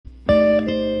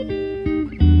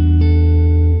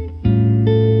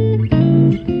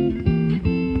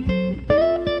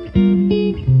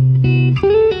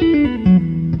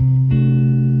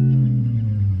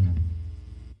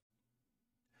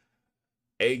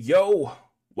Yo,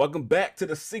 welcome back to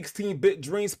the 16-Bit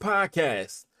Dreams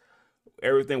podcast.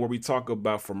 Everything where we talk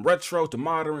about from retro to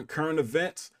modern, current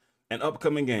events, and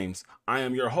upcoming games. I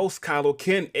am your host, Kylo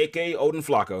Ken, aka Odin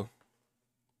Flacco.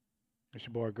 It's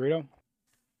your boy Greedo.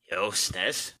 Yo,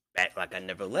 SNES, back like I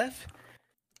never left.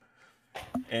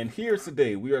 And here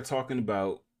today, we are talking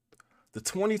about the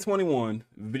 2021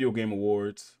 Video Game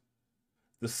Awards,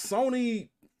 the Sony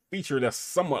feature that's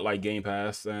somewhat like Game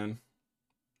Pass, and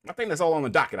I think that's all on the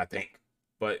docket, I think.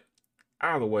 But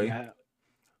either way. Yeah,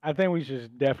 I think we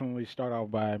should definitely start off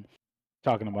by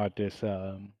talking about this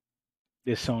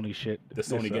this Sony shit. The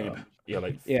Sony game.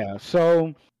 Yeah,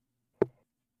 so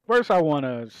first I want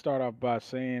to start off by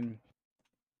saying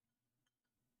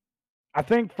I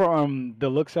think from the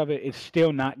looks of it, it's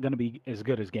still not going to be as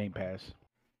good as Game Pass.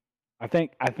 I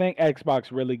think Xbox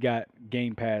really got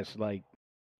Game Pass like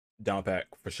down pack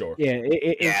for sure. Yeah,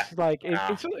 it's like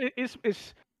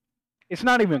it's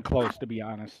not even close, to be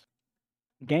honest.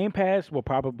 Game Pass will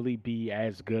probably be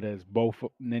as good as both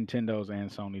Nintendo's and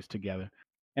Sony's together.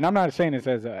 And I'm not saying this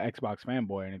as an Xbox fanboy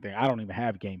or anything. I don't even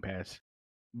have Game Pass.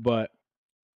 But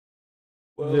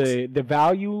the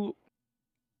value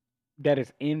that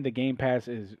is in the Game Pass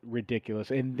is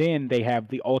ridiculous. And then they have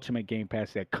the Ultimate Game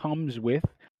Pass that comes with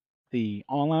the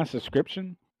online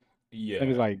subscription. Yeah. I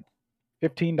think it's like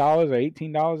 $15 or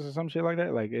 $18 or some shit like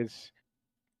that. Like it's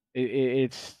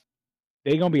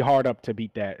they're gonna be hard up to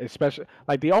beat that. Especially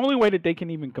like the only way that they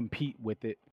can even compete with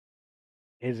it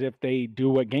is if they do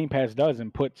what Game Pass does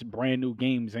and puts brand new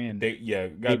games in.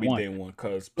 Gotta be day one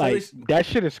because like that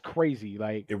shit is crazy.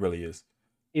 Like it really is.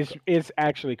 It's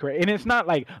actually crazy, and it's not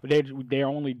like they're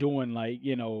only doing like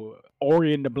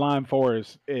Ori and the Blind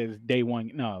Forest is day one.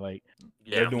 No, like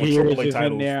they're doing Gears AAA is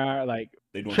titles. in there. Like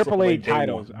AAA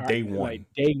titles day one. Like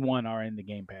day one are in the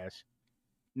Game Pass.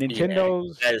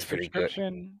 Nintendo's that is pretty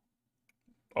subscription. Good.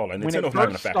 Oh, like when Nintendo's it not in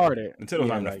first the factor. started, Nintendo's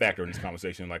not in the factor in this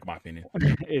conversation, like my opinion.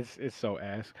 it's so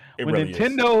ass. It when really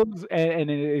Nintendo's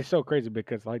and it's so crazy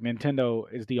because like Nintendo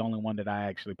is the only one that I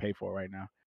actually pay for right now.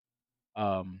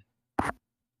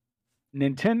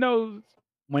 Nintendo's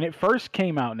when it first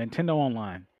came out, Nintendo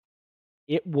Online,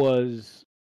 it was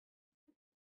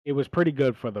pretty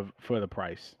good for the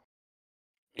price.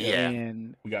 Yeah,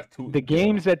 and we got two. The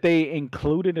games that they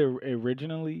included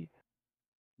originally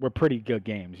were pretty good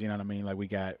games. You know what I mean? Like we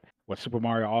got Super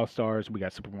Mario All Stars, we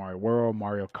got Super Mario World,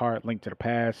 Mario Kart, Link to the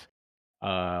Past.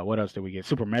 What else did we get?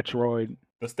 Super Metroid,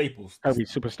 the staples, Kirby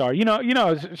Superstar. You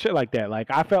know, shit like that. Like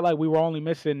I felt like we were only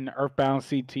missing Earthbound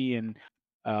CT and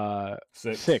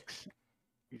 6.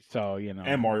 So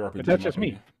and Mario RPG. But that's just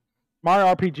me. Mario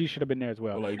RPG should have been there as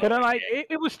well. But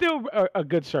it was still a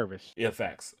good service. Yeah,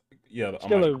 facts. Yeah,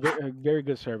 still a very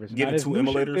good service. Getting two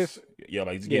emulators.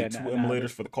 Getting two emulators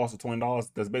for the cost of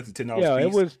 $20. That's basically $10. Yeah,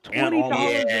 it was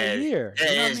 $20 a year. You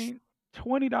know what I mean?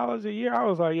 $20 a year. I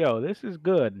was like, yo, this is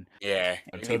good. Yeah,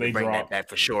 until they bring dropped that back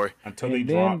for sure.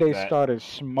 Then they started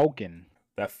smoking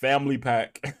that family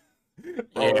pack.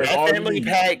 That family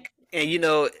pack. And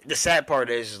the sad part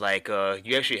is like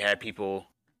you actually had people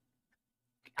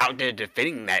out there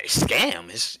defending that scam.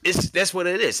 It's that's what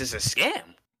it is. It's a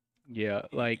scam. Yeah,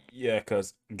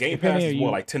 because Game Pass is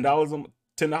what, like $10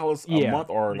 a month,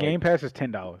 or Game Pass is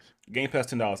 $10. Game Pass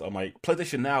 $10. I'm like,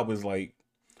 PlayStation Now is like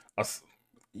I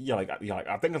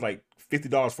think it's like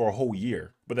 $50 for a whole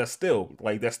year, but that's still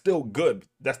good.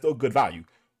 That's still good value.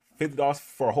 $50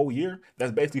 for a whole year.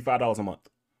 That's basically $5 a month.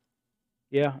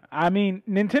 Yeah, I mean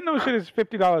Nintendo shit is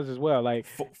 $50 as well. Like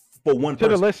for one person.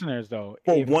 To the listeners though,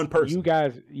 for one person, you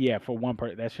guys, for one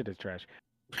person, that shit is trash.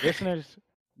 Listeners,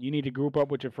 you need to group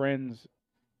up with your friends.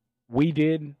 We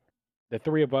did, the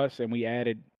three of us, and we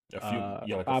added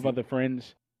five other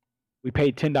friends. We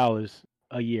paid $10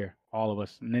 a year, all of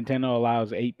us. Nintendo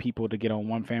allows 8 people to get on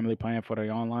one family plan for the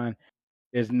online.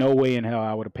 There's no way in hell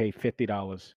I would have paid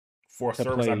 $50 for a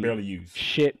service I barely use.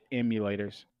 Shit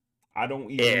emulators. I don't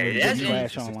even that's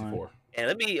Flash online. And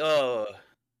let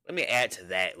me add to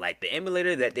that. Like the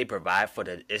emulator that they provide for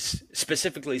is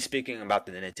specifically speaking about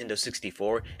the Nintendo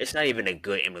 64. It's not even a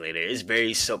good emulator. It's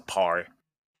very subpar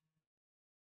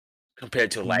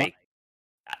compared to like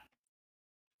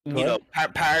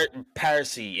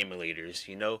piracy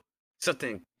emulators.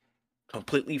 Something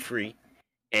completely free,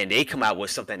 and they come out with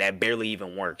something that barely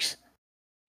even works.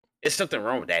 There's something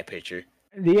wrong with that picture.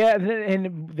 Yeah,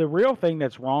 and the real thing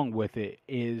that's wrong with it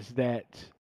is that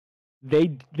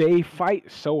they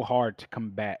fight so hard to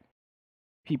combat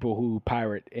people who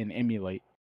pirate and emulate.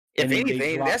 If and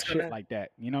anything, that's shit like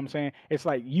that. You know what I'm saying? It's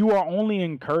like you are only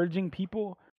encouraging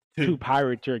people to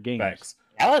pirate your games. Facts.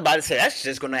 I was about to say that's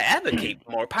just going to advocate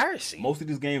more piracy. Most of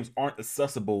these games aren't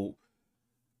accessible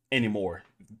anymore.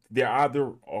 they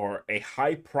either are a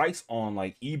high price on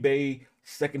like eBay,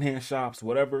 secondhand shops,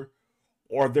 whatever,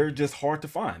 or they're just hard to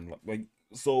find. Like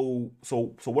so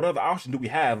what other option do we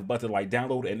have but to like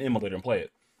download an emulator and play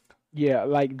it? Yeah,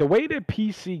 like the way that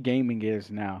PC gaming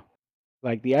is now,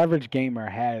 like the average gamer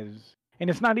has, and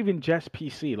it's not even just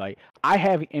PC. Like I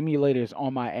have emulators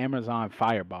on my Amazon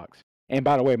Firebox. And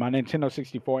by the way, my Nintendo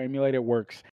 64 emulator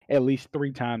works at least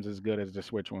 3 times as good as the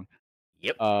Switch one.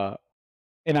 Yep.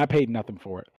 And I paid nothing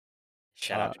for it.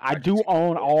 Shout out. I do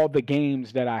own all the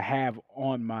games that I have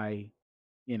on my,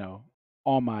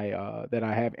 that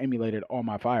I have emulated on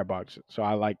my Firebox. So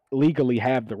I like legally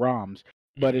have the ROMs.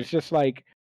 But it's just like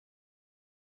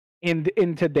in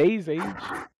today's age,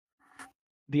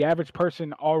 the average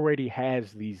person already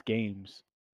has these games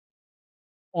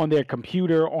on their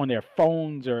computer, on their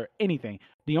phones, or anything.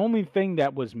 The only thing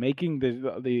that was making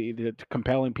the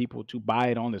compelling people to buy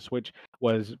it on the Switch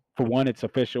was, for one, it's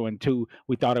official, and two,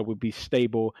 we thought it would be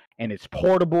stable and it's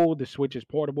portable. The Switch is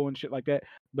portable and shit like that.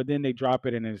 But then they drop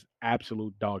it and it's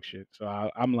absolute dog shit. So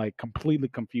I'm like completely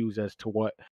confused as to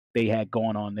what they had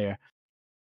going on there.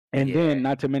 And then,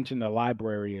 not to mention, the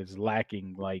library is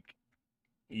lacking like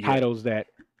titles that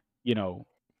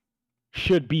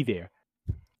should be there.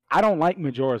 I don't like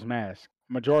Majora's Mask.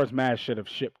 Majora's Mask should have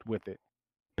shipped with it.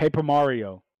 Paper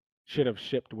Mario should have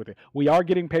shipped with it. We are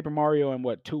getting Paper Mario in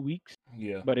 2 weeks?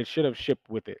 Yeah. But it should have shipped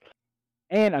with it.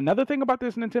 And another thing about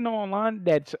this Nintendo Online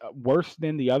that's worse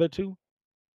than the other two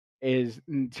is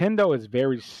Nintendo is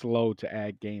very slow to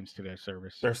add games to their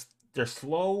service. They're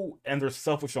slow and they're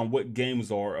selfish on what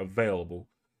games are available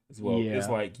as well. Yeah. It's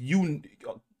like you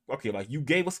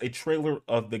gave us a trailer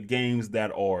of the games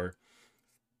that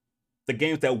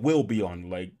will be on,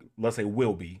 like, let's say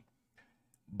will be,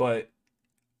 but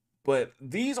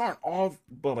these aren't all.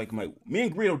 But like me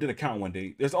and Greedo did a count one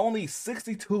day. There's only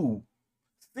 62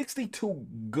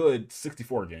 good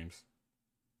 64 games.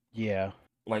 Yeah.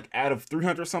 Like out of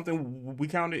 300 something we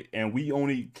counted, and we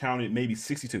only counted maybe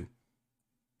 62.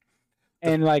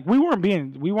 And like we weren't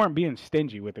being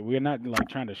stingy with it. We're not like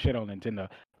trying to shit on Nintendo.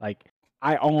 Like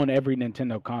I own every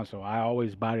Nintendo console. I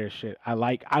always buy their shit. I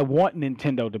want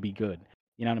Nintendo to be good.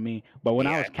 You know what I mean? But when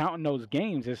I was counting those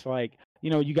games, it's like,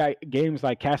 you got games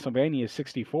like Castlevania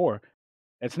 64.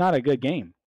 It's not a good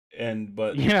game.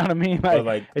 But you know what I mean?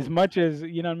 Like as much as,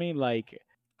 you know what I mean? Like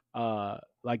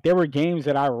there were games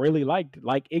that I really liked,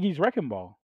 like Iggy's Wrecking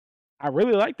Ball. I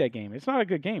really liked that game. It's not a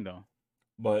good game though.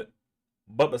 But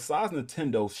besides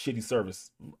Nintendo's shitty service,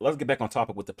 let's get back on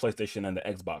topic with the PlayStation and the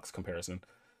Xbox comparison.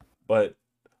 But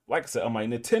like I said, I'm like,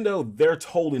 Nintendo, they're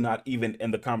totally not even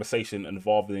in the conversation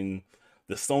involving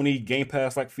the Sony Game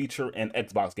Pass like feature and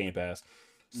Xbox Game Pass.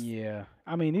 Yeah.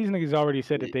 I mean, these niggas already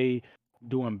said that they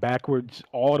doing backwards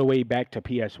all the way back to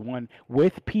PS1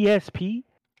 with PSP.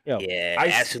 Yo,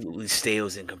 absolutely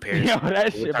stales in comparison. Yo,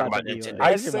 that shit about to be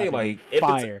I say like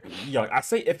fire. I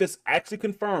say if it's actually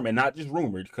confirmed and not just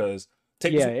rumored, because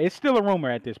it's still a rumor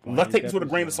at this point. Let's take this with a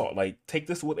grain of salt. Like, take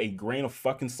this with a grain of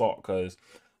fucking salt, because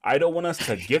I don't want us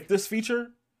to get this feature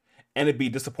and it be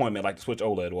disappointment like the Switch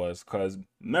OLED was. Because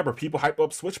remember, people hype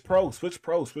up Switch Pro, Switch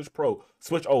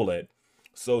OLED.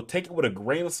 So take it with a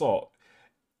grain of salt.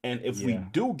 And if we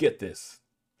do get this,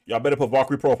 y'all better put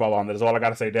Valkyrie Profile on. That's all I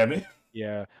gotta say, damn it.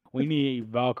 Yeah, we need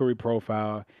Valkyrie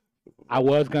Profile. I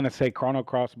was gonna say Chrono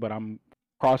Cross, but I'm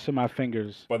crossing my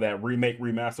fingers for that remake,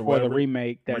 remaster, for the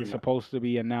remake that's supposed to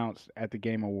be announced at the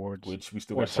Game Awards, which we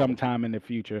still or sometime in the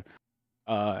future.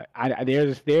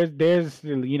 There's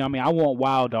you know what I mean, I want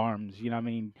Wild Arms, you know what I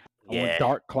mean. I want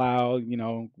Dark Cloud,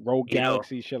 Rogue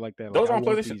Galaxy, shit like that. Those are on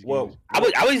PlayStation. Well, I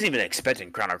wasn't even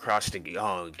expecting Chrono Cross to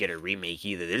get a remake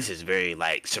either. This is very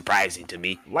surprising to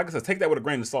me. Like I said, take that with a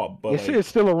grain of salt. But it's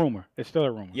still a rumor. It's still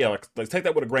a rumor. Yeah, like take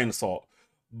that with a grain of salt.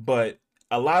 But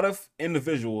a lot of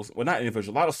individuals, a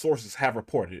lot of sources have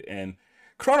reported, and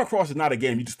Chrono Cross is not a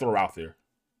game you just throw out there.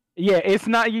 Yeah, it's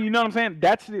not. You know what I'm saying?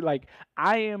 That's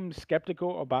I am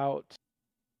skeptical about,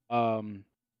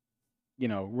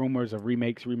 rumors of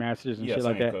remakes, remasters, and shit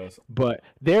like that. But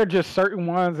there are just certain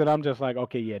ones that I'm just like,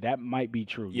 okay, yeah, that might be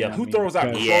true. Yeah, who throws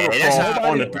out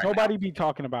Chrono Cross? Nobody be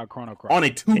talking about Chrono Cross on a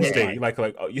Tuesday,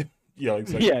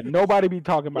 nobody be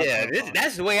talking about. Yeah,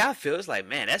 that's the way I feel. It's like,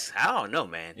 man, I don't know,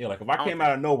 man. Yeah, like if I came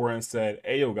out of nowhere and said,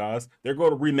 "Hey, yo, guys, they're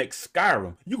going to remake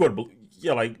Skyrim," you go to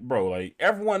bro, like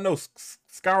everyone knows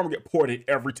Skyrim get ported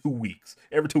every 2 weeks,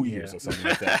 every 2 years or something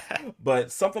like that.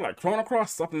 But something like Chrono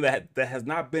Cross, something that has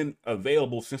not been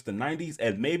available since the 90s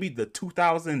and maybe the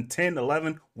 2010,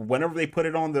 11, whenever they put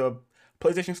it on the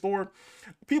PlayStation Store,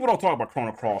 people don't talk about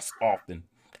Chrono Cross often.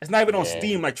 It's not even on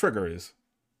Steam like Trigger is.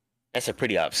 That's a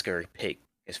pretty obscure pick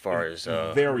as far as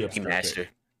very obscure remaster.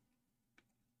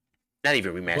 Not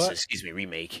even remaster, But excuse me,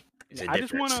 remake. It's a I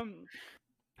just difference.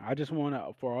 want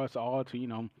to for us all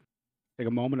to take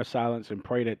a moment of silence and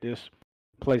pray that this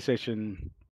PlayStation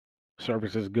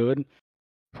service is good.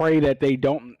 Pray that they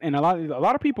don't, and a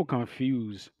lot of people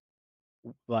confuse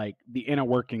like the inner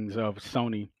workings of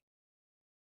Sony.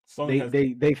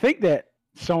 They think that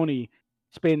Sony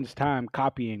spends time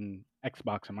copying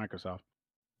Xbox and Microsoft.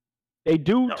 They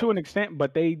do to an extent,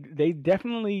 but they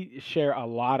definitely share a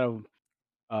lot of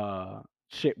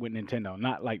shit with Nintendo.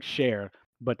 Not like share,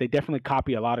 but they definitely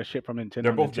copy a lot of shit from Nintendo.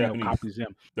 They're both Nintendo Japanese. copies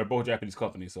them. They're both Japanese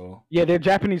companies, so yeah, they're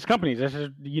Japanese companies. That's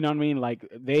just, you know what I mean. Like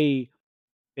they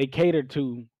cater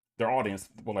to their audience.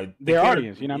 Well, like their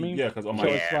audience. You know what I mean? Yeah, because so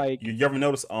it's like you ever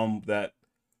notice that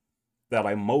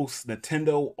like most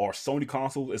Nintendo or Sony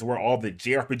consoles is where all the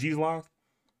JRPGs live.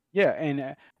 Yeah,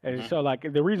 and so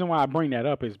like the reason why I bring that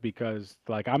up is because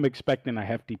like I'm expecting a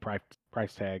hefty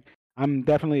price tag. I'm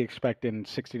definitely expecting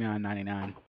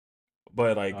 $69.99.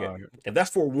 But like if that's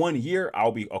for 1 year,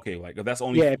 I'll be okay. Like if that's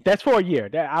only if that's for a year,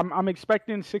 I'm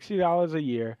expecting $60 a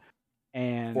year,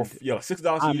 and $60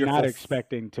 a year. I'm not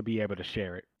expecting to be able to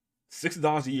share it.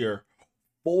 $60 a year,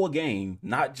 full game,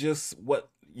 not just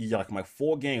like my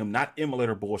full game, not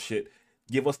emulator bullshit.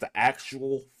 Give us the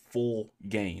actual full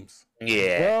games.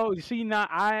 Yeah. Well, you see, now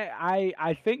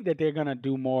I think that they're gonna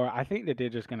do more. I think that they're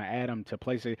just gonna add them to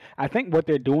PlayStation. I think what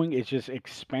they're doing is just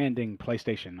expanding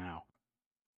PlayStation Now.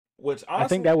 Which honestly, I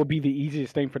think that would be the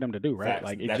easiest thing for them to do, right? Facts,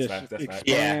 like it that's just facts, that's facts.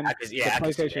 expand the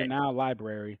PlayStation Now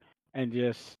library and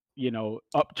just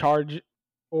upcharge.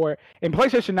 And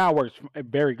PlayStation Now works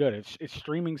very good. It's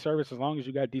streaming service. As long as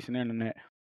you got decent internet,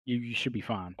 you should be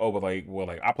fine. Oh, but I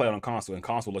play it on console, and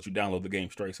console lets you download the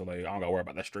game straight, so like I don't gotta worry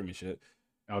about that streaming shit.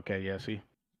 Okay, yeah, see.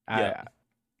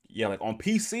 Yeah, like on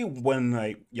PC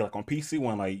when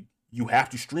you have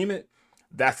to stream it,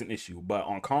 that's an issue. But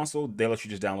on console, they let you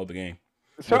just download the game.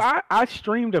 So I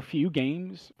streamed a few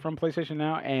games from PlayStation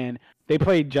Now, and they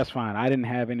played just fine. I didn't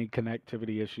have any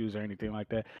connectivity issues or anything like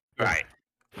that. Right.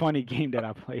 Funny game that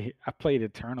I played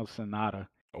Eternal Sonata.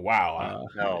 Wow.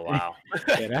 Wow.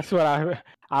 Yeah, that's what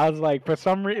I was like, for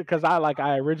some reason, because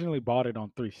I originally bought it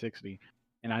on 360,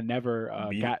 and I never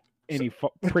got any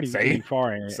pretty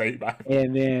far in it.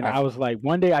 And then I was like,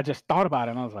 one day I just thought about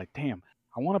it, and I was like, damn,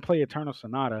 I want to play Eternal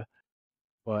Sonata,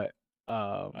 but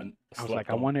I was like,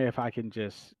 I wonder if I can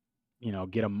just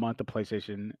get a month of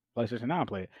PlayStation Now and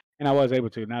play it, and I was able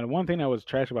to. Now the one thing that was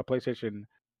trash about PlayStation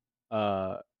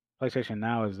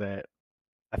Now is that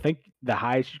I think the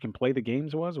highest you can play the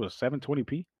games was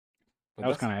 720p. That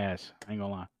was kind of ass. I ain't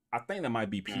gonna lie. I think that might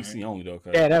be PC only though.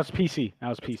 Yeah, that was PC.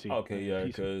 Okay, yeah,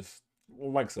 because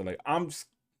like I said, like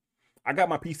I got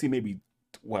my PC maybe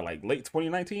like late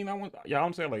 2019.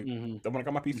 I'm saying like when I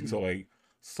got my PC,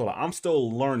 so I'm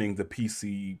still learning the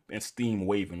PC and Steam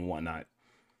wave and whatnot.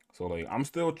 So like I'm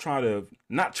still trying to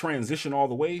not transition all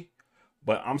the way,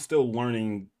 but I'm still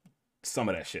learning some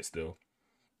of that shit still.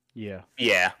 Yeah.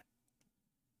 Yeah.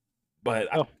 But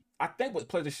I think what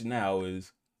PlayStation Now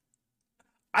is,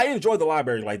 I enjoy the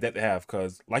library like that they have,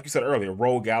 because like you said earlier,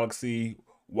 Rogue Galaxy,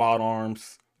 Wild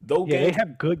Arms, those games, they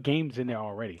have good games in there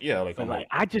already. Yeah, like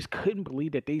I just couldn't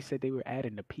believe that they said they were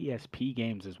adding the PSP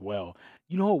games as well.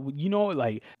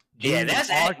 Like that's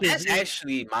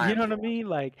actually mine. You know what I mean?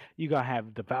 Like you gotta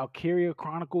have the Valkyria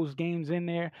Chronicles games in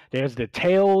there. There's the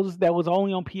Tales that was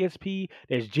only on PSP.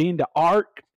 There's Gene the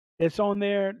Arc that's on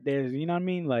there. There's what I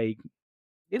mean? Like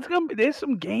there's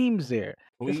some games there.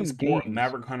 Police Sport,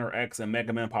 Maverick Hunter X, and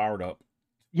Mega Man Powered Up.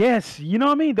 Yes, you know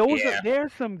what I mean?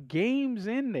 There's some games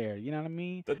in there. You know what I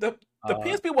mean? The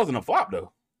PSP wasn't a flop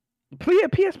though.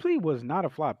 PSP was not a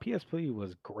flop. PSP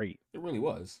was great. It really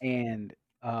was. And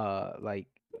like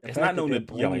it's not no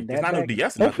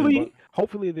DS.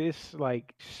 Hopefully this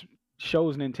like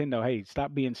shows Nintendo, hey,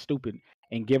 stop being stupid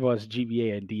and give us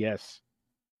GBA and DS.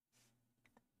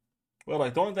 Well,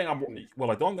 like the only thing I'm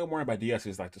worried about DS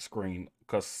is like the screen,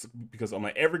 because I'm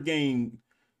like every game,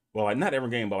 well, like not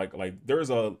every game, but like there's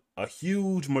a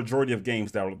huge majority of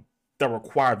games that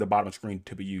require the bottom screen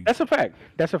to be used. That's a fact.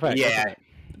 Yeah.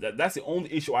 That's the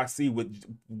only issue I see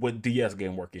with DS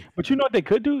game working. But you know what they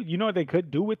could do? You know what they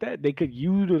could do with that? They could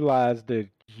utilize the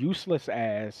useless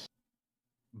ass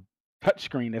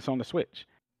touchscreen that's on the Switch.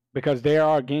 Because there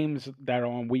are games that are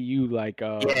on Wii U, like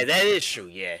yeah, that is true.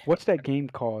 Yeah. What's that game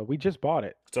called? We just bought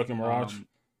it. Tokyo Mirage.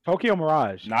 Tokyo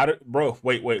Mirage. Bro.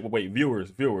 Wait.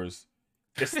 Viewers.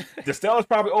 The sale is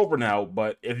probably over now.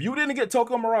 But if you didn't get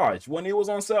Tokyo Mirage when it was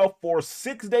on sale for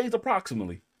 6 days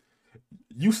approximately,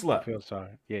 you slept. I feel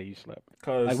sorry. Yeah, you slept.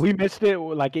 Cause like we missed it.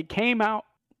 Like it came out.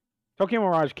 Tokyo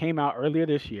Mirage came out earlier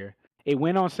this year. It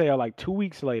went on sale like 2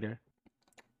 weeks later.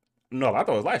 No, I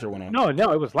thought it was last year went on.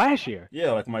 No, it was last year.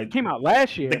 Yeah, like It came out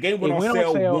last year. The game went on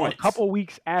sale sale once. a couple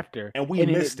weeks after, and we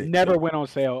missed it. Never went on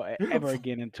sale ever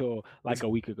again until like a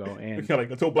week ago, and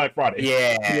like until Black Friday.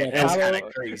 Yeah, that's kind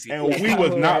of crazy. And we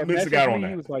was not missing out on that.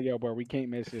 He was like, "Yo, bro, we can't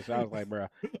miss this." I was like, "Bro,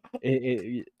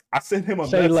 I sent him a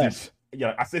message. Less.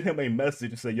 Yeah, I sent him a message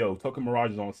and said, "Yo, Token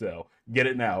Mirage is on sale. Get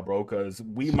it now, bro, because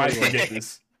we might forget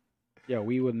this." Yeah,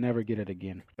 we will never get it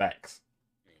again. Facts.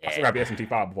 Yeah. I still got the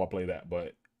SMT5 before I play that,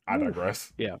 but I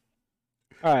digress. Yeah.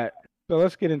 All right, so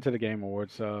let's get into the Game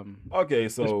Awards. Okay,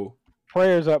 so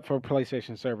prayers up for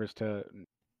PlayStation servers to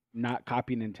not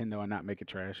copy Nintendo and not make it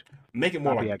trash. Make it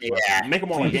more copy like Xbox. Make it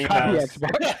more like Game copy Pass.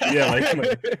 Xbox. Yeah, like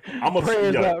I'm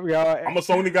a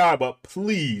Sony guy, but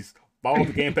please follow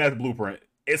the Game Pass blueprint.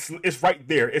 It's right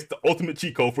there. It's the ultimate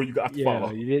cheat code for you guys to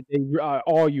follow.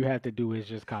 All you have to do is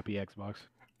just copy Xbox.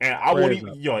 And I won't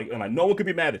even like no one could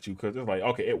be mad at you because it's like,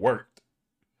 okay, it worked.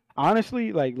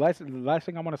 Honestly, like the last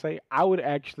thing I want to say, I would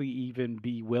actually even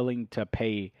be willing to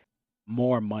pay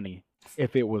more money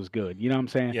if it was good. You know what I'm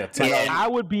saying? Yeah, I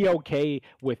would be okay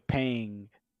with paying,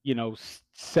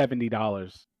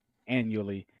 $70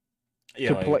 annually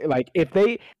to play. Like if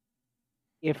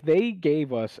they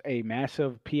gave us a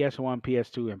massive PS1,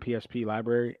 PS2, and PSP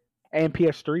library and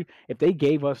PS3, if they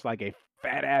gave us like a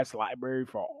fat ass library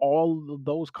for all of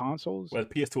those consoles. Well,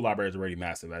 the PS2 library is already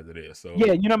massive as it is. So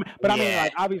yeah, but I mean,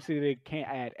 like obviously they can't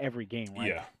add every game, right?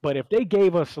 Yeah. But if they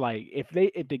gave us like if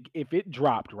it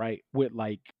dropped right with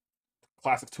like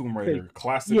classic Tomb Raider,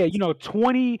 classic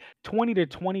 20 to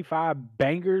 25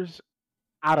 bangers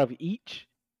out of each.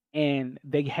 And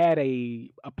they had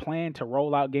a plan to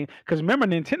roll out games. Because remember,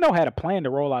 Nintendo had a plan to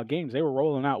roll out games. They were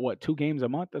rolling out, 2 games a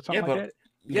month or something like that?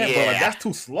 Yeah, but like, that's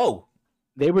too slow.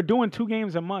 They were doing 2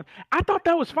 games a month. I thought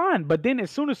that was fine. But then as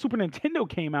soon as Super Nintendo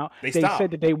came out, they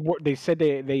said that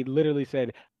they literally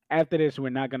said, after this, we're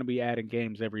not going to be adding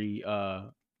games every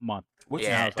month.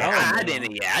 I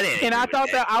didn't. And I thought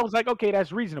that I was like, okay,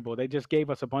 that's reasonable. They just gave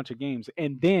us a bunch of games.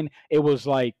 And then it was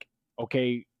like,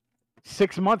 okay,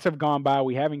 6 months have gone by.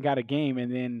 We haven't got a game,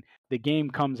 and then the game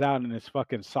comes out and it's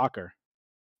fucking soccer.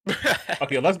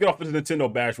 Okay, let's get off this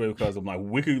Nintendo bash rate because I'm like,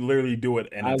 we could literally do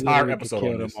it an entire episode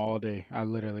on this. Them all day. I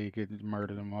literally could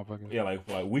murder them, motherfuckers. Yeah,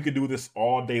 like we could do this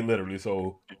all day, literally.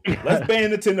 So let's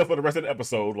ban Nintendo for the rest of the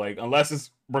episode, like unless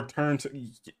it's returned to,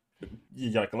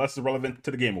 unless it's relevant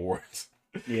to the Game Awards.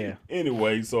 Yeah.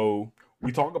 Anyway, so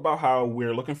we talk about how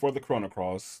we're looking for the Chrono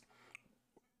Cross.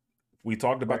 We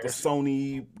talked about the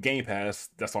Sony Game Pass.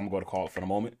 That's what I'm going to call it for the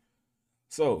moment.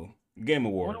 So, Game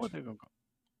Awards.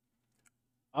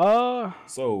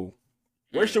 So,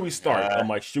 where should we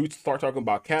start? Should we start talking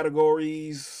about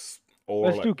categories? Or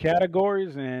let's do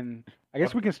categories, and I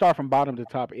guess we can start from bottom to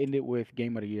top, end it with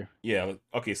Game of the Year. Yeah,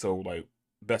 okay, so like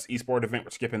best esport event,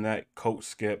 we're skipping that. Coach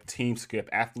skip, team skip,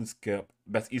 athlete skip,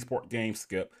 best esport game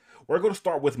skip. We're going to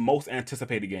start with most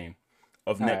anticipated game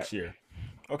of next year.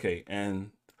 Okay,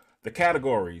 and the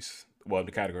categories,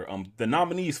 the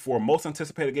nominees for most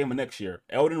anticipated game of next year: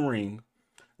 Elden Ring,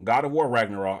 God of War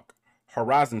Ragnarok,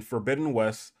 Horizon Forbidden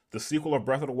West, the sequel of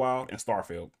Breath of the Wild, and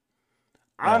Starfield.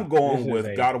 I'm going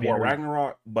with God of War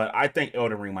Ragnarok, but I think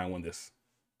Elden Ring might win this.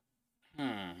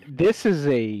 This is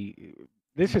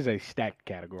a stacked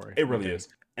category. It really is.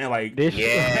 And like this,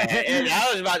 and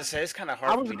I was about to say it's kind of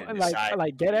hard for me to decide.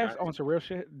 Like dead ass on some real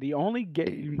shit. The only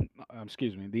game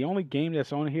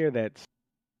that's on here that's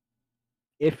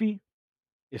iffy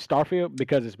is Starfield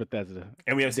because it's Bethesda.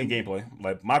 And we haven't seen gameplay.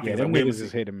 Like my thing them niggas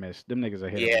is hit and miss. Them niggas are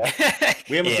hit and miss.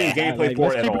 We haven't seen gameplay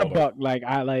for it at all. Buck. Like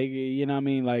I you know what I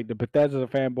mean? Like the Bethesda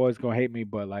fanboys gonna hate me,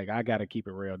 but like I gotta keep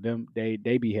it real. Them they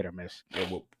be hit or miss.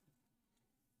 Yeah,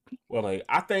 well, like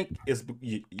I think it's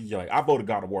like I voted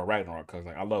God of War Ragnarok because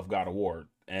like I love God of War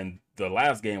and the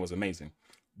last game was amazing.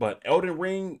 But Elden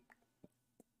Ring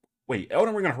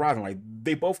and Horizon, like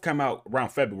they both come out around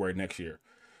February next year.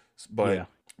 But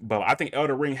I think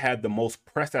Elden Ring had the most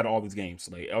press out of all these games.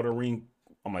 Like Elden Ring,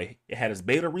 it had its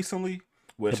beta recently.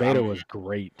 Which the beta was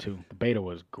great too. The beta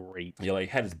was great. Yeah, like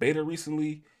had its beta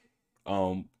recently.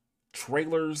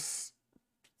 Trailers.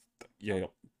 Yeah,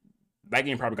 that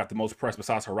game probably got the most press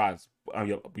besides Horizon.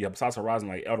 Besides Horizon,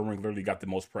 like Elden Ring literally got the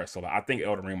most press. So like, I think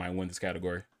Elden Ring might win this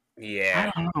category.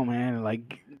 Yeah, I don't know, man.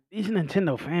 Like these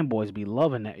Nintendo fanboys be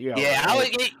loving that. You just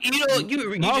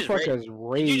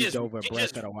raged over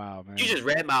Breath of the Wild, man. You just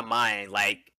read my mind.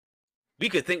 Like we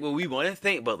could think what we want to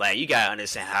think, but like you gotta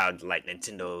understand how like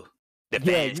Nintendo.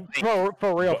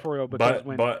 For real. Because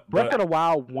when Breath of the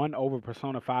Wild won over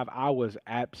Persona 5, I was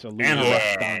absolutely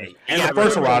stunned. And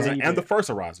the first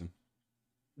Horizon.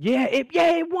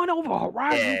 it won over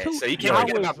Horizon too. So you can't I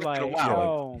forget was about Breath of the like, Wild.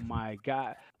 oh my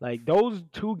god, like those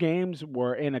two games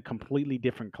were in a completely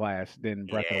different class than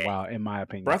Breath of the Wild, in my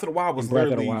opinion. Breath of the Wild was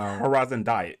literally Horizon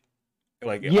Diet.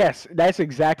 Like yes, that's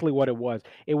exactly what it was.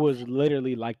 It was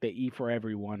literally like the E for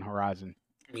everyone Horizon.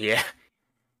 Yeah.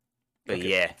 But Okay.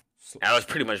 yeah, So, that was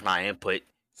pretty much my input.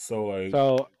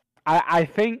 So I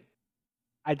think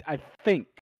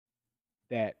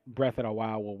that Breath of the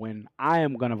Wild will win. I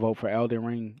am gonna vote for Elden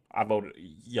Ring. I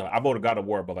voted God of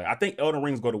War, but like I think Elden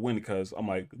Ring's going to win because I'm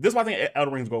like, this is why I think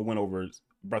Elden Ring's going to win over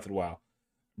Breath of the Wild.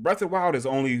 Breath of the Wild is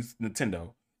only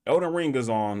Nintendo. Elden Ring is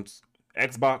on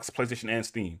Xbox, PlayStation, and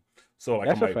Steam. So like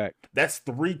that's a fact. That's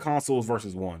 3 consoles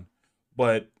versus 1.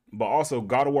 But also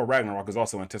God of War Ragnarok is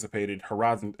also anticipated.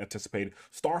 Horizon anticipated.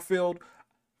 Starfield,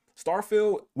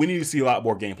 we need to see a lot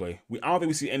more gameplay. I don't think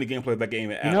we see any gameplay of that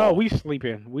game at all. No, we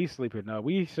sleeping. No,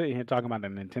 we sitting here talking about the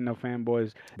Nintendo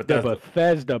fanboys. But the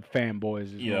Bethesda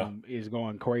fanboys is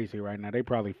going crazy right now. They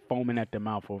probably foaming at the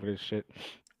mouth over this shit.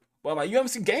 Well, like you haven't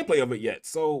seen gameplay of it yet,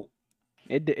 so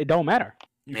it don't matter.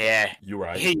 You're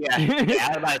right. Yeah, I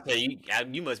was about to say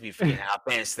you must be forgetting how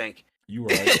fans think. You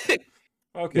right.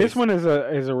 Okay. This one is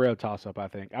a real toss up. I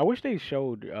think. I wish they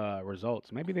showed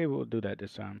results. Maybe they will do that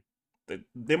this time.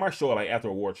 They might show it like after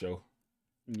a award show.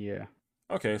 Yeah.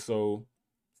 Okay, so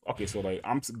like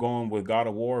I'm going with God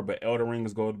of War, but Elden Ring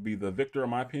is going to be the victor in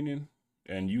my opinion.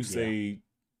 And you say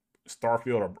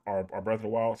Starfield or Breath of the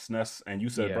Wild, SNES, and you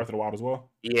said Breath of the Wild as well?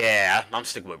 Yeah, I'm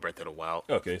sticking with Breath of the Wild.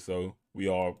 Okay, so we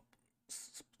all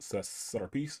set our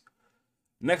piece.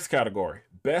 Next category,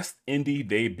 Best Indie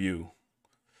Debut.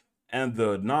 And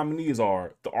the nominees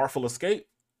are The Artful Escape,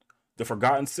 The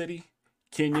Forgotten City,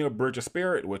 Kena Bridge of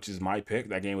Spirit, which is my pick.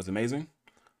 That game was amazing.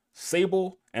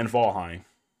 Sable and Valheim.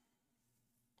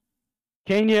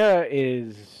 Kena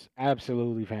is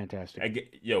absolutely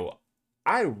fantastic.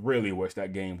 I really wish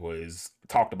that game was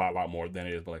talked about a lot more than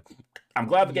it is. But like, I'm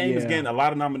glad the game is getting a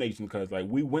lot of nominations because like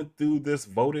we went through this,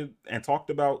 voted, and talked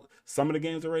about some of the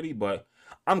games already. But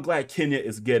I'm glad Kena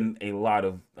is getting a lot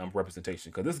of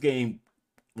representation because this game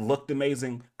looked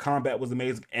amazing, combat was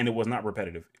amazing, and it was not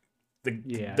repetitive. The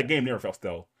game never felt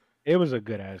stale. It was a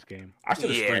good ass game. I should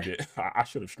have streamed it. I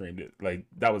should have streamed it. Like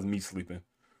that was me sleeping.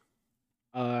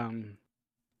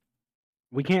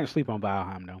 We can't sleep on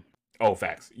Valheim though. Oh,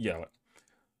 facts. Yeah.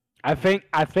 I think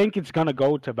it's gonna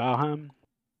go to Valheim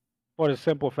for the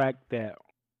simple fact that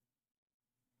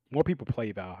more people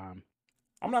play Valheim.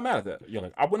 I'm not mad at that. Yeah,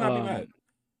 like I would not be mad.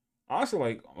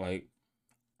 Honestly, like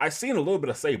I seen a little bit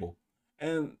of Sable,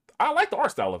 and I like the art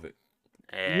style of it.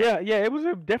 Yeah, it was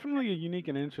definitely a unique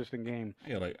and interesting game.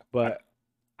 Yeah, but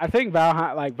I think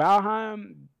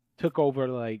Valheim took over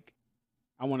like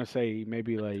I want to say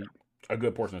maybe like a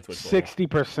good portion of Twitch.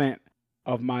 60%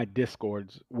 of my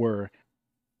Discords were,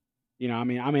 I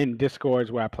mean, I'm in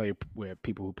Discords where I play with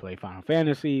people who play Final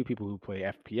Fantasy, people who play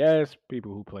FPS,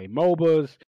 people who play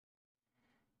MOBAs,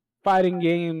 fighting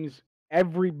games.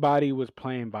 Everybody was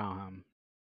playing Valheim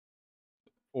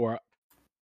for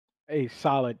a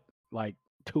solid like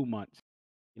 2 months.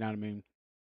 You know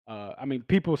what I mean?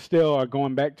 People still are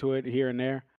going back to it here and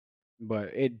there,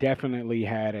 but it definitely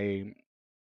had a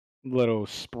little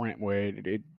sprint where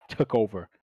it took over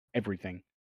everything.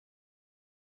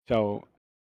 So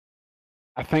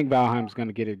I think Valheim's going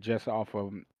to get it just off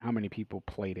of how many people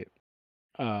played it.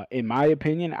 In my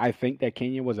opinion, I think that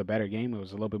Kena was a better game. It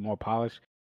was a little bit more polished.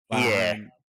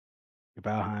 Valheim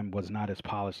was not as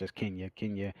polished as Kena.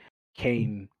 Kena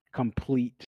came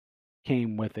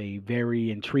with a very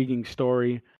intriguing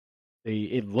story.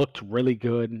 It looked really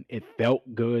good. It felt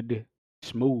good,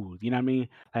 smooth. You know what I mean?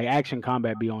 Like action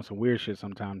combat be on some weird shit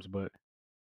sometimes, but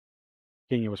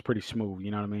Kena was pretty smooth.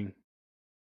 You know what I mean?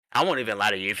 I won't even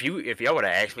lie to you. If y'all would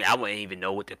have asked me, I wouldn't even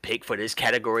know what to pick for this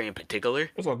category in particular.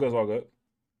 It's all good.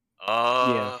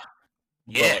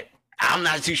 Yeah. I'm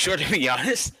not too sure to be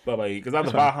honest. But like, because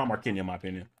either Valheim or Kena, in my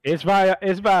opinion. It's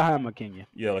Valheim or Kena.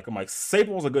 Yeah, like I'm like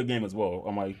Sable was a good game as well.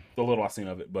 I'm like the little I've seen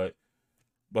of it, but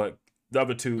the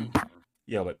other two,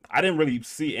 like I didn't really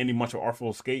see any much of Artful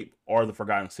Escape or The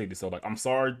Forgotten City. So like, I'm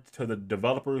sorry to the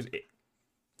developers if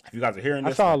you guys are hearing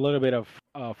this. I saw a little bit of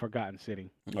Forgotten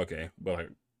City. Okay, but like,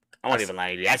 I won't even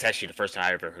lie to you. That's actually the first time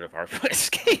I ever heard of Artful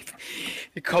Escape.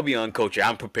 You call me on culture.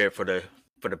 I'm prepared for the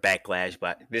backlash,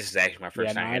 but this is actually my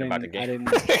first time hearing about the game.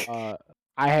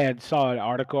 I had saw an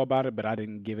article about it, but I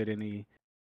didn't give it any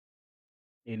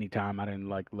time. I didn't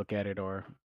like look at it or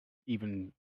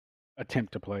even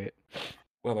attempt to play it.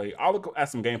 Well, like I'll look at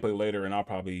some gameplay later, and I'll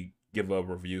probably give a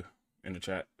review in the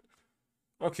chat.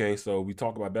 Okay, so we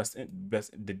talk about best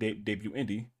debut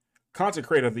indie, content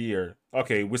creator of the year.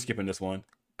 Okay, we're skipping this one.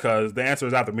 because the answer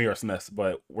is either me or Smith,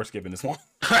 but we're skipping this one.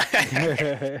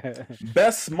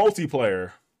 Best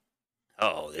multiplayer.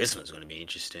 Oh, this one's going to be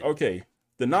interesting. Okay,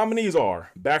 the nominees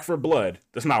are Back 4 Blood.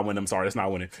 That's not winning. I'm sorry, that's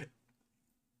not winning.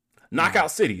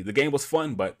 Knockout City. The game was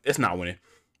fun, but it's not winning.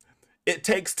 It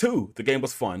Takes Two. The game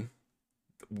was fun.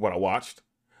 What I watched.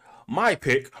 My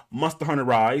pick, Monster Hunter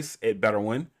Rise. It better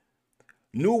win.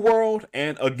 New World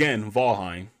and again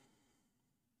Valheim.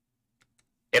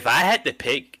 If I had to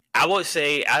pick, I would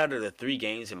say out of the 3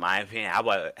 games, in my opinion, I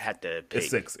would have to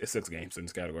pick. It's 6 games in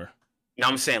this category. No,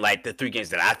 I'm saying like the 3 games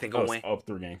that I think will win. Of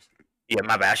 3 games. Yeah,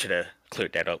 my bad. I should have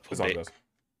cleared that up a bit.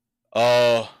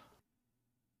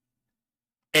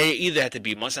 It either had to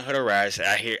be Monster Hunter Rise.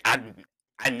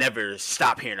 I never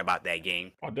stop hearing about that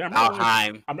game. Oh damn!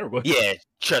 Valheim. I'm never going. Yeah,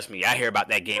 trust me, I hear about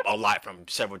that game a lot from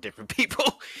several different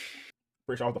people.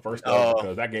 Pretty sure I was the first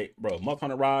because that game, bro. Monster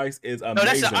Hunter Rise is amazing. No,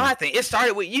 that's the odd thing. It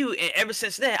started with you, and ever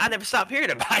since then, I never stopped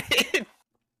hearing about it.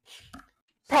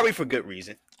 Probably for good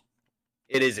reason.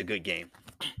 It is a good game.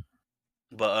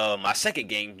 But my second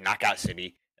game, Knockout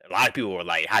City, a lot of people were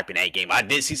like hyping that game. I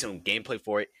did see some gameplay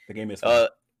for it. The game is fun.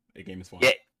 Fun.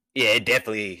 Yeah, it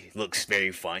definitely looks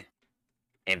very fun.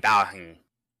 And Valheim.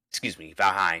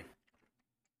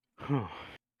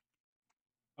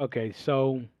 Okay,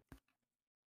 so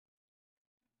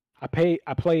I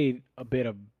played a bit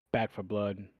of Back 4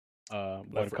 Blood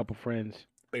with a couple friends.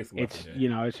 Basically,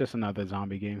 it's just another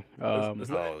zombie game.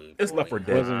 It's Left 4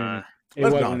 Dead. It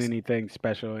wasn't anything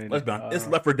special. Let's be honest. It's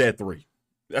Left 4 Dead 3.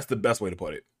 That's the best way to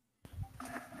put it.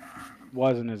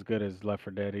 Wasn't as good as Left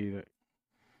 4 Dead either.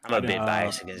 I'm a bit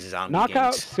biased against zombie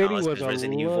Knockout games. City was a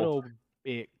little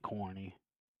bit corny.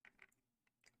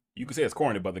 You can say it's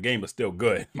corny, but the game is still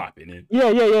good, in my opinion.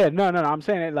 Yeah. No. I'm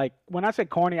saying it like when I say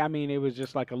corny, I mean it was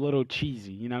just like a little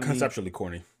cheesy. You know what Conceptually I mean?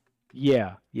 corny.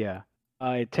 Yeah.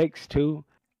 It Takes Two.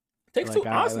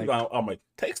 Honestly, I'm like,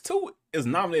 Takes Two is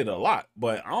nominated a lot,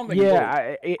 but I don't think.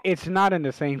 It's not in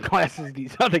the same class as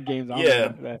these other games.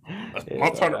 Monster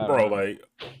Hunter, bro. Like,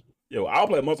 I'll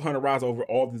play Monster Hunter Rise over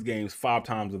all these games 5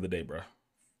 times of the day, bro.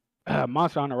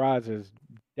 Monster Hunter Rise is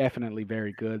definitely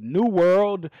very good. New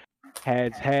World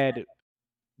has had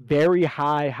very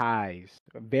high highs,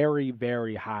 very,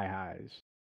 very high highs.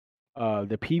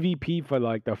 The PvP for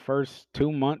like the first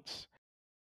 2 months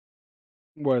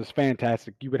was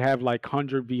fantastic. You would have like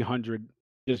 100v100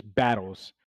 just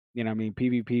battles. You know what I mean?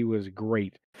 PvP was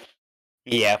great.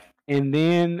 Yeah. And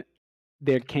then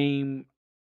there came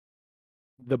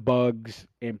the bugs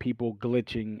and people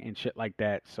glitching and shit like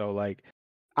that. So like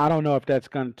I don't know if that's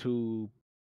going to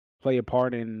play a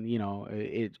part in,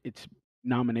 its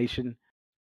nomination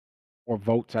or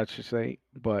votes, I should say.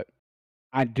 But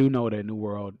I do know that New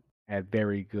World had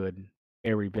very,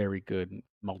 very good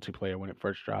multiplayer when it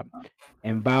first dropped,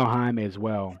 and Valheim as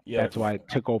well. Yeah, that's why it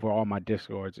took over all my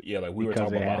Discords. Yeah, like we were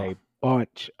because talking it about had a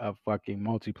bunch of fucking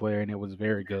multiplayer, and it was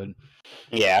very good.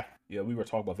 Yeah, we were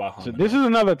talking about Valheim. So this is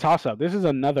another toss-up. This is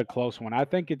another close one. I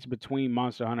think it's between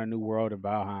Monster Hunter New World and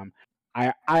Valheim.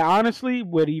 I honestly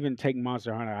would even take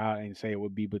Monster Hunter out and say it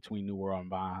would be between New World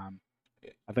and Valheim.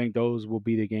 I think those will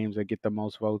be the games that get the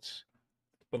most votes.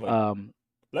 But like,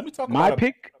 let me talk. My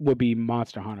pick would be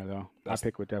Monster Hunter, though. My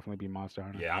pick would definitely be Monster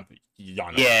Hunter. Yeah,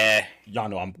 y'all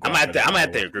know. I'm gonna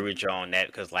have to agree with you on that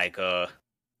because, like, I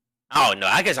don't know.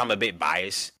 I guess I'm a bit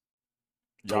biased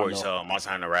towards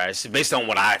Monster Hunter Rise based on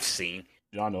what I've seen.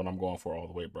 Y'all know what I'm going for all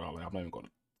the way, bro. Like, I'm not even going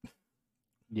to.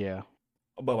 Yeah,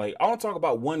 but like, I want to talk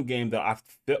about one game that I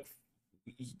feel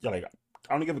like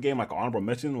I want to give a game like an honorable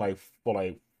mention, like for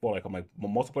a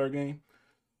multiplayer game.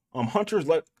 Hunters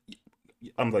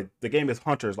the game is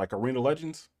Hunters, like Arena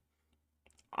Legends.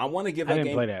 I want to give that game. I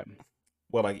didn't play that.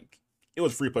 Well, like it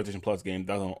was a free PlayStation Plus game.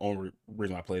 That's the only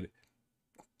reason I played it.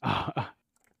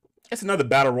 It's another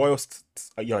battle royale,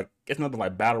 it's another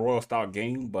like battle royale style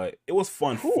game, but it was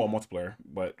fun for multiplayer.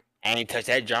 But I ain't touched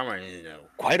that genre in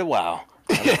quite a while.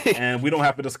 And we don't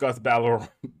have to discuss battle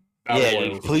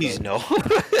royals. Please no.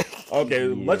 Okay,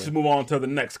 let's just move on to the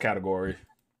next category.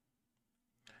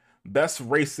 Best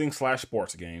racing /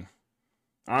 sports game.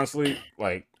 Honestly,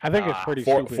 like I think it's pretty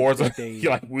stupid. Forza,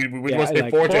 like we gonna say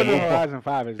Forza. Forza Horizon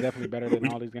 5 is definitely better than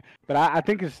all these games. But I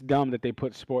think it's dumb that they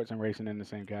put sports and racing in the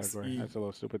same category. That's a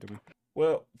little stupid to me.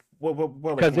 Well,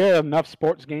 because there are enough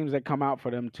sports games that come out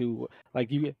for them to like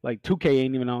 2K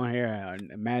ain't even on here,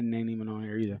 and Madden ain't even on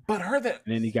here either. But I heard that.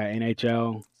 And then you got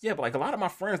NHL. Yeah, but like a lot of my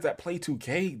friends that play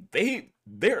 2K,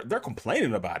 they're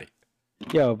complaining about it.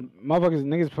 Yo,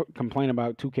 niggas complain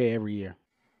about 2K every year.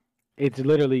 It's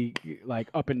literally like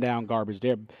up and down garbage.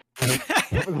 They're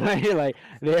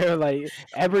they're like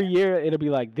every year it'll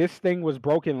be like this thing was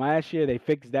broken last year. They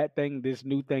fixed that thing. This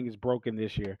new thing is broken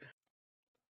this year.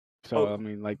 So Oh. I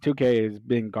mean, like 2K has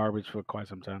been garbage for quite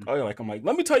some time. Oh, yeah, like I'm like,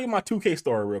 let me tell you my 2K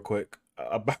story real quick.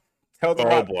 About Tales of Oh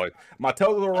Arise- boy. my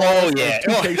Tales of Oh Arise yeah.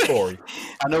 2K story.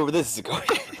 I know where this is going.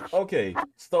 Okay,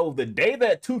 so the day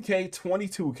that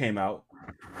 2K22 came out,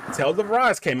 Tales of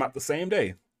Arise came out the same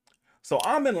day. So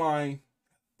I'm in line,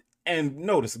 and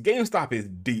notice GameStop is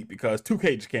deep because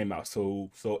 2K just came out. So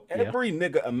every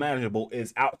nigga imaginable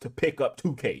is out to pick up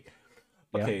 2K.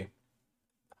 Yeah. Okay,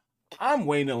 I'm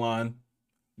waiting in line,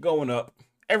 going up.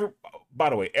 By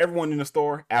the way, everyone in the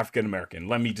store African American.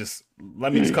 Let me just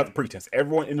cut the pretense.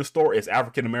 Everyone in the store is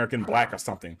African American, black, or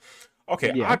something.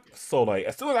 Okay, Yeah. so like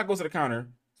as soon as I go to the counter,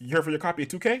 you here for your copy of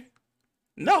 2K?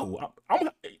 No, I'm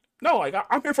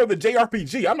here for the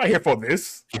JRPG. I'm not here for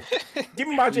this. Give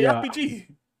me my Yeah. JRPG.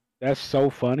 That's so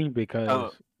funny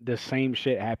because the same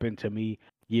shit happened to me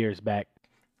years back.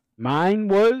 Mine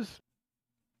was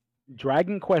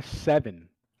Dragon Quest VII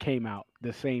came out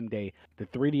the same day. The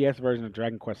 3DS version of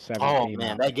Dragon Quest VII Oh came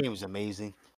man, out. that game was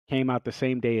amazing. Came out the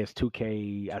same day as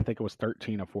 2K. I think it was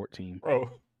 13 or 14.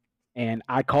 Bro. And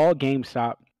I called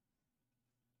GameStop,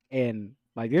 and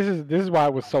like this is why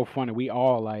it was so funny. We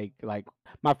all like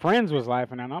my friends was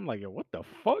laughing, and I'm like, yo, what the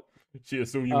fuck? She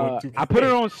assumed you want 2K. I put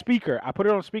it on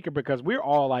speaker because we're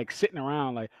all like sitting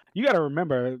around. Like you got to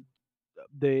remember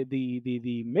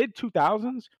the mid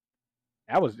 2000s.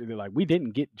 That was like we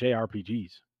didn't get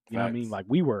JRPGs. You know what I mean? Like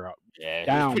we were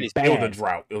down bad. It was a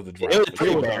drought. It was a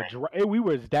drought. We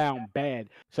was down bad.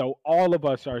 So all of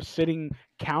us are sitting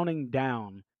counting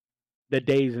down the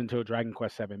days until Dragon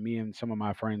Quest VII. Me and some of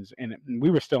my friends, and we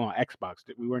were still on Xbox.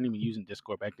 We weren't even using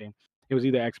Discord back then. It was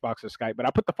either Xbox or Skype. But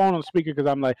I put the phone on speaker because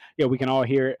I'm like, yeah, we can all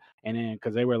hear it. And then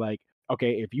because they were like,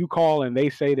 okay, if you call and they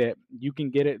say that you can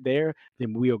get it there,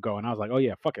 then we'll go. And I was like, oh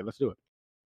yeah, fuck it, let's do it.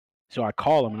 So I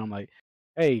call them and I'm like,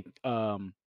 hey,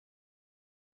 can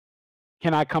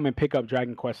I come and pick up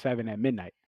Dragon Quest VII at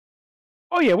midnight?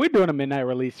 Oh yeah, we're doing a midnight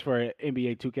release for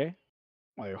NBA 2K.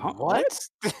 Like, huh? What?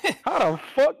 How the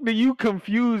fuck do you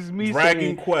confuse me?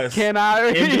 Dragon Quest. Can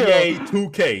I NBA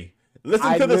 2K.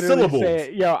 Listen to the syllables.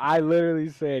 I literally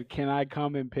said, can I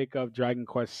come and pick up Dragon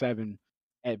Quest VII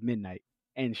at midnight?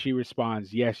 And she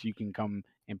responds, yes, you can come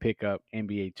and pick up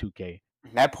NBA 2K.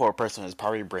 That poor person is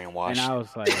probably brainwashed. And I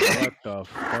was like, what the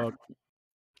fuck?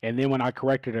 And then when I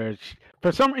corrected her,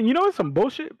 for some, you know, some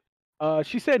bullshit.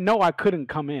 She said no, I couldn't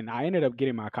come in. I ended up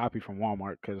getting my copy from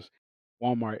Walmart because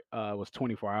Walmart was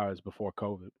 24 hours before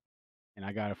COVID, and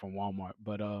I got it from Walmart.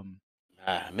 But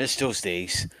I miss those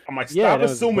days. I'm like, stop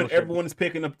assuming everyone is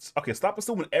picking up. Okay, stop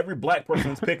assuming every black person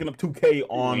is picking up 2K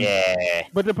on. Yeah.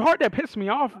 But the part that pissed me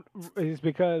off is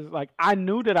because like I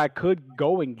knew that I could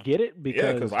go and get it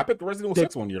because I picked the Resident Evil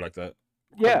 6 1 year like that.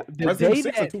 Yeah, the day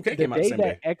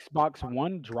that Xbox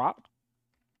One dropped,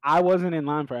 I wasn't in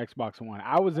line for Xbox One.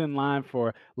 I was in line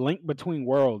for Link Between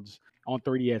Worlds on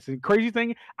 3DS. And crazy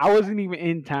thing, I wasn't even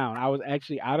in town. I was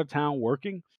actually out of town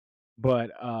working,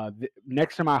 but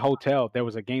next to my hotel there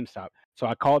was a GameStop. So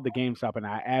I called the GameStop and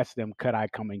I asked them, could I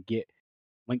come and get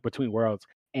Link Between Worlds?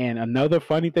 And another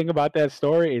funny thing about that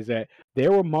story is that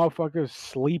there were motherfuckers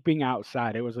sleeping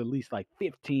outside. There was at least like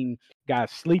 15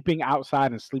 guys sleeping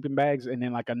outside in sleeping bags, and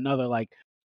then like another like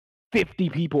 50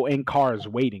 people in cars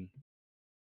waiting.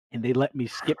 And they let me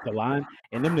skip the line,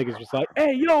 and them niggas was like,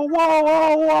 "Hey, yo,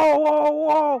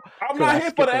 whoa! I'm not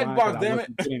here for the Xbox, damn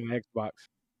it!" Getting an Xbox.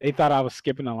 They thought I was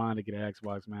skipping the line to get an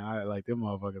Xbox, man. I like them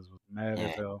motherfuckers was mad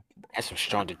as hell. That's some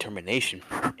strong determination.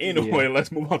 Anyway,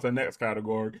 let's move on to the next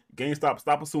category. GameStop,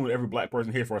 stop assuming every black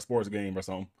person here for a sports game or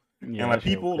something. Yeah, and like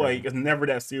people, like it's never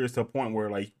that serious to a point where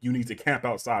like you need to camp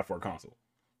outside for a console.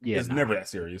 Yeah, it's never that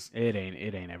serious. It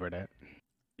ain't ever that.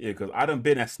 Yeah, because I done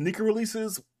been at sneaker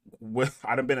releases. And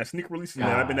I've been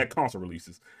at console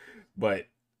releases, but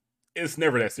it's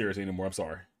never that serious anymore. I'm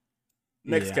sorry.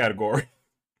 Next category.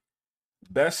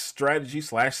 Best strategy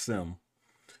 / sim.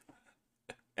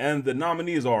 And the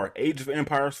nominees are Age of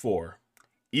Empires 4,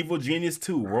 Evil Genius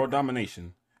 2 World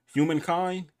Domination,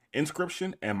 Humankind,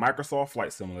 Inscription, and Microsoft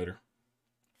Flight Simulator.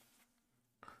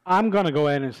 I'm going to go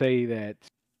ahead and say that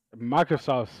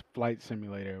Microsoft's Flight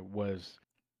Simulator was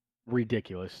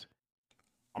ridiculous.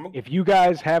 If you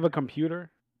guys have a computer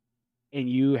and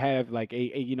you have like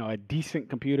a decent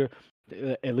computer,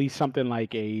 at least something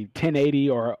like a 1080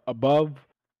 or above,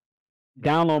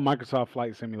 download Microsoft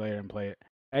Flight Simulator and play it.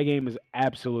 That game is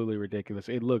absolutely ridiculous.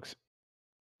 It looks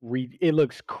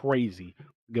crazy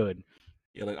good.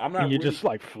 Yeah, like I'm not and you're really, just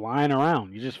like flying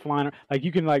around. You're just flying like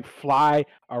you can like fly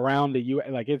around the U.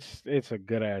 Like it's a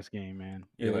good ass game, man.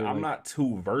 yeah, like I'm Like not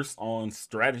too versed on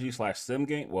strategy slash sim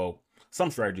game. Well,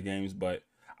 some strategy games, but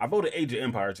I voted Age of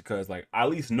Empires because like I at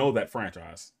least know that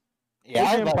franchise. Yeah,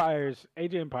 I like,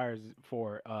 Age of Empires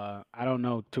 4. I don't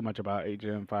know too much about Age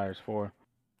of Empires 4.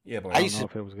 Yeah, but I I like, don't used know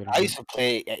to if it was good or I not. used to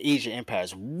play at Age of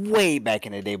Empires way back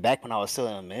in the day, back when I was still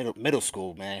in middle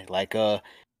school, man. Like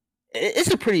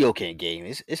it's a pretty okay game.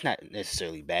 It's not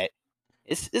necessarily bad.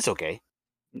 It's okay.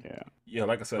 Yeah. yeah,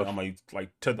 like I said, But I'm like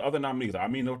to the other nominees. I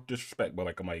mean no disrespect, but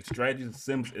like I'm like strategy and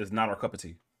sims is not our cup of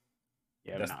tea.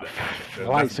 Yeah, That's nah, that,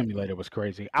 Flight that's Simulator was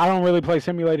crazy. I don't really play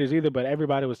simulators either, but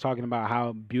everybody was talking about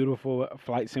how beautiful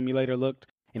Flight Simulator looked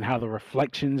and how the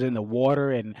reflections in the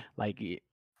water and like you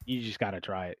just gotta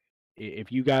try it.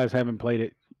 If you guys haven't played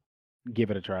it, give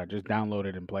it a try. Just download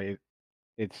it and play it.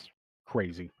 It's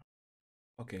crazy.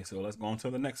 okay. So let's go on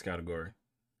to the next category.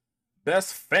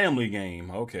 Best family game.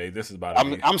 Okay, this is about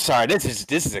to be I'm sorry. This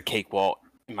is a cakewalk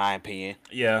in my opinion.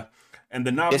 yeah, and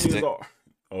the This is nominees a are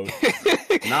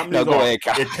oh, no, nominees go are ahead,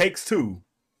 Kyle. It Takes Two,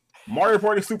 Mario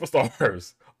Party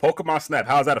Superstars, Pokemon Snap.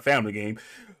 How's that a family game?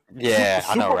 Yeah,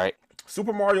 I know, Super, right?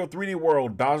 Super Mario 3D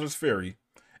World, Bowser's Fury,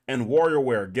 and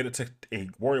WarioWare.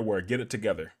 WarioWare. Get it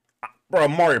together, bro.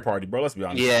 Mario Party, bro. Let's be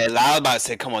honest. Yeah, I was about to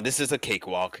say, come on, this is a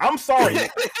cakewalk. I'm sorry.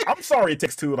 I'm sorry. It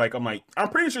Takes Two. Like I'm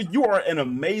pretty sure you are an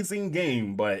amazing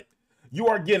game, but you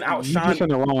are getting You're just outshined. in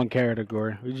the wrong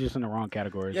category. You're just in the wrong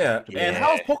categories. Yeah, and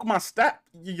how is Pokemon Snap?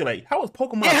 You're like, how is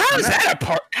Pokemon? Yeah, how is Snap? that a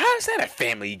part? How is that a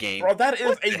family game? Bro,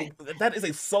 that is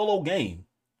a solo game.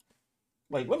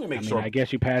 Like, let me make I mean, sure. I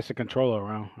guess you pass the controller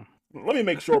around. Let me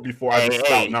make sure before I just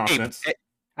spout nonsense.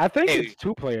 I think Hey. it's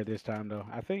 2-player this time though.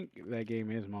 I think that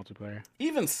game is multiplayer.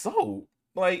 Even so,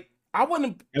 like, I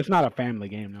wouldn't. It's not a family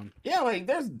game though. Yeah, like,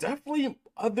 there's definitely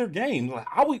other games. Like,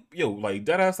 how we, yo, like,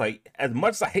 deadass. Like, as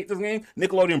much as I hate this game,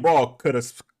 Nickelodeon Brawl could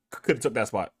have took that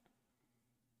spot.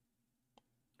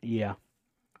 Yeah.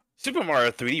 Super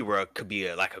Mario 3D World could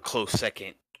be like a close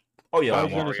second. Oh yeah, I like,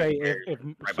 was gonna Mario say World if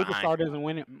right Superstar behind. doesn't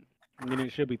win it, then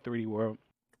it should be 3D World.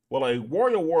 well, like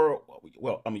Wario World.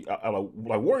 Well, I mean, like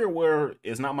WarioWare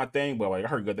is not my thing, but like I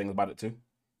heard good things about it too.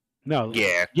 No,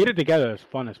 Yeah, Get It Together is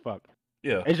fun as fuck.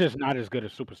 Yeah, It's just not as good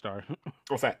as Superstar.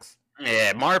 for facts.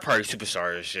 yeah. Mario Party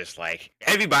Superstar is just like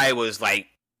everybody was like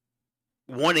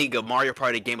wanting a Mario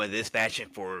Party game of this fashion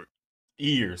for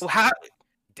Years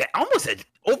almost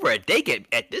over a decade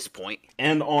at this point.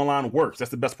 and the online works.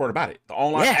 That's the best part about it. The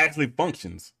online Yeah. actually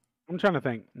functions. I'm trying to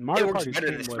think. Mario works Party better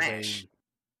 10 than was Smash.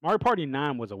 Mario Party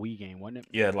 9 was a Wii game, wasn't it?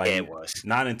 Yeah, like Yeah, it was.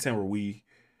 9 and 10 were Wii.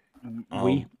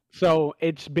 Wii. So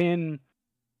it's been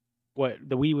what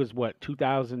the Wii was what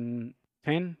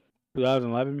 2010,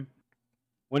 2011.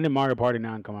 When did Mario Party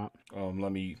 9 come out?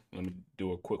 Let me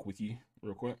do a quick wiki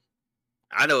real quick.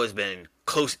 I know it's been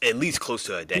close, at least close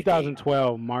to a decade.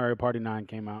 2012, Mario Party 9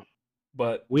 came out.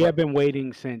 But We have been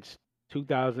waiting since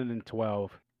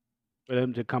 2012 for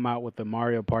them to come out with the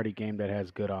Mario Party game that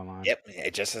has good online.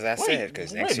 Yep, just as I said,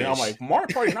 because next wait, year. I'm like Mario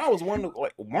Party 9 was one.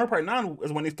 Like Mario Party 9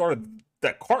 is when they started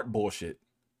that cart bullshit.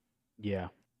 Yeah.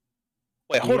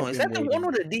 Wait, we hold have on. Is that been the one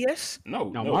on waiting. the DS? No,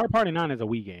 No, no. Mario Party 9 is a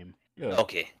Wii game. Yeah.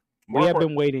 Okay. We Mario have Party-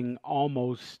 been waiting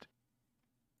almost.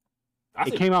 I It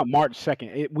think- came out March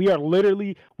 2nd. We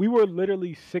were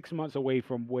literally 6 months away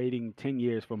from waiting 10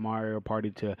 years for Mario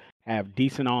Party to have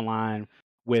decent online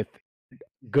with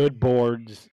good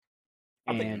boards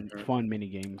I think- and fun mini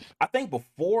games. I think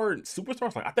before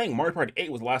Superstars, like I think Mario Party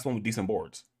 8 was the last one with decent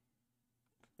boards.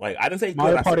 Like I didn't say good.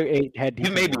 Mario I Party said, 8 had You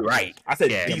decent may be boards. right. I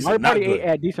said Yeah. decent, Mario not Party 8 good.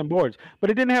 had decent boards, but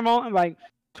it didn't have all like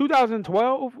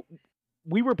 2012.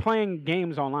 We were playing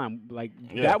games online. Like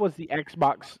Yeah. that was the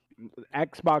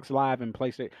Xbox Live and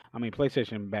PlayStation. I mean,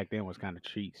 PlayStation back then was kind of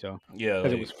cheap, so Yeah, because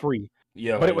like, it was free.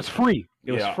 yeah, But it like, was free.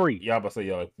 It was yeah, free. Yeah, but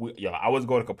say I was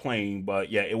going to complain,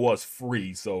 but yeah, it was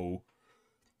free. So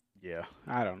Yeah,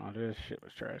 I don't know. This shit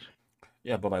was trash.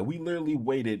 yeah, but like we literally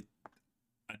waited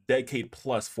a decade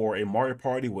plus for a Mario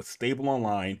Party with stable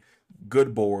online,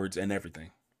 good boards, and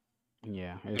everything.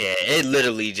 Yeah. Yeah, it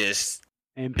literally just.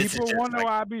 And This is people just wonder like-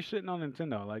 why I be shitting on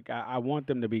Nintendo. Like I want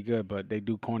them to be good, but they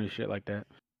do corny shit like that.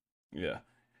 Yeah.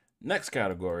 Next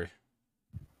category.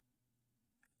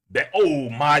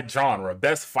 My genre,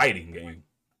 best fighting game.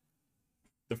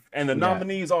 And the Yeah.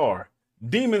 nominees are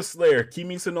Demon Slayer,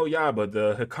 Kimetsu no Yaiba,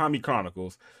 the Hikami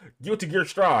Chronicles, Guilty Gear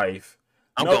Strive,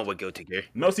 I'm Nope. going with Guilty Gear.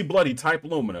 Melty Bloody, Type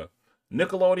Lumina,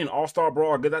 Nickelodeon All-Star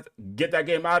Brawl, get that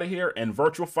game out of here, and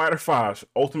Virtual Fighter 5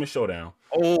 Ultimate Showdown.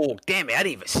 Oh, damn it. I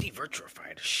didn't even see Virtua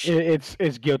Fighter. Shit.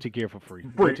 It's Guilty Gear for free.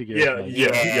 Guilty Gear. Yeah, like-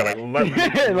 yeah, yeah.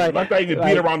 Like, let Like- that even beat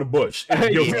like- around the bush. It's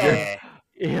Guilty Gear.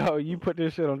 Yeah. you put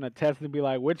this shit on the test and be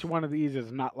like, which one of these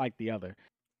is not like the other?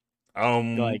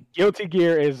 Um, Like Guilty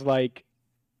Gear is like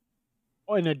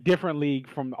in a different league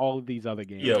from all of these other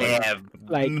games. Yeah, like- Yeah,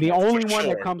 Like the only one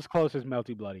that sure. comes close is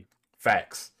Melty Bloody.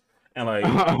 facts. And like,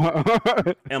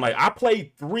 I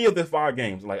played 3 of the 5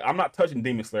 games. Like, I'm not touching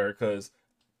Demon Slayer because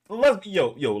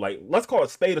let's call it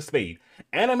spade a spade.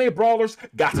 Anime brawlers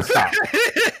got to stop.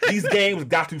 These games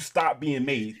got to stop being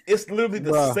made. It's literally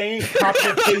the Bruh. same copy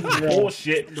and paste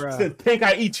bullshit Bruh. since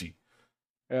Tenkaichi.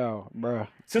 Yo, bruh.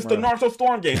 Since the Bruh. Naruto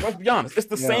Storm games. Let's be honest. It's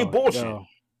the same bullshit.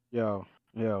 Yo.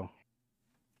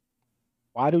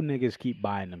 Why do niggas keep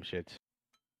buying them shits?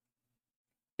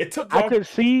 It took I could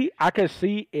see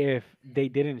if they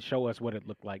didn't show us what it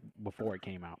looked like before it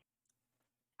came out.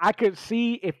 I could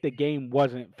see if the game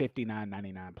wasn't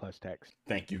 $59.99 plus tax.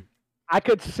 Thank you. I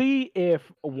could see if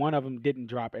one of them didn't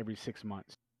drop every 6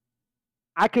 months.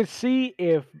 I could see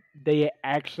if they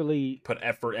actually Put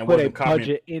effort and put a wasn't copying.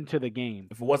 budget into the game.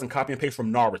 If it wasn't copy and paste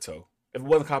from Naruto. If it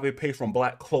wasn't copy and paste from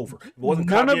Black Clover. If it wasn't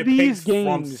None copy of and these paste from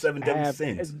games Seven Deadly have,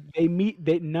 Sins.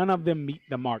 none of them meet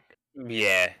the mark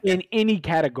yeah. in any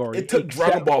category. It took except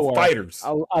Dragon Ball for Fighters.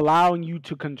 allowing you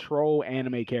to control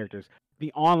anime characters.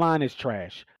 The online is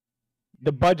trash.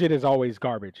 The budget is always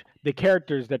garbage. The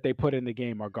characters that they put in the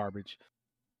game are garbage.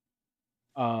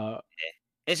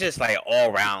 It's just like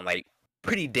all around like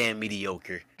pretty damn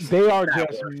mediocre. They are That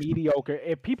just works. mediocre.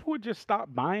 If people would just stop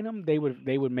buying them, they would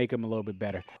make them a little bit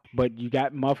better. But you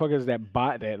got motherfuckers that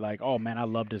buy that like, oh man, I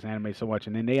love this anime so much,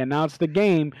 and then they announce the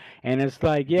game, and it's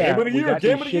like, yeah, Game of the we year, got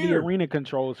game these of the shitty year. arena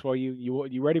controls for you.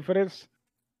 You ready for this?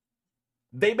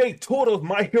 They made 2 of those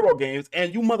My Hero games,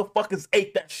 and you motherfuckers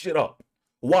ate that shit up.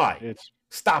 Why?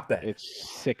 Stop that. It's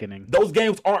sickening. Those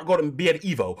games aren't going to be at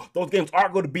Evo. Those games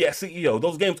aren't going to be at CEO.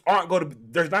 Those games aren't going to.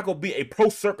 There's not going to be a pro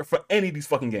circuit for any of these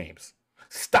fucking games.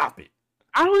 Stop it.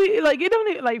 I don't like it. Don't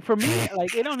even, like for me.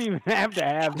 Like it don't even have to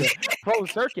have the pro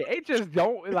circuit. It just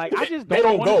don't like. I just They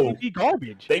don't, don't want them go. to be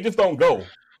garbage. They just don't go.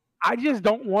 I just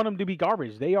don't want them to be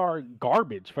garbage. They are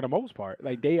garbage for the most part.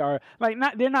 Like they are like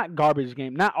not. They're not garbage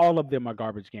games. Not all of them are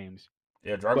garbage games.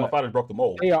 Yeah, Dragon Ball But Fighters broke the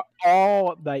mold They are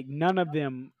all like none of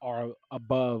them are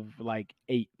above like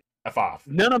 8. at 5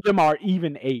 None of them are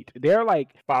even 8. They're like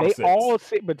 5 or they 6 all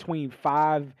sit between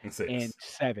 5 and 6. and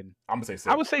 7. I'm gonna say 6.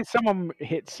 I would say some of them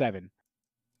hit 7.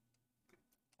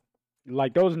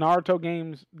 Like those Naruto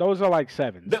games, those are like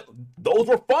 7s. Those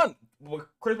were fun. What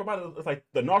crazy about it is like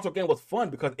the Naruto game was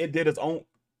fun because it did its own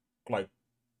like.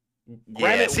 Yeah,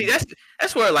 Granted, see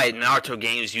that's where like Naruto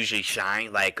games usually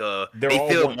shine. Like They're they all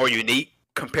feel one- more unique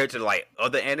compared to like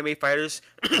other anime fighters.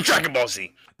 Dragon Ball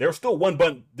Z. There's still one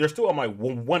button. There's still like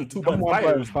one, 2 button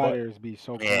fighters. But, Fighters be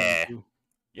so cool. Yeah. too.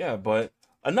 yeah, but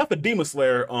enough of Demon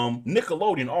Slayer.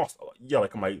 Nickelodeon also. Yeah,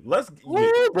 like I'm like let's.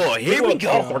 Ooh, boy, here we Nickelodeon go.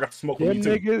 Also got to smoke with Them me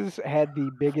too. niggas had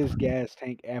the biggest gas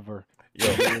tank ever. Yo,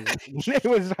 They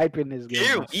was hyping this game.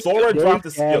 Ew. up. Sora They dropped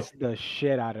this. Yo, gassed the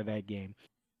shit out of that game.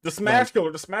 the Smash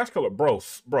Killer, bro.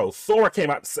 Sora came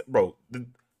out, bro.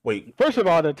 Wait, First of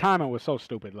all, the timing was so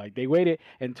stupid. Like they waited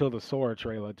until the Sora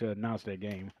trailer to announce their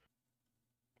game.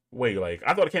 like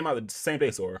I thought it came out the same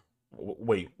day, Sora.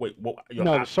 Wait, yo,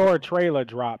 No, the Sora trailer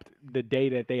dropped the day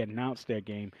that they announced their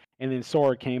game, and then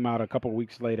Sora came out a couple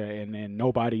weeks later, and then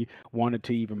nobody wanted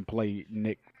to even play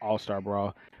Nick All Star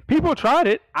Brawl. People tried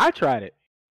it. I tried it.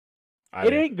 I It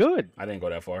didn't- ain't good. I didn't go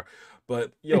that far,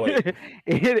 but yo,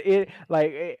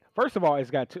 First of all,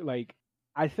 it's got to like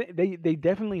I think they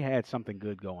definitely had something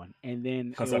good going, and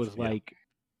then it Conception, was yeah. like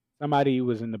somebody who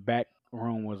was in the back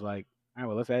room was like, "All right,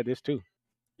 well, let's add this too.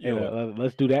 Hey, yo,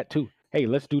 let's do that too. Hey,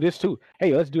 let's do this too.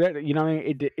 Hey, let's do that." You know what I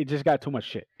mean? It just got too much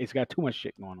shit. It's got too much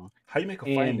shit going on. how you make a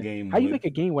fighting And game? how you with- make a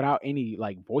game without any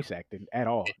like voice acting at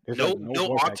all? There's, No, like, no,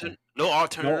 voice acting. alternative, No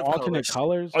alternate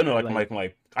colors. Oh no,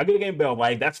 like I get a game bell.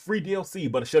 Like that's free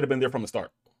DLC, but it should have been there from the start.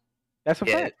 That's a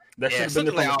Yeah, fact. That should yeah, have been there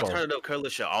something from like the start. alternative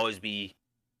colors should always be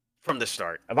from the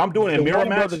start. If I'm doing a The mirror Warner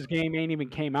match, Brothers game ain't even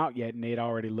came out yet, and it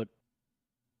already looked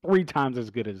 3 times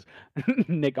as good as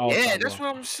Nick All Yeah, that's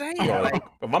what I'm saying. yo, Like,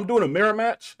 if I'm doing a mirror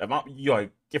match,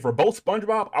 if we're both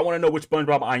SpongeBob, I want to know which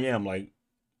SpongeBob I am. like,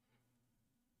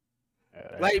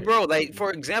 bro, like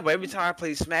for example, every time I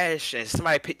play Smash and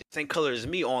somebody pick the same color as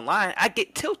me online, I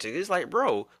get tilted. It's like,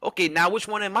 bro, okay, now which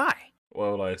one am I?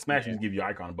 well, like Smash Yeah. just give you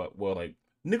icon, but like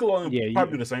Nickelodeon Yeah,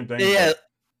 probably you- do the same thing. Yeah,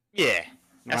 yeah.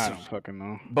 That's I what- don't fucking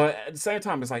know. But at the same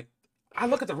time, it's like I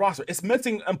look at the roster. It's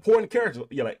missing important characters.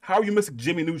 Yeah, like how are you missing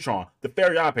Jimmy Neutron, the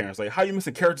Fairy Odd Parents? Like how are you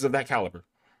missing characters of that caliber?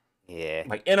 Yeah.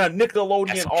 Like in a Nickelodeon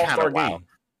That's All Star kinda wild.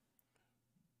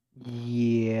 game.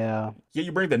 Yeah. Yeah,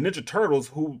 you bring the Ninja Turtles,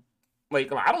 who like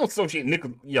I don't associate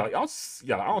I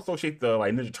don't associate the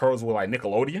like Ninja Turtles with like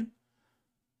Nickelodeon.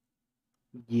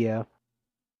 Yeah.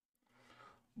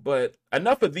 But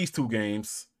enough of these two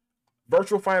games.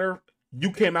 Virtual Fighter,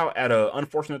 you came out at an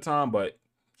unfortunate time, but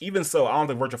even so, I don't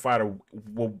think Virtual Fighter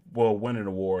will win an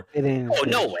award. It ain't. Oh,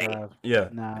 no way. Yeah.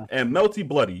 Nah. And Melty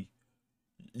Bloody,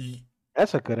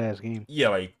 That's a good ass game. yeah,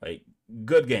 like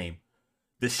good game.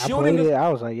 The I shooting played is, it. I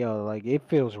was like, yo, like it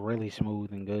feels really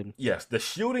smooth and good. yes, the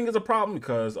shooting is a problem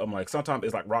because I'm like sometimes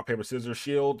it's like rock paper scissors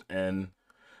shield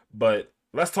but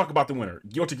let's talk about the winner,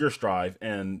 Guilty Gear Strive,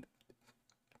 and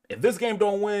if this game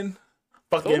don't win,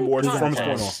 fuck Game Awards We from got its point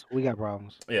on. problems. We got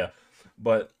problems. Yeah,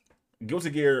 but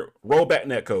Guilty Gear rollback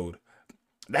netcode.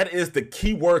 That is the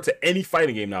key word to any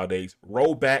fighting game nowadays.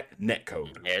 Rollback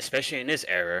netcode. Yeah, especially in this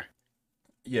era.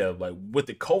 Yeah, like with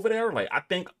the COVID era, like I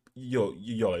think yo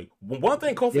like one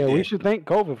thing COVID Yeah, did. we should thank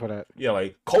COVID for that. Yeah,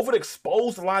 like COVID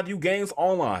exposed a lot of you games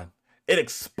online. It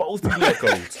exposed the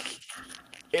netcodes.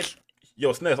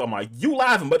 Yo, Snez, I'm like, you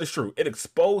laughing, but it's true. It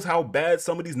exposed how bad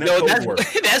some of these Yo, netcodes were.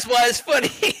 that's why it's funny.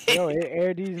 Yo, it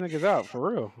aired these niggas out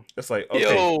for real. It's like, okay,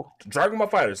 Yo, Dragon Ball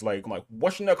Fighters, like, I'm like,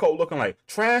 what's your netcode looking like?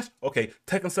 Trash? Okay,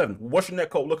 Tekken 7, what's your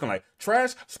netcode looking like?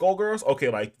 Trash? Skullgirls? Okay,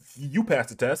 like, you passed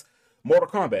the test. Mortal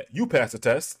Kombat, you passed the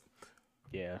test.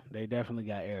 Yeah, they definitely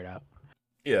got aired out.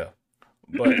 Yeah,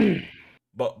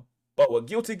 but with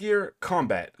Guilty Gear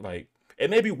Combat, like, it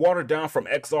may be watered down from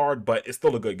XR, but it's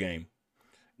still a good game.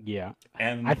 Yeah,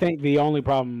 And I think the only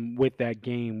problem with that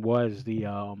game was the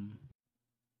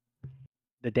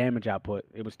damage output.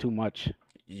 It was too much.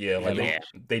 yeah, like Yeah.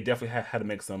 they definitely had to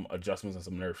make some adjustments and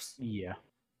some nerfs. Yeah.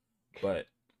 But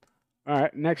All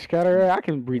right, next category. I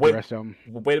can read Wait. the rest of them.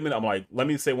 wait a minute, I'm like, let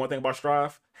me say one thing about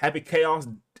Strive. Happy Chaos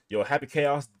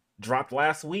dropped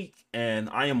last week, and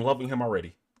I am loving him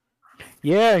already.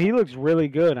 Yeah, he looks really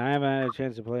good. I haven't had a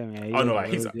chance to play him yet. He Oh no,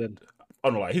 looks like really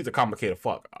good. he's a complicated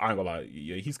fuck. I ain't gonna lie,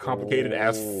 yeah, he's complicated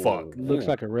as fuck. Looks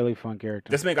like a really fun character.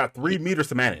 This man got 3 meters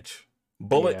to manage: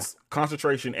 bullets,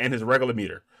 concentration, and his regular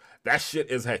meter. That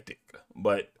shit is hectic.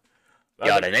 But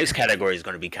yo, the next category is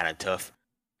going to be kind of tough.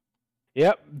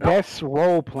 Yep, best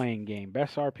role playing game,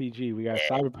 best RPG. We got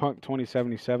Cyberpunk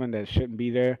 2077 that shouldn't be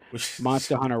there.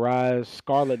 Monster Hunter Rise,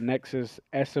 Scarlet Nexus,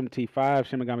 SMT5,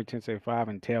 Shin Megami Tensei 5,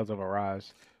 and Tales of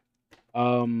Arise.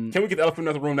 Can we get the elephant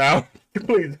in the room now?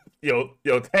 Please, yo,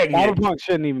 tag me. Cyberpunk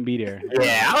shouldn't even be there.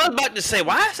 Yeah, I was about to say,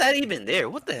 why is that even there?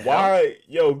 What the hell? Why,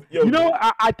 yo? You know,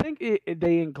 I think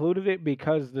they included it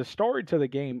because the story to the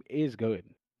game is good.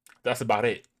 That's about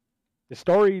it. The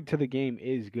story to the game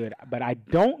is good, but I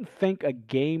don't think a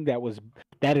game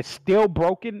that is still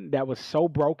broken, that was so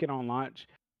broken on launch,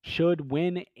 should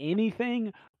win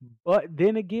anything. But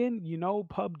then again, you know,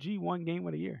 PUBG won Game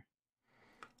of the Year.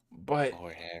 But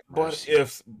Lord have but mercy.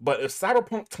 if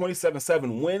Cyberpunk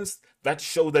 2077 wins, that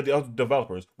shows that the other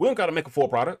developers, we don't got to make a full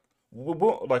product. We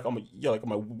don't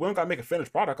got to make a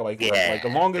finished product. Like as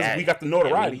long as we got the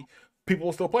notoriety, people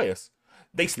will still play us.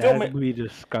 They still That'd be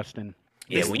disgusting.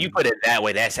 Yeah, when you put it that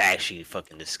way, that's actually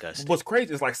fucking disgusting. What's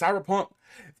crazy is like Cyberpunk,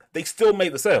 they still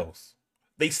made the sales.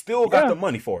 They still got the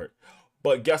money for it.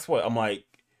 But guess what? I'm like,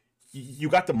 you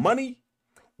got the money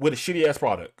with a shitty ass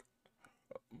product.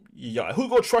 Yeah, who's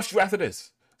gonna trust you after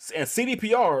this? And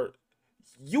CDPR,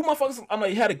 you motherfuckers, I'm like,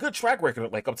 you had a good track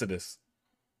record like up to this.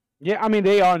 Yeah, I mean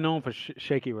they are known for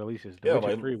shaky releases. The Yeah, Witcher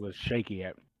like- 3 was shaky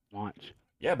at launch.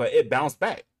 Yeah, but it bounced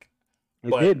back.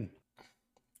 It But- didn't.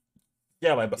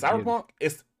 Yeah, like, but It did. Cyberpunk,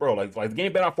 it's bro, like the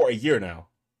game been out for a year now,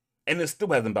 and it still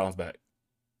hasn't bounced back.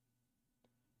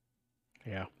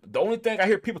 Yeah. The only thing I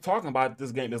hear people talking about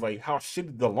this game is like how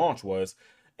shitty the launch was,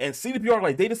 and CDPR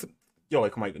like they just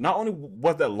like not only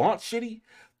was that launch shitty,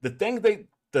 the things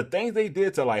they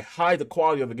did to like hide the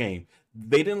quality of the game,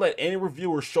 they didn't let any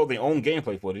reviewers show their own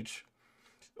gameplay footage.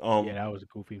 Yeah, that was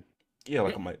goofy. Yeah,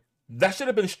 like I'm like that should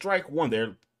have been strike one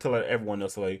there to let everyone know.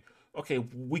 So like, okay,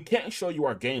 we can't show you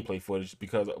our gameplay footage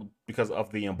because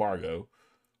of the embargo.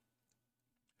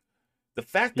 The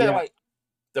fact that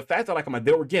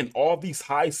they were getting all these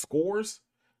high scores,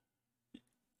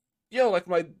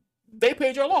 they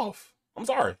paid y'all off. I'm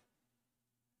sorry.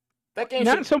 That game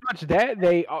Not so much that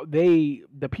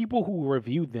the people who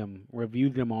reviewed them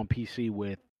on PC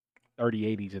with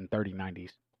 3080s and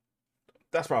 3090s.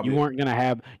 That's probably You weren't gonna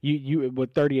have you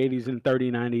with 3080s and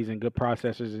 3090s and good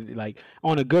processors. Like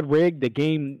on a good rig, the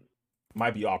game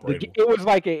might be operable.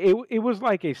 it was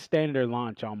like a standard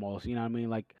launch almost. You know what I mean?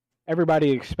 Like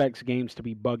everybody expects games to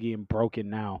be buggy and broken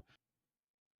now,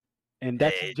 and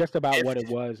that's just about what it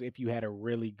was if you had a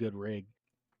really good rig.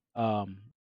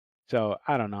 So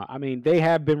I don't know. I mean, they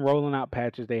have been rolling out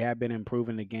patches. They have been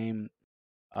improving the game.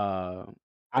 I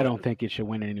don't think it should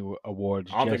win any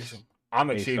awards. I don't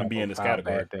think she even be in this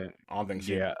category. I don't think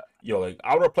she. Yeah. Like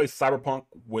I would replace Cyberpunk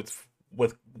with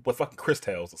with fucking Chris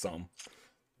Tales or something.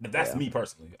 That's Yeah. me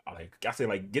personally. I say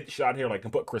like get the shot here, like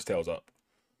and put Chris Tales up.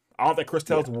 I don't think Chris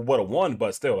Tales would have won,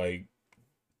 but still like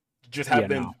just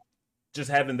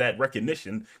having that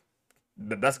recognition,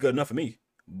 that's good enough for me.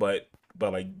 But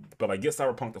like get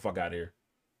Cyberpunk the fuck out of here.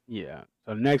 Yeah.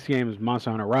 So the next game is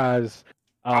Monster Hunter Rise.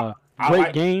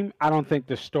 Great game. I don't think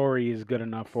the story is good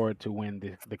enough for it to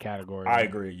win the category. I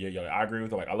agree. Yeah, I agree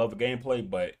with it. Like I love the gameplay,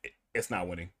 but it's not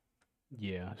winning.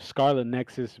 Yeah, Scarlet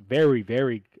Nexus, very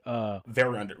very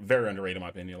underrated in my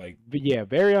opinion. Like yeah,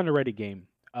 very underrated game.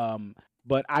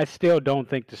 But I still don't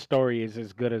think the story is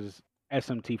as good as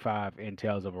SMT5 and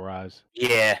Tales of Arise.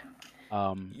 Yeah.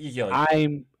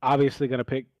 I'm obviously gonna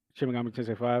pick Shin Megami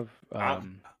Tensei 5.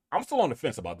 I'm still on the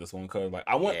fence about this one because like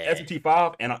I want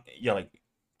SMT5 and I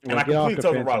completed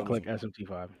Tales of Arise. Click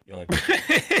SMT5.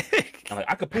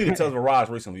 I completed Tales of Arise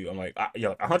recently. I'm like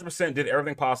 100% did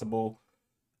everything possible.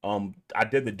 I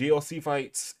did the DLC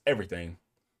fights, everything.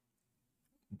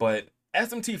 But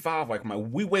SMT5, like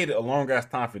we waited a long ass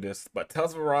time for this. But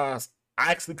Tales of Arise,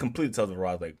 I actually completed Tales of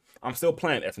Arise. Like I'm still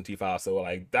playing SMT5, so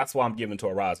like that's why I'm giving to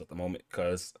Arise at the moment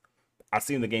because I've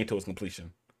seen the game to its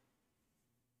completion.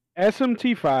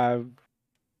 SMT5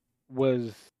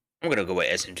 was. I'm gonna go with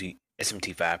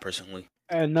SMT5 personally.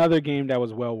 Another game that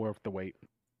was well worth the wait.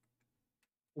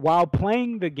 While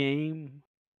playing the game,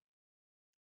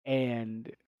 and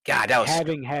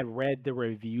having had read the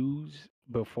reviews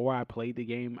before I played the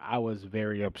game, I was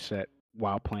very upset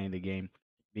while playing the game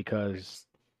because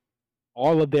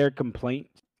all of their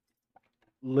complaints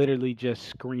literally just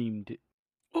screamed,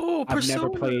 "Oh, Persona." I've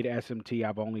never played SMT.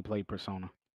 I've only played Persona.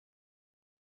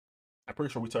 I'm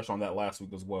pretty sure we touched on that last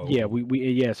week as well. Yeah,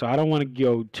 we so I don't want to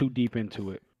go too deep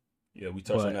into it. Yeah, we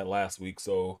touched on that last week.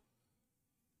 So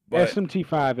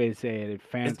SMT5 is a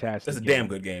fantastic. It's a damn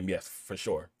good game, yes, for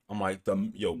sure. I'm like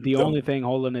the only thing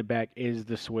holding it back is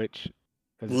the Switch.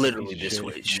 Literally the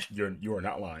Switch. You are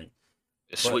not lying.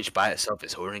 The Switch by itself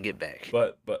is holding it back.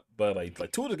 But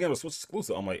like two of the games are Switch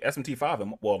exclusive. I'm like SMT5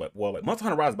 and like Monster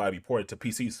Hunter Rise about to be ported to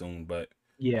PC soon, but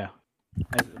yeah,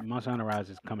 Monster Hunter Rise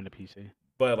is coming to PC.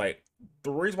 But like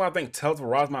the reason why I think Tales of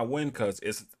Arise might win because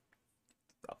it's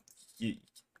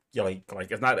like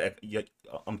it's not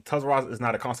Tales of Arise is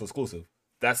not a console exclusive.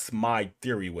 That's my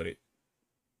theory with it.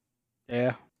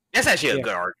 Yeah. That's actually a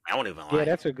good argument. I won't even lie. Yeah,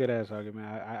 that's a good ass argument.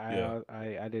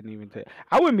 I didn't even take.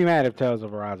 I wouldn't be mad if Tales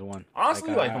of Arise won.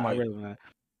 Honestly, I'm not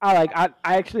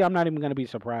even gonna be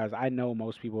surprised. I know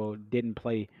most people didn't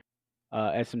play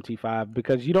SMT5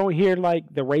 because you don't hear like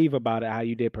the rave about it how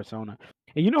you did Persona.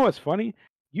 And you know what's funny?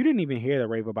 You didn't even hear the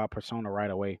rave about Persona right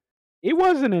away. It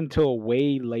wasn't until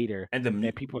way later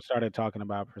that people started talking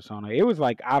about Persona. It was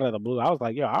like out of the blue. I was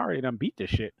like, yo, I already done beat this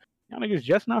shit. Y'all niggas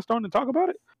just now starting to talk about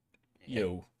it?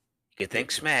 Yo. You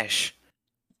think Smash.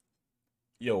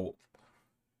 Yo.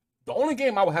 The only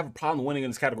game I would have a problem winning in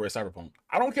this category is Cyberpunk.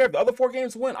 I don't care if the other 4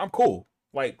 games win. I'm cool.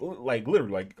 Like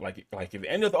literally, like if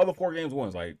any of the other 4 games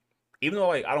wins, like even though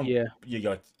like I don't,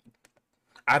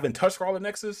 I haven't touched Scarlet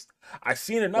Nexus. I've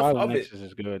seen enough Scarlet of Nexus it.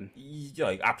 Is good. Yeah,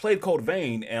 like I played Code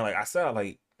Vein, and like I said,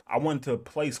 like I wanted to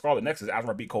play Scarlet Nexus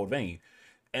after I beat Code Vein,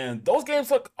 and those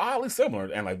games look oddly similar,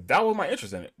 and like that was my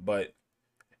interest in it. But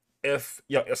if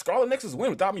Scarlet Nexus win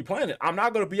without me playing it, I'm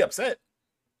not gonna be upset.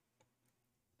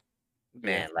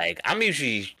 Man, like I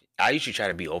usually try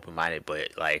to be open minded, but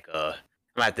like I'm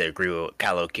gonna have to agree with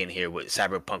Kylo Ken here with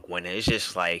Cyberpunk winning. It's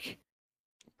just like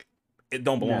it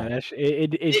don't belong. Yeah,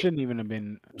 it shouldn't even have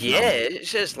been. Yeah,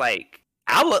 it's just like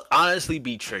I would honestly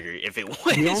be triggered if it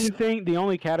was. The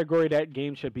only category that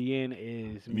game should be in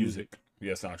is music.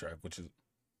 Yeah, soundtrack, which is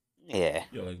all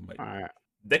right.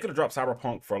 They could have dropped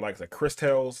Cyberpunk for like Chris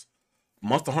Tales,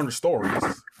 Monster Hunter Stories,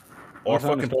 or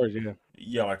fucking Stories,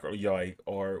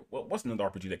 or what's another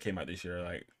RPG that came out this year?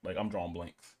 Like I'm drawing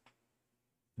blanks.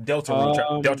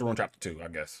 Deltarune Chapter 2, I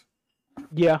guess.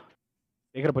 Yeah,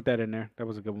 they could have put that in there. That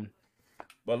was a good one.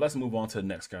 But let's move on to the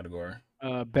next category.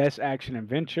 Best action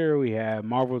adventure. We have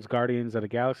Marvel's Guardians of the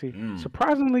Galaxy.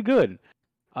 Surprisingly good.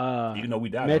 Even though we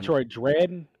died. Metroid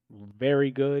Dread, very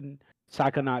good.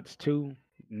 Psychonauts 2,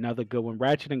 another good one.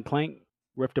 Ratchet and Clank,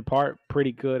 Rift Apart,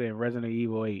 pretty good. And Resident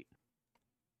Evil 8.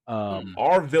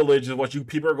 Our Village is what you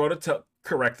people are going to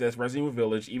correct this. Resident Evil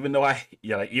Village, even though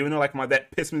that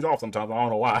pissed me off sometimes. I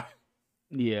don't know why.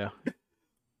 Yeah.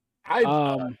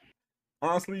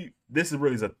 Honestly, this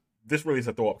really is a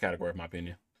throw up category in my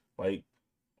opinion. Like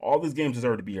all these games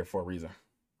deserve to be here for a reason.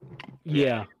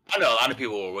 Yeah. I know a lot of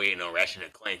people were waiting on Ratchet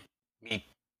and Clank. Me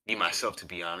myself, to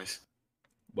be honest.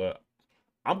 But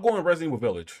I'm going Resident Evil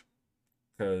Village.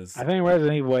 Because I think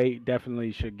Resident Evil 8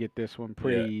 definitely should get this one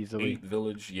pretty easily. 8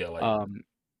 Village,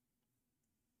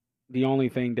 The only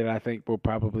thing that I think will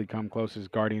probably come close is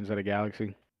Guardians of the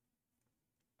Galaxy.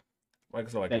 Like I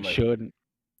said, That should.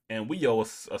 and we owe a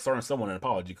certain someone an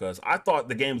apology because I thought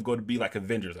the game was going to be like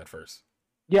Avengers at first.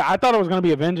 Yeah, I thought it was gonna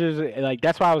be Avengers. Like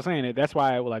that's why I was saying it. That's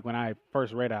why, like when I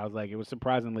first read it, I was like, it was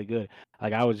surprisingly good.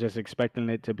 Like I was just expecting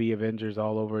it to be Avengers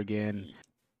all over again,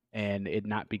 and it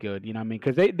not be good. You know what I mean?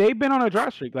 Because they've been on a dry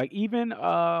streak. Like even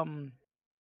the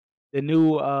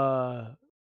new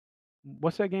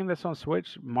what's that game that's on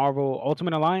Switch? Marvel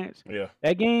Ultimate Alliance. Yeah,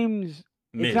 That game's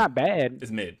mid. It's not bad.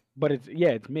 It's mid. But it's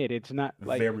mid. It's not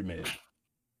like very mid.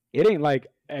 It ain't like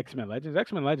X-Men Legends.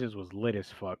 X-Men Legends was lit as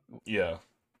fuck. Yeah.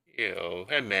 Yo,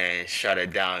 that man shut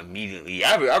it down immediately.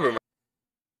 I remember.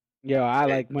 Yo, I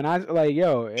like when I like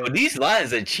yo. These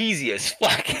lines are cheesy as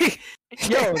fuck.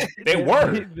 Yo, they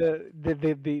were.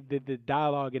 The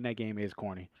dialogue in that game is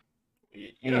corny,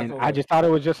 and Yeah, I just thought it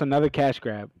was just another cash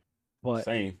grab. But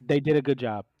same. They did a good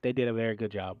job. They did a very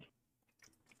good job.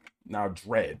 Now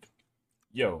Dread,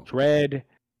 yo, Dread.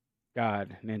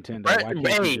 God, Nintendo.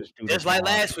 Just like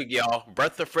last week, y'all.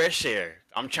 Breath of fresh air.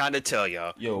 I'm trying to tell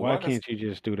y'all. Yo, why can't you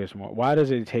just do this more? Why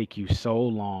does it take you so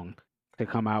long to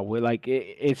come out with like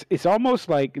it's almost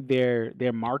like their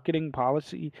marketing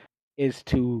policy is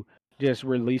to just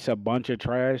release a bunch of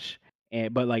trash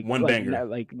but like one banger.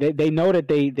 Like they know that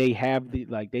they have the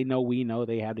like we know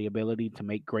they have the ability to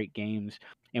make great games,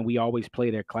 and we always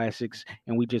play their classics,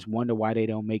 and we just wonder why they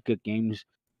don't make good games,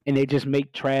 and they just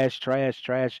make trash,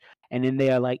 and then they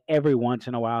are like every once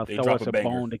in a while throw us a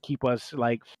bone to keep us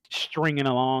like stringing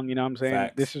along. You know what I'm saying?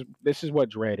 Facts. This is what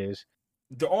Dread is.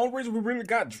 The only reason we really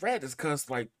got Dread is because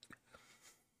like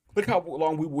look how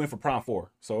long we went for Prime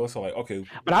 4. So it's like okay.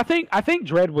 But I think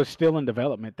Dread was still in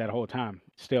development that whole time.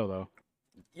 Still though.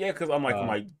 Yeah, because I'm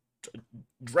like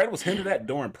Dread was hinted at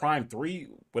during Prime 3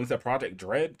 when it's that Project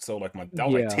Dread. So like that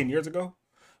was like 10 years ago.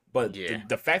 But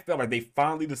the fact that like they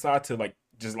finally decided to like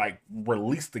just like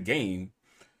release the game,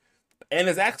 and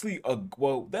it's actually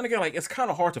then again like it's kind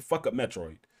of hard to fuck up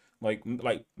Metroid. Like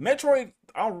Metroid,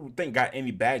 I don't think got any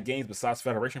bad games besides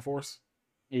Federation Force.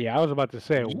 Yeah, I was about to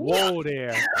say, whoa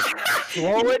there,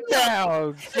 slow it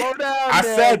down, slow down. I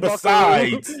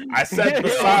said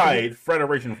beside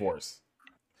Federation Force.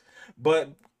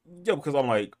 But because I'm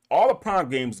like all the Prime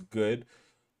games are good.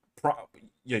 All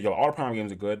the Prime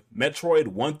games are good. Metroid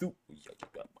 1 through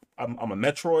I'm a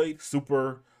Metroid,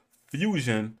 Super,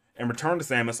 Fusion, and Return to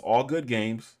Samus, all good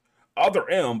games. Other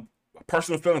M,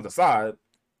 personal feelings aside,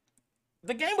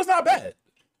 the game was not bad.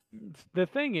 The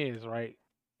thing is, right,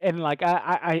 and like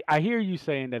I hear you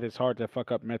saying that it's hard to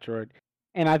fuck up Metroid,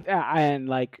 and I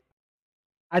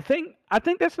think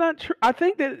that's not true. I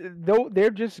think that they're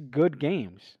just good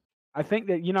games. I think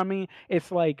that you know what I mean.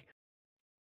 It's like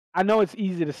I know it's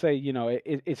easy to say,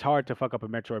 it's hard to fuck up a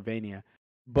Metroidvania,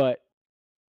 but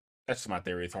that's just my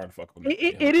theory. It's hard to fuck up.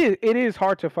 It is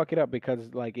hard to fuck it up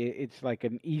because like it's like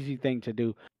an easy thing to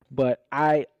do. But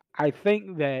I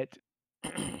think that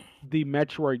the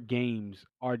Metroid games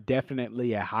are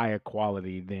definitely a higher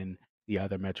quality than the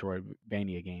other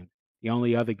Metroidvania games. The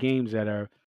only other games that are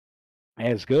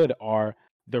as good are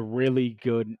the really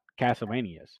good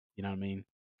Castlevanias. You know what I mean?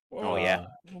 Oh yeah.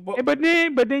 But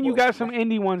then you got some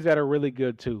indie ones that are really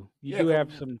good too. You do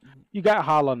have some. You got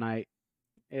Hollow Knight.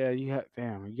 Yeah, you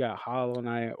got Hollow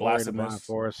Knight, Ori the Blind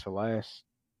Forest, Celeste.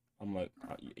 I'm like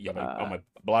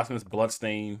Blasphemous,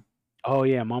 Bloodstain. Oh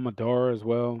yeah, Mama Dora as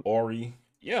well. Ori.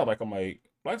 Yeah,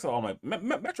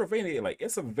 Metroidvania, like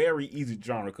it's a very easy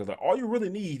genre because like all you really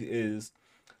need is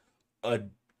like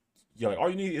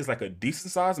a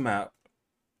decent sized map,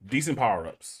 decent power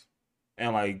ups,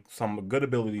 and like some good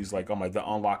abilities like that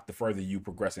unlock the further you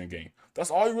progress in the game. That's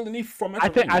all you really need from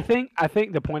Metroidvania. I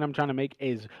think the point I'm trying to make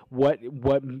is what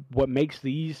makes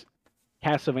these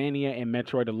Castlevania and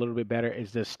Metroid a little bit better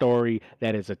is the story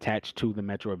that is attached to the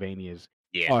Metroidvanias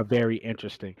are very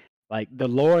interesting. Like the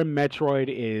lore in Metroid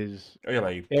is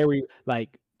very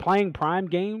like playing Prime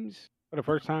games for the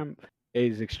first time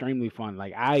is extremely fun.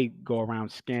 Like I go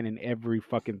around scanning every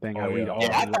fucking thing. I read all.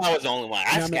 I thought I was the only one.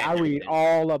 I read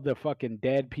all of the fucking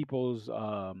dead people's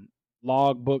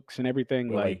log books and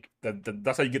everything. Like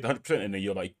that's how you get the 100%, and then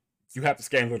you're like you have to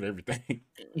scan through everything.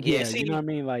 Yeah, you know what I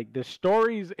mean. Like the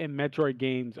stories in Metroid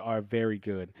games are very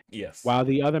good. Yes. While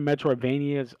the other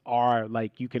Metroidvanias are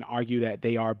like you can argue that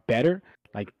they are better.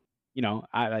 Like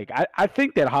I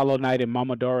think that Hollow Knight and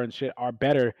Mama Dora and shit are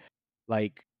better.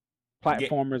 Like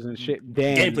platformers and shit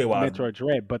than Metroid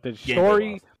Dread, but the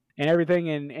story and everything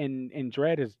in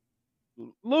Dread is a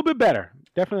little bit better.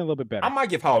 Definitely a little bit better. I might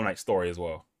give Hollow Knight story as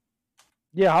well.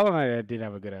 Yeah, Hollow Knight did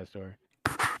have a good ass story.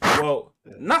 Well,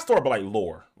 not story, but like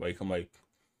lore. Like I'm like,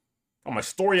 I'm like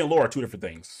story and lore are two different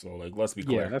things. So like, let's be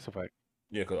clear. Yeah, that's a fact.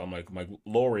 Yeah, because I'm like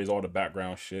lore is all the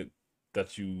background shit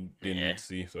that you didn't Yeah.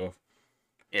 see. So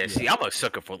Yeah, see, I'm a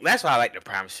sucker for. That's why I like the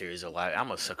Prime series a lot.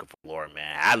 I'm a sucker for lore,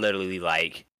 man. I literally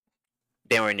like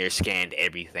damn near scanned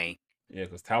everything. yeah,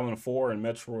 because Talon 4 and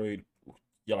Metroid,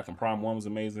 yeah, like in Prime 1 was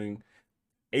amazing.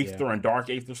 Aether Yeah. and Dark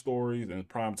Aether stories and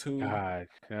Prime 2. God,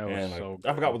 that was and like so I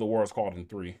good. forgot what the war is called in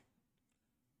 3.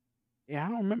 Yeah, I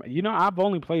don't remember. You know, I've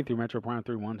only played through Metro Prime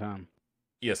 3 one time.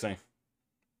 Yeah, same.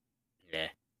 Yeah.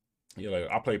 Yeah, like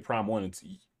I played Prime 1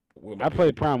 and I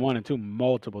played Prime 1 and 2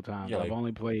 multiple times. Yeah, I've like-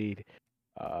 only played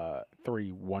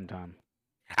 3 one time.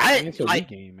 I And it's a like. Wii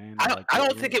game, man. I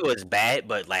don't think it was bad,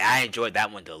 but like I enjoyed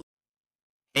that one though.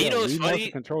 And you know what's Wii motion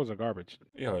funny? controls are garbage.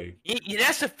 Yeah, like,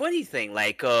 That's the funny thing.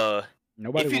 Like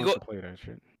Nobody If you wants go- to play that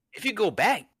shit. if you go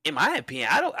back, in my opinion,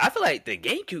 I feel like the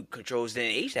GameCube controls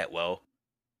didn't age that well.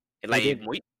 And like didn't.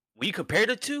 when you compare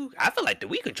the two, I feel like the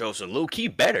Wii controls are low key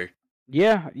better.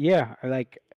 Yeah,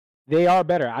 like they are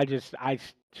better. I just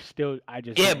Yeah,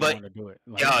 didn't but- want to do it.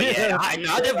 Like, Oh yeah, I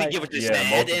definitely like, give it to Yeah,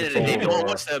 Stan. At the end of the day, multiple no one controls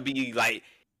wants to be like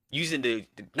using the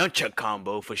nunchuck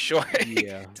combo for sure.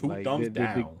 yeah, two like, thumbs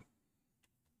down.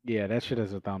 yeah, that shit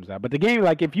is a thumbs down. But the game,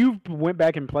 like, if you went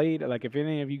back and played, like, if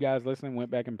any of you guys listening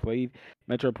went back and played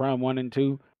Metro Prime 1 and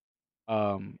 2,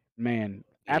 man,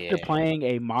 after Yeah. playing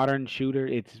a modern shooter,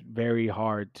 it's very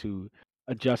hard to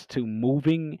adjust to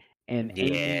moving and Yeah.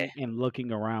 aiming and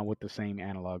looking around with the same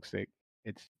analog stick.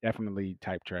 It's definitely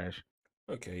type trash.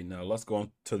 Okay, now let's go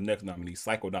on to the next nominee,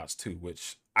 Psychonauts 2,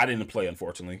 which I didn't play,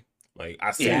 unfortunately. Like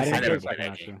I seen Yeah, I I didn't never play played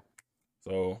that Psychonauts game. 2.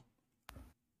 so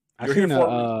I You're here seen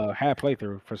for a half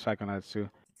playthrough for Psychonauts 2.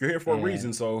 you're here for a And-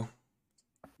 reason, so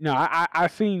No, I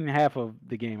seen half of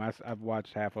the game. I've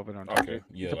watched half of it on Okay, Twitter.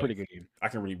 yeah, It's a pretty like- good game. I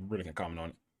can really can comment on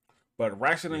it. But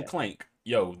Ratchet and Yeah. Clank,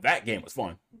 yo, that game was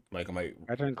fun. Like I'm like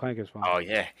Ratchet and Clank is fun. Oh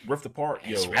yeah, Rift Apart,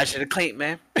 it's yo, Ratchet and Clank,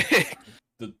 man.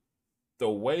 the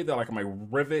way that like I'm like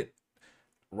Rivet,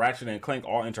 Ratchet and Clank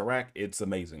all interact, it's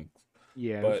amazing.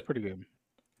 Yeah, but- it's pretty good.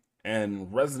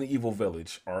 And Resident Evil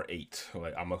Village are 8.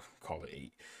 Like I'm gonna call it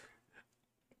 8.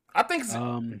 I think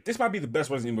this might be the best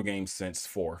Resident Evil game since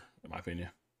 4, in my opinion.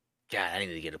 God, I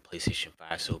need to get a PlayStation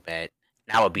 5 so bad.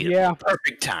 Now would be Yeah. the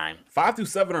perfect time. 5 through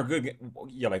 7 are good.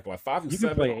 Yeah, like 5 through You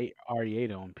 7. can play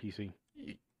RE8 on PC.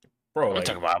 Bro, I'm like,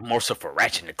 talking about more so for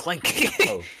Ratchet and Clank.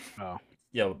 oh, Oh,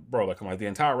 yeah, bro, like the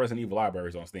entire Resident Evil library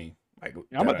is on Steam. Like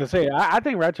I'm about to say, I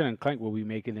think Ratchet and Clank will be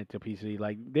making it to PC.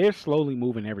 Like they're slowly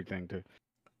moving everything to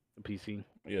PC.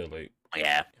 yeah, like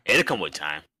Yeah, it'll come with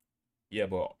time.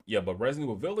 but Resident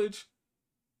Evil Village,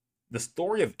 the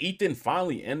story of Ethan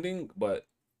finally ending, but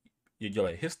you're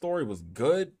like his story was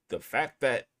good. The fact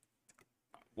that,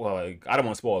 well, like, I don't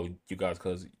want to spoil you guys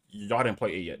because y'all didn't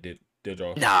play it yet, did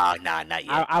y'all? Nah, not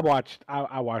yet. I watched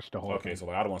the whole Okay, thing. so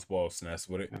like I don't want to spoil SNES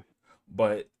with it, Yeah.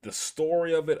 but the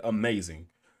story of it amazing.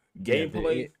 Yeah,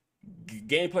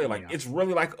 Gameplay, like yeah. it's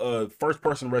really like a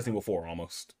first-person Resident Evil 4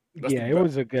 almost. That's Yeah, the it be-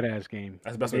 was a good ass game.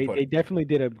 That's the best way to put They it. definitely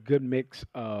did a good mix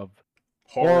of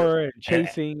Horror, horror and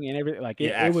chasing and everything. Like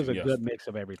yeah, it was a action, yes. good mix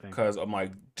of everything. because I'm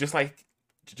like just like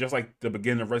the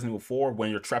beginning of Resident Evil 4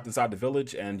 when you're trapped inside the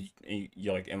village and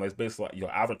you're like, and it's basically like, you'll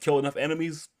either kill enough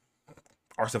enemies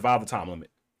or survive the time limit.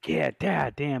 Yeah,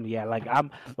 damn, yeah. Like I'm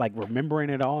like remembering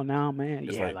it all now, man.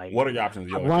 It's yeah, like, what are your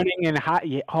options? You're like, running and hot.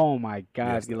 Yeah, oh my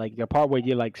god, Yes. you're like the part where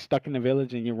you're like stuck in the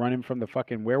village and you're running from the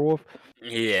fucking werewolf.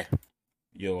 Yeah.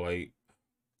 you're like,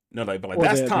 no, like, but like Or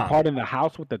that's the time. part in the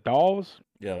house with the dolls.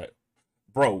 Yeah, like,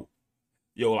 bro,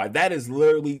 yo, like that is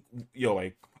literally, yo,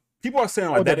 like people are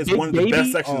saying like Oh, that the is big one of the best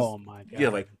baby? sections. Oh my god. Yeah,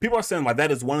 like people are saying like that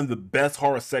is one of the best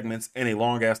horror segments in a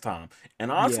long ass time.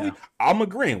 And honestly, Yeah. I'm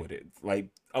agreeing with it. Like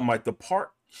I'm like the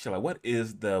part, shit, like what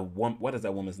is that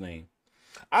woman's name?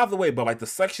 Out of the way, but like the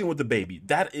section with the baby,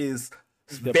 that is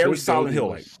The very big Silent baby Hill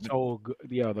was like. so good.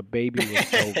 Yeah, the baby was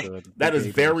so good. That The is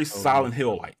baby very was so Silent good.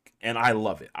 Hill like, and I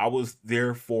love it. I was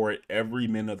there for it every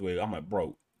minute of the way. I'm like,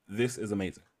 bro, this is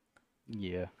amazing.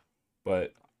 Yeah,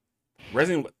 But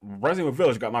Resident Evil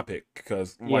Village got my pick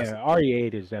because yeah.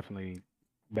 RE8 is definitely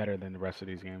better than the rest of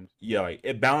these games. yeah, like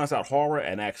it balanced out horror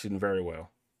and action very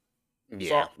well.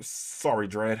 Yeah. Sorry,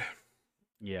 Dread.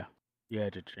 Yeah, you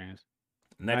had your chance.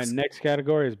 Next, Next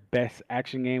category is best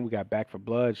action game. We got Back for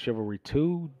Blood, Chivalry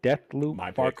 2, Deathloop,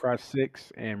 My Far pick. Cry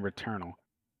 6, and Returnal.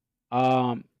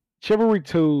 Chivalry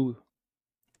 2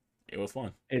 it was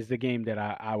fun. is the game that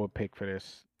I would pick for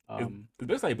this. It's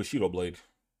basically like Bushido Blade.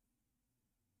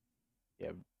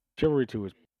 Chivalry 2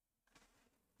 is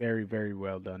very, very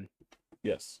well done.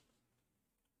 Yes.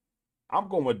 I'm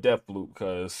going with Deathloop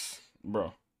because,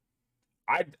 bro,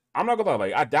 I'm not gonna lie,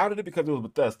 like I doubted it because it was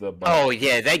Bethesda, but Oh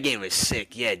yeah, that game is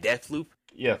sick. Yeah, Deathloop.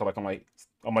 yeah, so like on my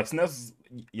SNES,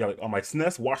 yeah, like on my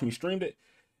SNES, watched me streamed it,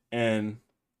 and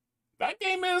that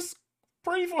game is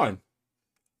pretty fun.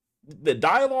 The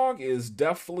dialogue is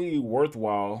definitely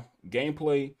worthwhile.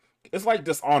 Gameplay, it's like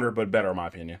Dishonored, but better in my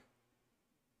opinion.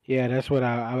 Yeah, that's what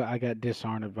I got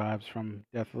Dishonored vibes from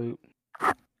Deathloop.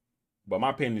 But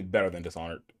my opinion is better than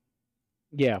Dishonored.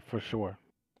 Yeah, for sure.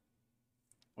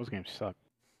 Those games suck.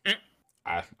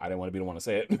 I didn't want to be the one to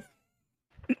say it.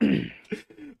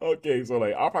 Okay, so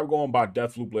like I'll probably go on about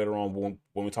Deathloop later on when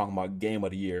we're talking about game of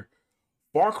the year.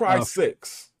 Far Cry Oh,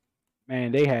 6.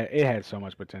 man, it had so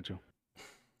much potential.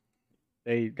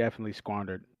 They definitely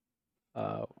squandered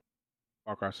Far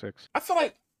Cry 6. I feel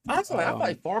like honestly, I feel Um,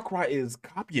 like Far Cry is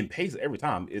copy and paste every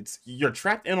time. It's you're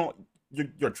trapped in on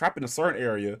you're trapped in a certain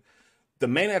area. The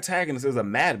main antagonist is a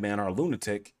madman or a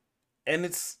lunatic, and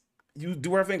it's you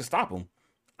do everything to stop him.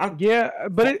 yeah,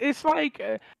 but it's like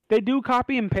they do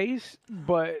copy and paste,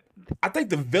 but I think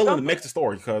the villain makes the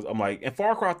story because I'm like in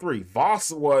Far Cry 3,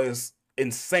 Voss was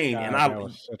insane, and God, that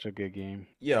was such a good game.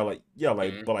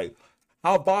 but like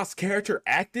how Voss' character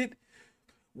acted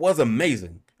was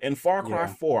amazing. In Far Cry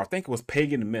Yeah. 4, I think it was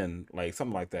Pagan Men, like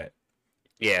something like that.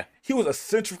 Yeah. He was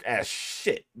eccentric as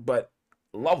shit, but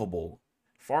lovable.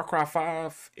 Far Cry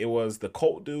 5, it was the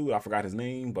cult dude. I forgot his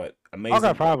name, but amazing.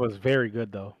 Far Cry 5 was very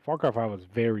good though. Far Cry 5 was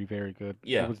very, very good.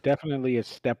 Yeah. It was definitely a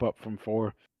step up from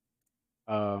 4.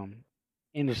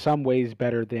 In some ways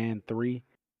better than 3.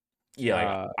 Yeah,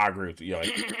 like, I agree with you. Yeah,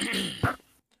 like,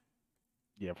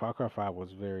 Yeah, Far Cry 5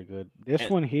 was very good. This And-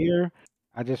 one here,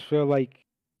 I just feel like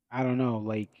I don't know,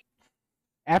 like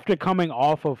after coming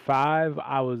off of 5,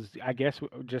 I guess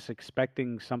just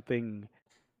expecting something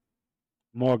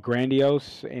more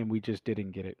grandiose and we just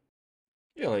didn't get it.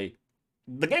 yeah, like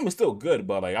the game is still good,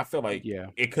 but like I feel like Yeah.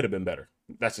 it could have been better.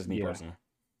 That's just me Yeah. personally.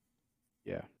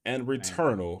 Yeah. And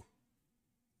Returnal.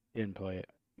 Didn't play it.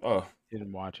 Oh,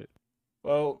 Didn't watch it.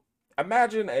 well,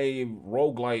 imagine a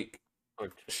roguelike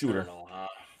shooter.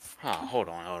 Hold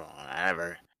on. I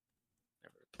never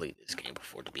played this game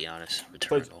before, to be honest.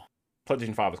 Returnal.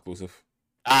 PlayStation 5 exclusive.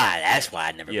 That's why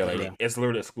I never Yeah, played like it. it's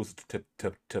literally exclusive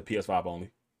to PS5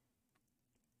 only.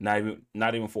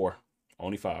 Not even 4.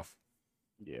 Only 5.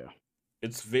 Yeah.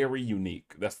 It's very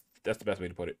unique. That's the best way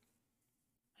to put it.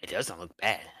 It doesn't look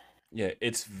bad. Yeah,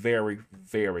 it's very,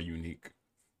 very unique.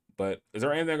 But is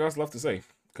there anything else left to say?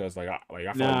 Because I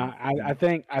feel Nah,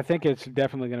 like I think it's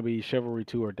definitely gonna be Chivalry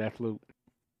 2 or Deathloop.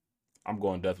 I'm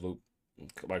going Deathloop.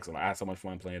 Like I had so much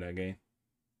fun playing that game.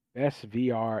 Best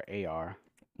VR AR.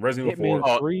 Resident Evil 4.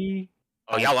 Hitman 3.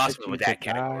 Oh, y'all lost Fit me with You that to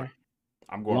Die, category.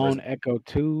 I'm going Lone Echo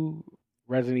 2,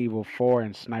 Resident Evil 4,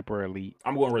 and Sniper Elite.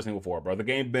 I'm going Resident Evil 4, bro. The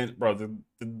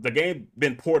game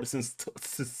been ported since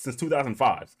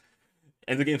 2005,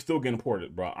 and the game's still getting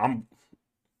ported, bro.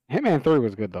 Hitman 3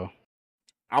 was good though.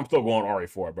 I'm still going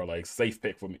RE4, bro. Like safe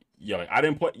pick for me. Yeah, like I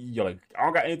didn't play. Yeah, like I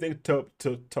don't got anything to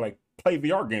like play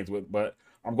VR games with, but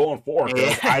I'm going 4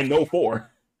 because I know 4.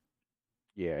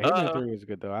 Yeah, Hitman 3 was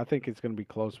good though. I think it's gonna be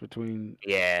close between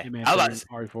Yeah. Hitman I 3 was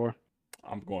and RE4.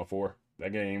 I'm going 4.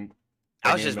 That game.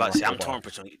 just about to say I'm torn.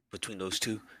 torn between those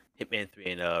two, Hitman 3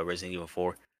 and Resident Evil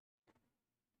 4.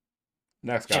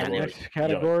 Next Yeah, category. Next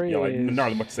category Yeah, like is not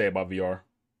really much to say about VR.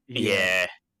 Yeah.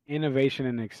 Innovation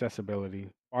and accessibility.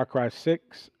 Far Cry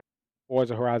 6,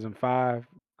 Forza Horizon 5,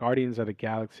 Guardians of the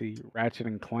Galaxy, Ratchet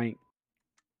and Clank,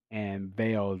 and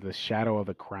Veil: The Shadow of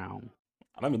the Crown.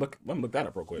 Let me look that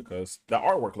up real quick because the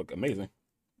artwork looked amazing.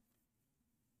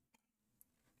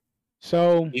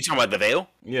 So You talking about the Veil?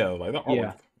 Yeah, like the artwork.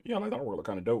 Yeah. Yeah, like the artwork looked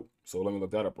kind of dope. So let me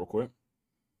look that up real quick.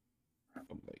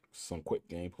 Like some quick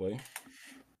gameplay.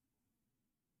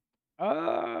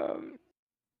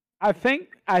 I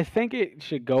think it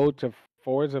should go to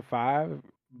Forza 5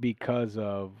 because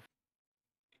of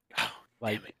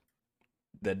like Damn it.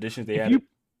 The additions they if added.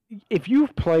 if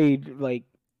you've played like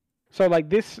so like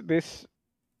this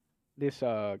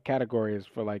category is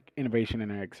for like innovation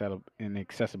and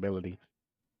accessibility.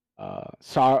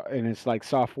 And it's like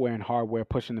software and hardware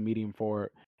pushing the medium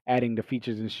forward, adding the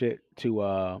features and shit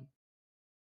to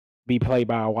be played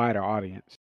by a wider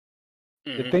audience.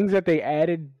 The Mhm. things that they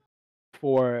added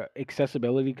for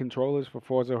accessibility controllers for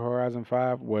Forza Horizon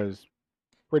 5 was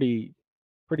pretty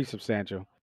substantial.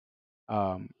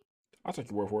 I'll take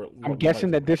your word for it. I'm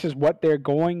guessing that this is what they're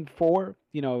going for,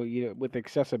 with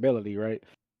accessibility, right?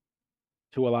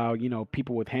 To allow,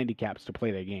 people with handicaps to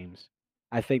play their games.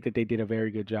 I think that they did a very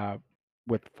good job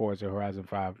with Forza Horizon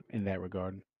 5 in that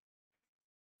regard.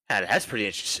 That's pretty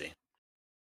interesting.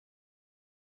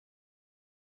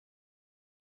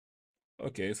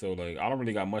 Okay, so like I don't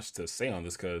really got much to say on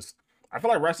this because I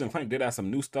feel like Ratchet and Clank did add some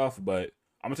new stuff, but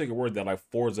I'm gonna take a word that like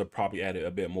Forza probably added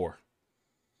a bit more.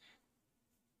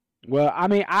 Well, I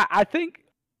mean, I think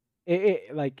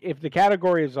like if the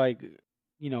category is like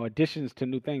additions to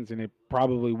new things, and it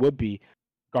probably would be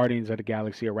Guardians of the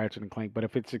Galaxy or Ratchet and Clank. But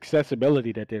if it's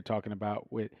accessibility that they're talking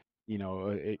about with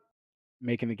it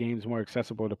making the games more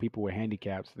accessible to people with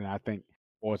handicaps, then I think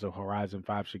Forza Horizon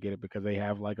 5 should get it because they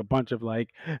have like a bunch of like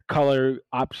color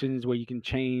options where you can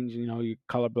change, you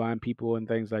colorblind people and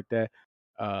things like that.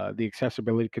 The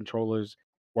accessibility controllers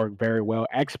work very well.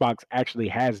 Xbox actually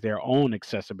has their own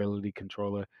accessibility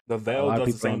controller. The A Veil lot of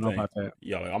does the people don't same know thing. about that.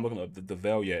 Yeah, like I'm looking at the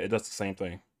Veil. Yeah, it does the same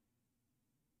thing.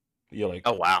 Yeah, like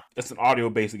Oh wow. it's an audio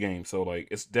based game, so like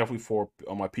it's definitely for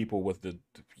like people with the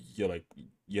like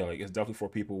it's definitely for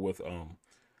people with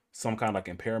some kind of like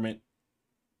impairment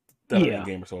that are in Yeah,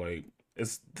 gamer. So like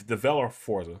it's the Veil or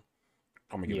Forza.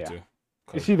 I'm gonna give it yeah. to.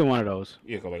 It's Cause either one of those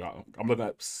yeah, cause like I'm looking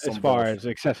at as some far Veil. as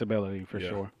accessibility for Yeah.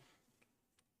 sure.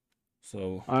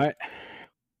 So All right.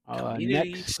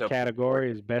 Community Next support.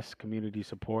 category is best community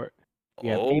support. We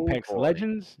have Oh Apex boy.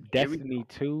 Legends, Here we Destiny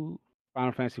 2,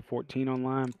 Final Fantasy 14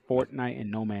 Online, Fortnite,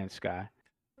 and No Man's Sky.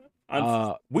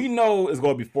 we know it's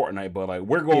gonna be Fortnite, but like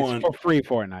we're It's going. for free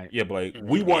Fortnite. Yeah, but like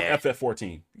we want Yeah.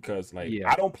 FF14 because like Yeah.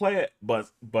 I don't play it, but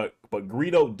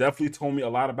Greedo definitely told me a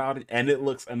lot about it, and it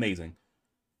looks amazing.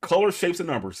 Color, shapes, and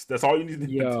numbers. That's all you need to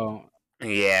do. Yo,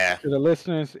 Yeah. to the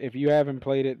listeners, if you haven't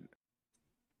played it,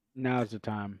 now's the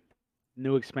time.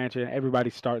 New expansion, everybody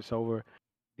starts over.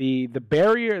 The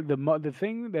barrier, the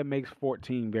thing that makes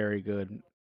 14 very good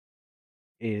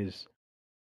is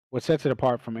what sets it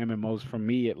apart from MMOs, for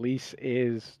me at least,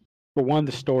 is for one,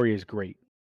 the story is great.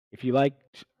 If you like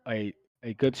a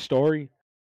good story,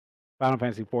 Final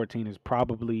Fantasy 14 is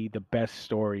probably the best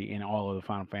story in all of the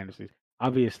Final Fantasies.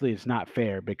 Obviously, it's not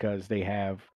fair because they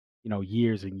have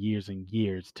years and years and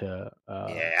years to.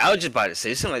 Yeah. I was just about to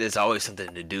say, it seems like there's always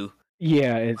something to do.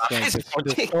 Yeah, it's like It's the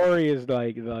 14. story is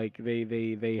like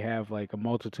they have like a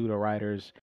multitude of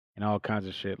writers and all kinds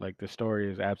of shit. Like the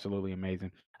story is absolutely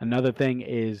amazing. Another thing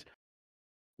is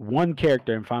one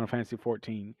character in Final Fantasy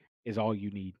 14 is all you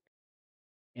need.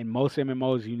 In most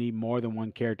MMOs, you need more than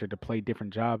one character to play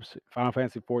different jobs. Final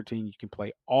Fantasy 14, you can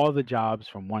play all the jobs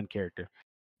from one character.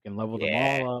 You can level them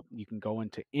Yeah. all up. You can go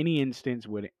into any instance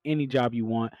with any job you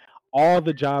want. All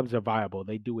the jobs are viable.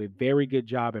 They do a very good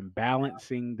job in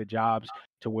balancing the jobs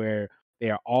to where they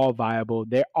are all viable.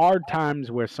 There are times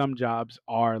where some jobs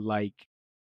are like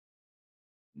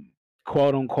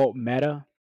quote unquote meta.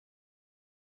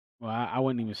 Well, I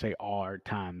wouldn't even say are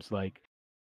times. Like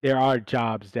there are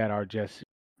jobs that are just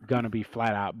gonna be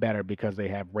flat out better because they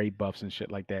have raid buffs and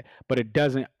shit like that. But it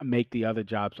doesn't make the other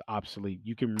jobs obsolete.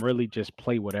 You can really just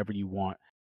play whatever you want.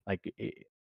 Like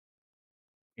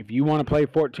if you want to play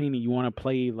 14 and you want to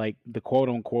play like the quote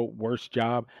unquote worst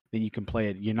job, then you can play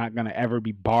it. You're not gonna ever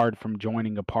be barred from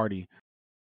joining a party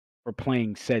for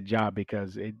playing said job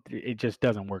because it just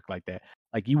doesn't work like that.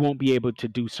 Like you won't be able to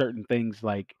do certain things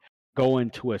like go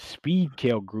into a speed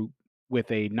kill group with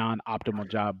a non-optimal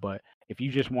job, but if you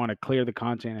just want to clear the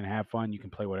content and have fun, you can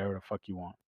play whatever the fuck you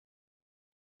want.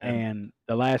 And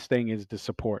the last thing is the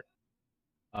support.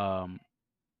 Um,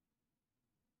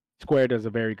 Square does a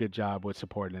very good job with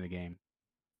supporting the game.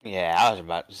 Yeah, I was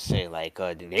about to say like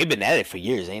they've been at it for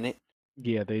years, ain't it?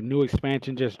 Yeah, the new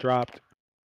expansion just dropped.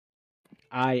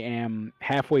 I am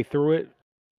halfway through it.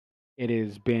 It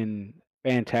has been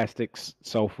fantastic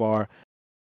so far.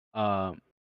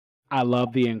 I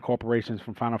love the incorporations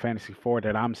from Final Fantasy IV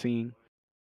that I'm seeing.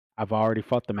 I've already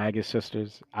fought the Magus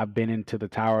sisters. I've been into the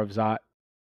Tower of Zot.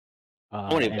 I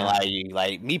won't even And lie to you.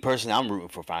 Like me personally, I'm rooting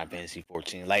for Final Fantasy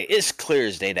 14. Like it's clear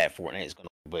as day that Fortnite is gonna,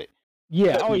 but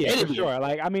yeah, oh yeah, for it'll be sure.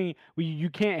 Like I mean, you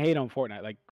can't hate on Fortnite.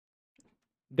 Like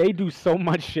they do so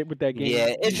much shit with that game.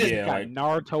 Yeah, it's just Yeah, got like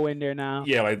Naruto in there now.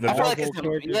 yeah, like the I feel like Marvel it's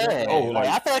characters. yeah. Oh, like, like-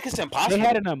 I feel like it's impossible. They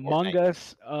had an to Among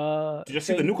Fortnite. Us. did you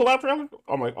see the thing. new collab trailer?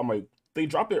 I'm like they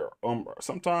dropped it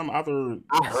sometime either.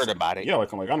 I heard about it. Yeah, like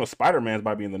I'm like I know Spider-Man's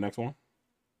might be in the next one.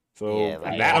 So Yeah,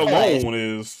 like, that I feel like alone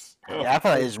is Yeah, I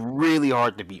feel like it's really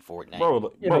hard to beat Fortnite.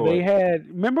 bro. Yeah, bro, they like, had.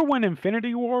 Remember when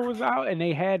Infinity War was out and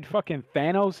they had fucking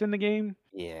Thanos in the game?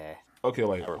 Yeah. okay,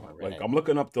 like I remember that. I'm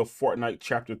looking up the Fortnite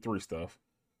Chapter 3 stuff.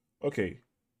 Okay,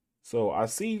 so I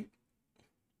see.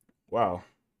 Wow,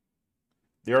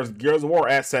 there's Gears of War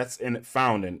assets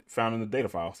found in the data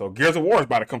file. So Gears of War is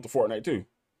about to come to Fortnite too.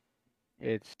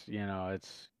 It's Yeah,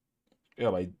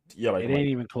 like it ain't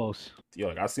even close. yeah,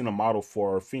 like I seen a model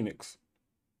for Phoenix.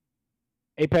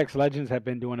 Apex Legends have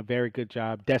been doing a very good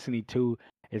job. Destiny 2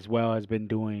 as well has been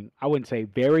doing, I wouldn't say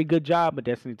very good job, but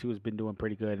Destiny 2 has been doing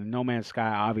pretty good. And No Man's Sky,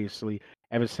 obviously,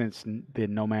 ever since the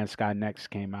No Man's Sky Next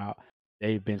came out,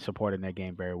 they've been supporting that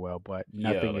game very well, but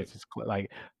Yeah, nothing like is like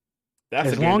that's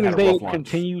a as game long that as had a they rough launch.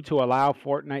 continue to allow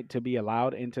Fortnite to be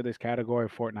allowed into this category,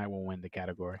 Fortnite will win the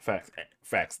category.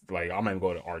 Facts. Like I'm not even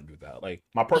going to argue that. Like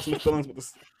my personal feelings with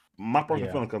this, my personal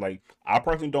Yeah. feelings, because like I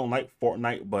personally don't like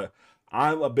Fortnite, but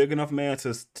I'm a big enough man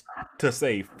to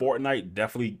say Fortnite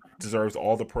definitely deserves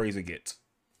all the praise it gets.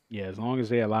 Yeah, as long as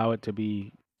they allow it to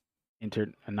be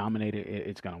nominated,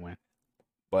 it's gonna win.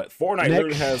 But Fortnite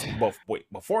literally Next. has, but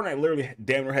Fortnite literally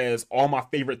damn near has all my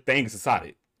favorite things inside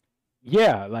it.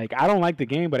 Yeah, like I don't like the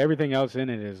game, but everything else in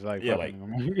it is like Yeah,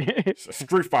 fucking...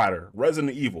 Street Fighter,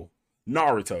 Resident Evil,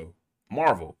 Naruto,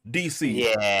 Marvel, DC,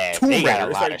 Yeah, Tomb they got Raider. a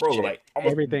It's lot like, of bro, shit. like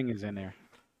almost, everything is in there.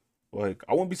 like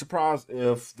I wouldn't be surprised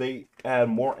if they add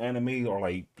more anime or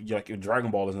like if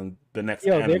Dragon Ball is in the next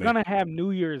Yo, anime. they're gonna have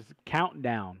New Year's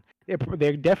countdown.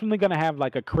 They're definitely gonna have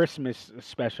like a Christmas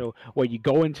special where you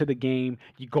go into the game,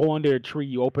 you go under a tree,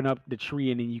 you open up the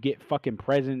tree, and then you get fucking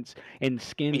presents and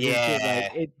skins and shit. Yeah.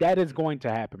 Like that is going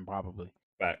to happen probably.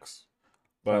 Facts.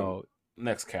 But So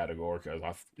next category, because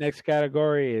next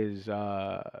category is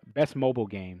best mobile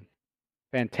game.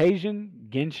 Fantasian,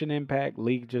 Genshin Impact,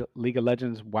 League of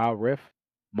Legends, Wild Rift,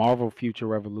 Marvel Future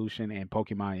Revolution, and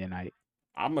Pokemon Unite.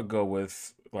 I'm gonna go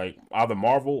with like either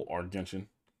Marvel or Genshin.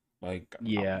 Like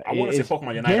Yeah, I want to say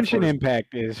Pokemon Unite Genshin first.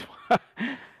 Impact is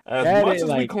As that much is as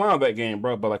we like, clown that game,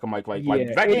 bro, but like I'm like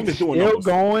yeah, that game it's is doing still numbers.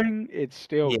 going. It's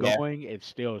still Yeah. going. It's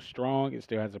still strong. It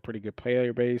still has a pretty good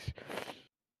player base.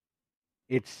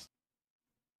 It's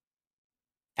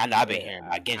I know I've been Yeah, hearing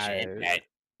about Genshin I- Impact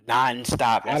nonstop.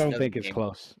 I That's don't another think it's game.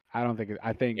 close.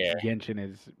 I think Yeah. Genshin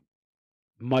is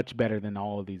much better than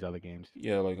all of these other games.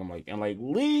 Yeah, like I'm like, and like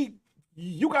League,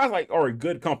 you guys like are a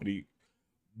good company,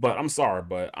 but I'm sorry,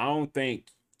 but I don't think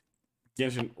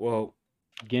Genshin. Well,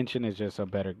 Genshin is just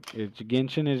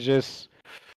Genshin is just,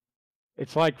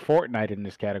 it's like Fortnite in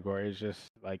this category. It's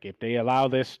just like if they allow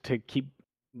this to keep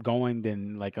going,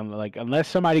 then like unless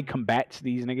somebody combats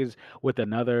these niggas with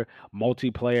another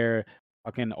multiplayer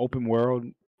fucking open world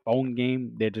phone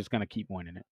game, they're just gonna keep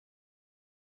winning it.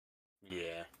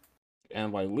 Yeah.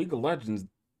 and like League of Legends,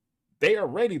 they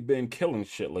already been killing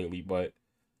shit lately, but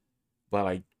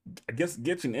like I guess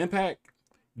Genshin Impact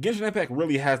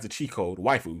really has the cheat code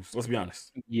waifus. Let's be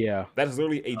honest, Yeah, that is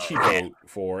literally a cheat code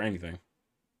for anything.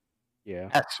 yeah,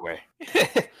 I swear.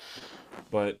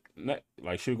 But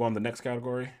like, should we go on the next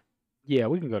category? yeah.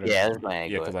 We can go to Yeah, that. that's my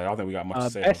Yeah, because like, I don't think we got much to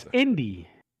say. Best about that. indie,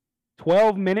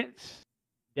 12 minutes,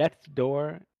 Death's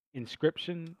Door,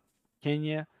 Inscription,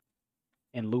 Kenya,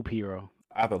 and Loop Hero.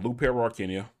 Either Loop Hero or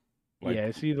Kenya. Like, Yeah,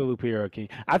 it's either Loop Hero or Kenya.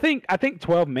 I think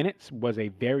 12 minutes was a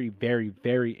very, very,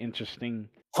 very interesting.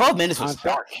 12 minutes was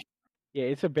Concept. dark. Yeah,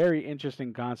 it's a very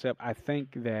interesting concept. I think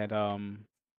that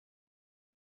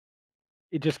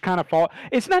it just kind of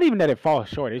it's not even that it falls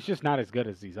short. It's just not as good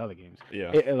as these other games.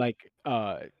 yeah, Like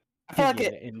I feel like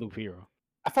Kenya it. and Loop Hero.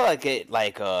 I feel like it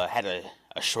had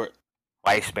a short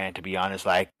lifespan, to be honest.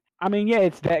 Like, I mean, yeah,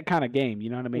 it's that kind of game. You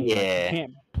know what I mean? Like, Yeah. you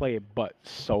can't play it but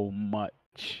so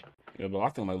much. yeah, but I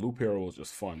think like Loop Hero was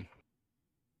just fun.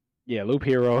 Yeah, Loop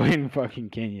Hero and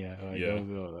fucking Kenya. Like, Yeah.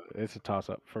 it's a toss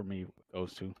up for me.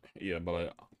 Those two. Yeah, but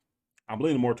like, I'm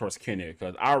leaning more towards Kenya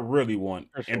because I really want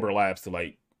For sure. Ember Labs to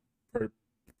like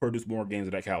produce more games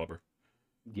of that caliber.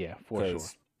 Yeah, for sure.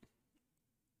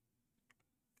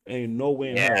 Ain't no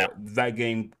way in Yeah. hell that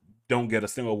game don't get a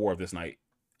single award this night.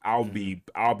 I'll be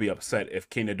upset if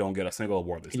Kenya don't get a single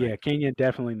award this Yeah, night. Kenya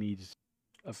definitely needs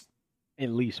at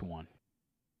least one.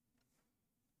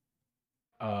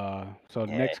 So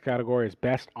the Yeah. next category is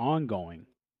best ongoing.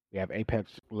 We have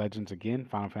Apex Legends again,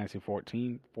 Final Fantasy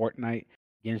 14, Fortnite,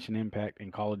 Genshin Impact,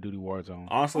 and Call of Duty Warzone.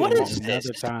 Honestly, what as is long, another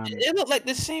this? time- It looked like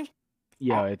the same.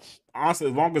 Yeah, it's honestly,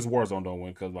 as long as Warzone don't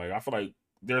win, because like I feel like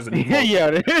there's a new yeah,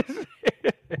 it is.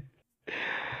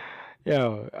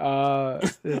 Yo,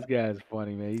 this guy's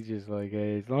funny, man. He's just like,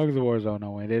 hey, as long as the Warzone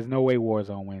don't win, there's no way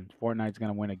Warzone wins. Fortnite's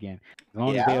gonna win again. As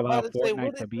long Yeah, as they I was allow about to say, Fortnite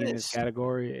what to is be in this this?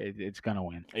 category, it's gonna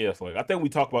win. Yeah, so like I think we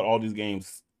talked about all these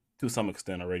games to some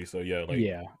extent already. So yeah, like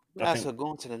Yeah, I So think,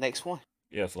 going to the next one.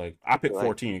 yeah, so like I picked Right.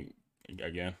 14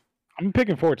 again. I'm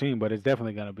picking 14, but it's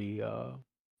definitely gonna be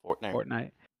Fortnite.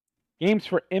 Fortnite. Games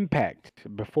for Impact,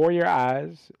 Before Your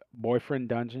Eyes, Boyfriend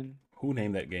Dungeon. Who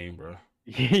named that game, bro?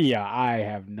 Yeah, I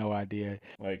have no idea.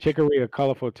 Like Chicory: A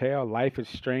Colorful Tale, Life is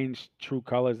Strange, True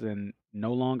Colors, and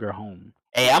No Longer Home.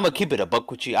 Hey, I'm gonna keep it a buck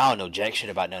with you. I don't know jack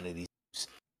shit about none of these.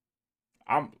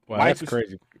 I'm Well, Life that's is-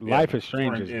 crazy. yeah, Life is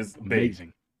Strange Strange is is big.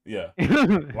 amazing. Yeah, Yeah,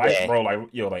 like Yeah. bro, like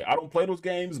yo, like I don't play those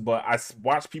games, but I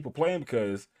watch people play them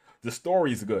because the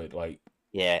story's good. Like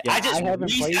Yeah, Yeah, I just I haven't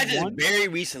played I just one. very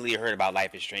recently heard about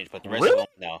Life is Strange, but the rest Really? of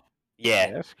them no.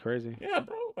 Yeah. that's crazy. Yeah,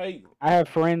 bro. Like, I have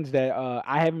friends that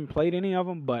I haven't played any of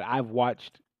them, but I've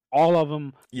watched all of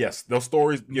them yes, those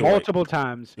stories. Like, multiple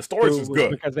times the stories through is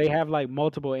good. because they have like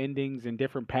multiple endings and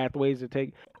different pathways to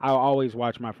take. I'll always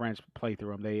watch my friends play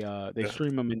through them. They Yeah.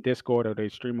 stream them in Discord or they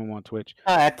stream them on Twitch.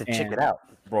 I have to check And it out.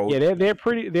 bro. yeah, they're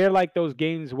pretty. They're like those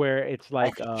games where it's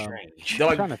like Life is Strange. They're I'm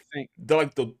like trying to think. they're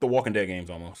like the Walking Dead games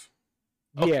almost.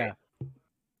 Okay. Yeah,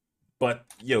 But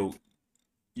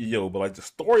but like the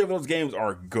story of those games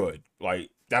are good. Like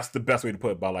that's the best way to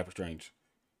put it about Life is Strange.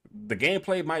 The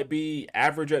gameplay might be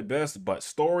average at best, but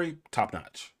story top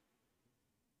notch.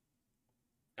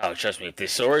 Oh, trust me, if the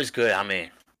story is good, I'm in.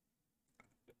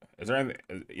 Is there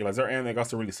anything else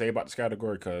to really say about this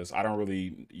category? Because I don't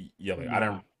really, I Nah.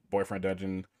 didn't Boyfriend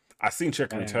Dungeon. I seen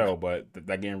Chick and Yeah. Tell, but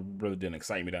that game really didn't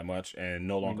excite me that much, and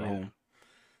no longer neither. home.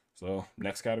 So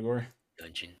next category.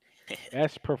 Dungeon.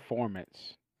 best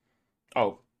performance.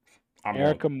 Oh, I'm on.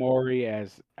 Erica Mori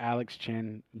as Alex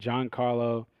Chen,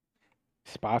 Giancarlo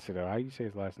Esposito, how you say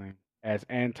his last name? As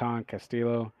Anton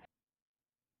Castillo,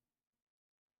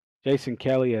 Jason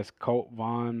Kelly as Colt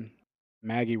Vaughn,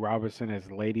 Maggie Robertson as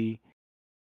Lady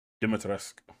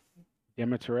Dimitrescu.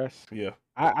 Demetres. Yeah,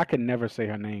 I could never say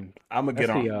her name. I'm gonna get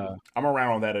That's on. I'm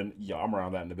around on that, and I'm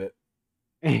around that in a bit.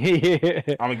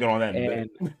 the I'm gonna get on that in a and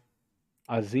bit.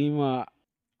 Azima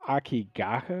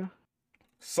Akigaha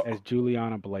So, as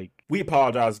Juliana Blake. we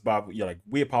apologize by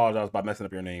we apologize by messing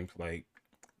up your names. Like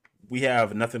we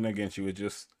have nothing against you. It's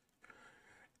just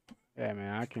Yeah,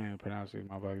 man, I can't pronounce these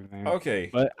motherfuckers' names. okay.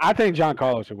 But I think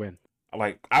Giancarlo should win.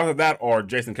 Like either that or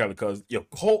Jason Kelly, because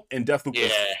Colt and Deathloop.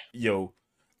 Yeah.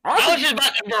 I Honestly, was just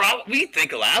about to, bro. We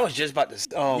think a lot. I was just about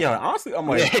to. honestly, I'm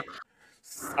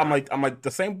like the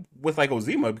same with like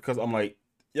Ozima, because I'm like,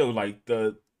 like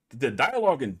the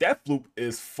dialogue in Deathloop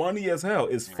is funny as hell.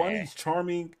 It's funny, Yeah.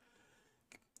 charming,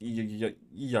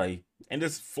 and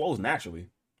just flows naturally.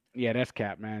 Yeah, that's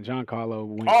cap, man. Giancarlo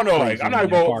went Oh, no, like, crazy I'm not in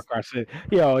going- Far Cry 6.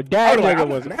 Yo, that I'm like, nigga I'm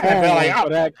was not on mad, like, one for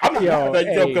that. I'm not mad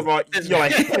at that, because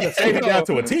like, hey. he could have saved it down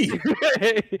to a T.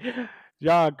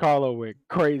 Giancarlo went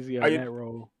crazy on Are you- that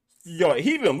role.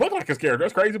 He even looked like his character.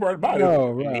 That's crazy part about it.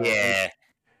 No, bro. Yeah.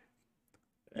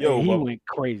 Yo, he but- went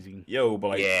crazy. But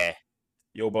like, Yeah.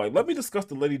 but like, let me discuss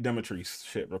the Lady Demetrius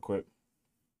shit real quick.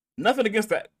 Nothing against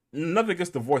that. Nothing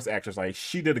against the voice actress. Like,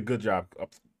 she did a good job.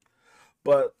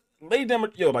 But Lady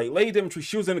Demetrius,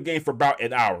 she was in the game for about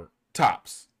an hour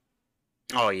tops.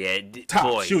 Oh yeah. Tops.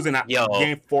 Boy. She was in the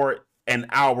game for an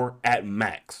hour at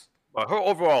max. But her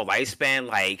overall lifespan,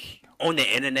 like on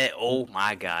the internet, oh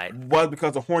my god. Was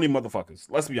because of horny motherfuckers.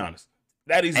 Let's be honest.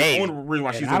 That is Hey. the only reason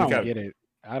why she's And in I the don't category. get it.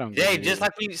 I don't Yeah, get it.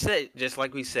 just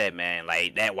like we said, man.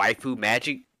 Like that waifu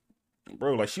magic,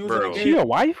 Bro, like she was Bro. in the She game. a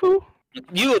waifu?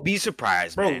 you would be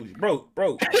surprised, man. Bro.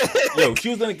 She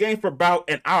was in the game for about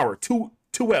an hour, two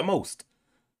at most.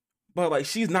 But like,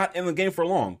 she's not in the game for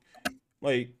long.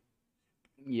 Like,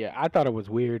 Yeah, I thought it was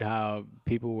weird how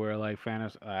people were like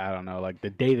I don't know, like the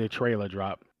day the trailer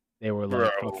dropped, they were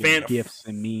like Bro, fucking gifs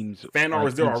and memes. fan art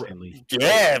was there already. instantly.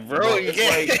 Yeah, bro. it's Yeah.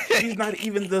 like she's not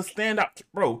even the standout,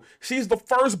 bro. She's the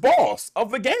first boss of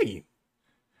the game.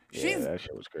 Yeah, that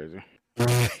shit was crazy.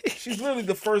 She's literally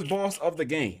the first boss of the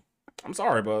game. I'm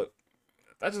sorry, but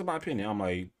that's just my opinion. I'm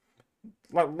like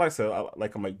I said,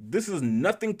 I'm like, this is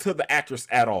nothing to the actress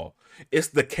at all. It's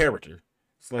the character.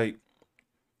 It's like,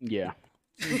 Yeah.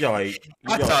 like,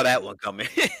 I saw that one coming.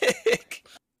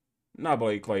 nah,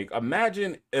 but like,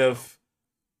 imagine if,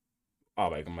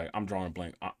 I'm drawing a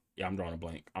blank. I'm drawing a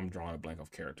blank. I'm drawing a blank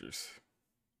of characters.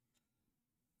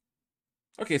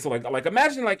 Okay, so like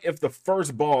imagine like if the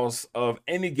first boss of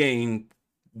any game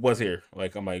was here.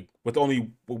 Like I'm like with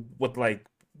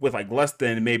less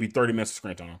than maybe 30 minutes of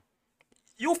screen time.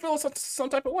 You'll feel some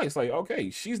type of way. It's like,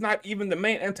 okay, she's not even the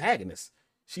main antagonist.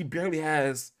 She barely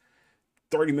has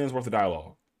 30 minutes worth of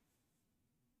dialogue.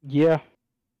 Yeah.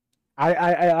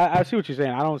 I see what you're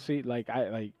saying. I don't see like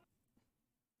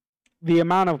the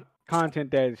amount of content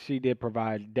that she did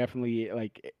provide definitely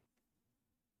like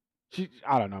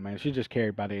I don't know, man. She just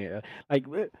carried by the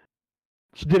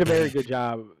she did a very good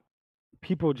job.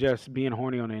 People just being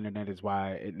horny on the internet is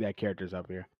why that character's up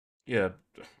here. Yeah,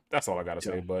 that's all I gotta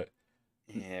say. Yeah. But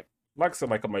Yeah. like I said,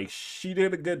 like I'm like she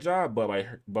did a good job, but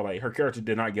her character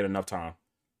did not get enough time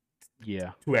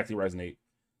Yeah. to actually resonate.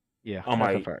 Yeah. Oh that's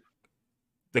a my- fact.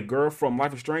 The girl from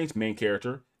Life is Strange, main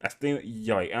character. That's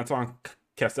like Anton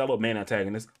Castello, main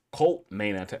antagonist. Colt,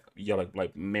 main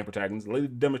main protagonist. Lady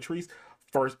Demetrius,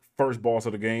 first boss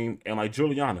of the game, and like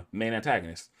Juliana, main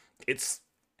antagonist. It's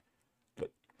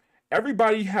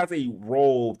everybody has a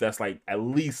role that's like at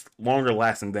least longer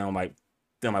lasting than like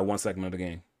 1 second of the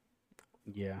game.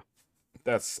 Yeah.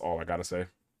 that's all I gotta say.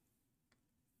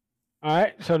 All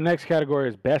right, so next category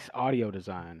is best audio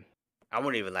design. I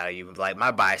won't even lie to you. Like,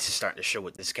 my bias is starting to show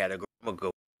with this category. I'm gonna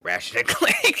go Ratchet and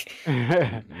Clank.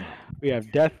 We have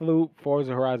Deathloop,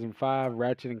 Forza Horizon 5,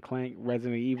 Ratchet and Clank,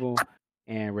 Resident Evil,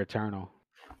 and Returnal.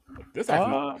 This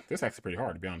actually pretty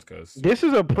hard to be honest, because this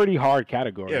is a pretty hard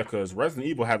category. yeah, because Resident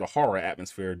Evil had the horror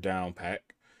atmosphere down pat.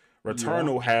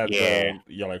 Returnal had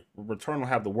Returnal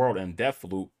had the world, and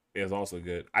Deathloop is also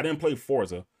good. I didn't play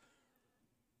Forza.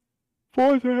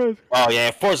 Forza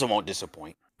won't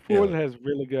disappoint. Forza has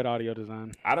really good audio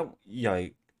design. I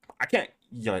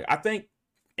think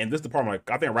in this department,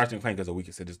 I think Ratchet and Clank is the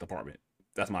weakest in this department.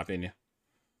 That's my opinion.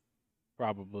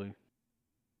 Probably.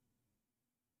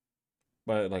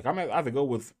 But like, I'm gonna either go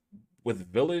with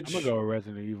Village. I'm gonna go with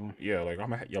Resident Evil. Yeah, like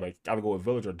either go with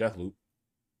Village or Deathloop.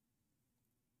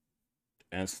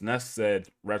 And SNES said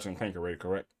Ratchet and Clank already,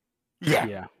 correct?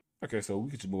 Yeah. Okay, so we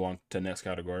could just move on to the next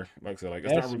category. Like I said, like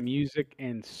best music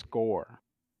and score.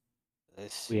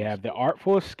 We have The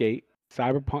Artful Escape,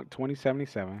 Cyberpunk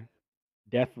 2077,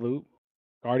 Deathloop,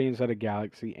 Guardians of the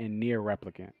Galaxy, and Nier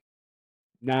Replicant.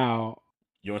 Now,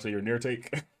 you want to say your Nier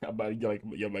take about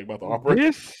about the opera?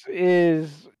 This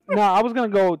is I was gonna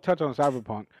go touch on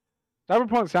Cyberpunk.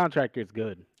 Cyberpunk soundtrack is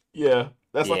good. Yeah,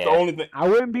 that's like the only thing. I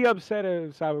wouldn't be upset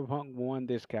if Cyberpunk won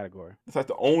this category. It's like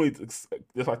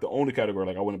the only category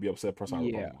like I wouldn't be upset for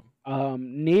Cyberpunk. Yeah.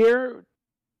 Nier.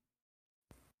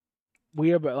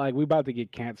 We about to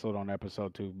get canceled on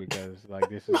episode 2 because like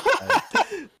this is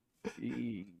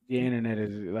the internet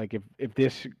is like if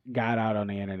this got out on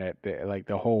the internet, like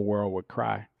the whole world would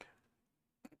cry.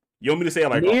 You want me to say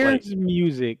like Nier's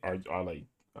music? When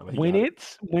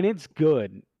when it's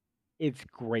good, it's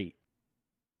great.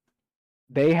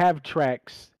 They have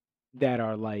tracks that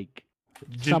are like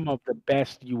some of the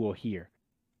best you will hear,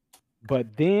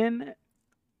 but then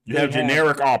you have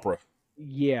generic opera.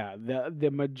 Yeah,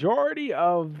 the majority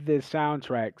of the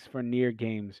soundtracks for Nier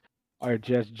games are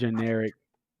just generic,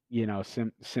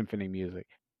 symphony music,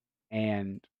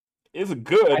 and it's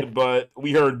good, but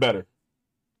we heard better.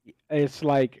 It's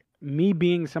like me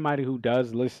being somebody who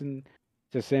does listen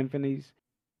to symphonies,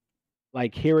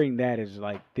 like hearing that is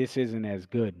like this isn't as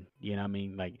good. You know what I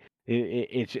mean? Like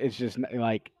it's just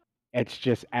like it's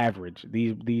just average.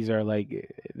 These are like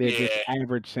they're just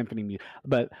average symphony music.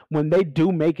 But when they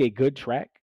do make a good track,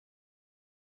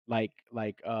 like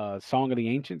Song of the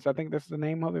Ancients, I think that's the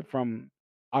name of it from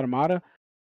Automata.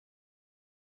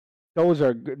 Those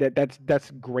are good.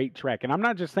 That's great track, and I'm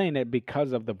not just saying that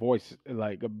because of the voice,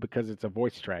 like because it's a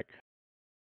voice track.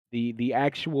 The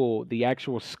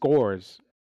actual scores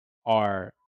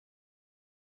are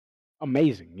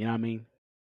amazing. You know what I mean?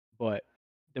 But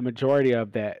the majority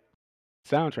of that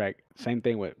soundtrack, same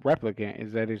thing with Replicant,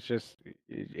 is that it's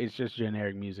just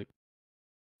generic music.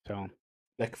 So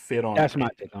that could fit on. That's my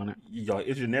take on it. Yeah,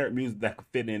 it's generic music that could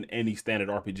fit in any standard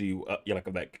RPG, like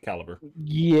of that caliber.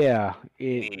 Yeah,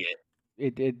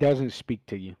 it doesn't speak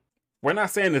to you. We're not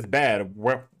saying it's bad.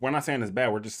 We're not saying it's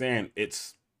bad. We're just saying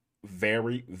it's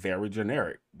very, very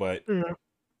generic. But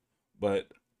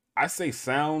I say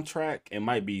soundtrack, it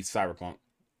might be Cyberpunk.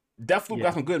 Deathloop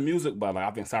got some good music, but like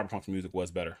I think Cyberpunk's music was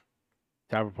better.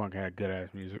 Cyberpunk had good ass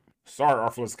music. Sorry,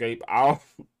 Artful Escape.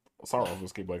 Sorry, Artful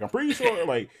Escape. Like I'm pretty sure,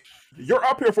 like you're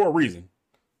up here for a reason.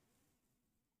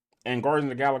 And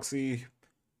Guardians of the Galaxy,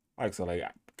 like I said, like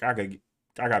I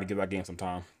gotta give that game some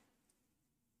time.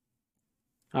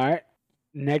 All right.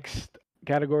 Next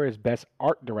category is best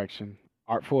art direction.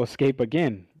 Artful Escape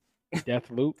again.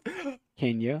 Deathloop,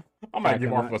 Kenya. I might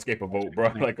give Artful Escape a vote, bro.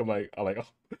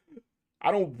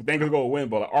 I don't think it's gonna win,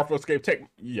 but like Artful Escape,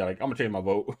 I'm gonna change my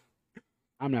vote.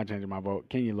 I'm not changing my vote.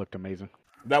 Kenya looked amazing.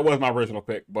 That was my original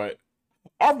pick, but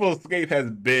Artful Escape has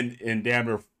been in damn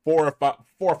near 4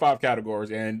 or 5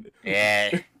 categories, and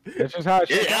that's just how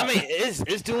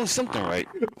it's doing something right.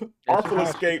 Artful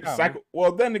Escape,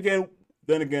 Well, then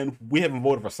again, we haven't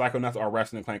voted for Psychonauts or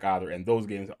Ratchet and Clank either, and those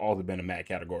games have also been in mad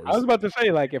categories. I was about to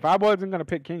say, like, if I wasn't gonna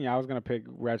pick Kenya, I was gonna pick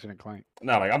Ratchet and Clank.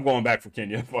 No, like I'm going back for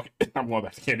Kenya. I'm going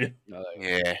back to Kenya.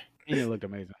 Kenya looked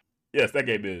amazing. Yes, that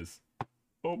game is.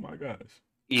 Oh my gosh.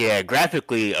 Yeah,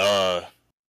 graphically,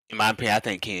 in my opinion, I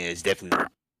think Kenya is definitely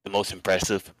the most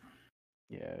impressive.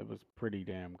 Yeah, it was pretty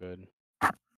damn good.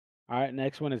 All right,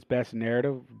 next one is best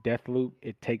narrative. Deathloop,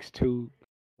 It Takes Two,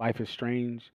 Life is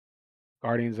Strange,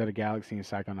 Guardians of the Galaxy, and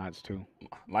Psychonauts 2.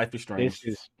 Life is Strange.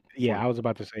 I was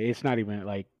about to say it's not even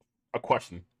like a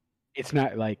question. It's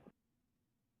not like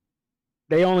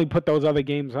they only put those other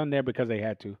games on there because they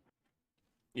had to.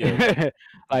 Yeah.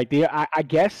 I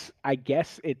guess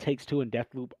It Takes Two and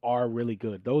Deathloop are really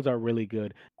good. Those are really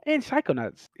good, and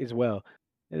Psychonauts as well.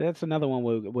 That's another one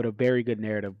with a very good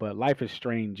narrative. But Life is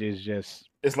Strange is just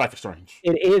It's Life is Strange.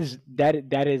 it is that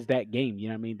is that game. You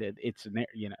know what I mean? That it's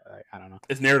I don't know.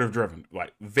 It's narrative driven,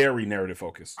 like very narrative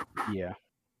focused. Yeah,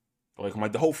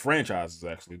 Like the whole franchise is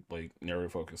actually like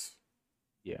narrative focused.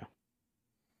 yeah,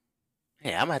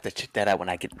 Yeah, I'm gonna have to check that out when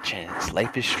I get the chance.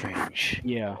 Life is Strange.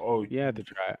 yeah. Oh You had to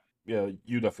try it. yeah,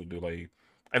 you definitely do. Like,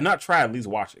 if not try, at least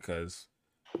watch it, cause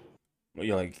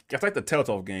like it's like the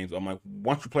Telltale games. I'm like,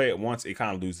 once you play it once, it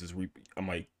kind of loses. I'm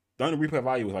like, the only replay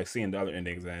value is like seeing the other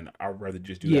endings, and I'd rather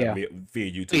just do Yeah. that via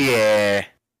YouTube.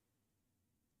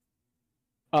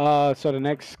 Yeah. So the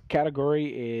next category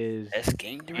is That's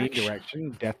game Game direction.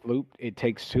 Direction, Deathloop, It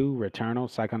Takes Two, Returnal,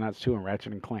 Psychonauts 2, and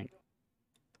Ratchet and Clank.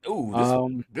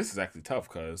 Ooh, this is actually tough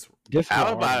because This is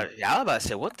I a was hard one. about to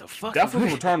say, what the fuck? Deathloop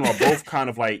and Returnal are both kind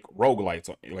of like roguelites,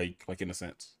 like in a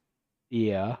sense.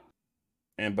 Yeah.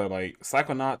 But like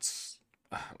Psychonauts,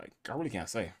 like I really can't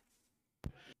say.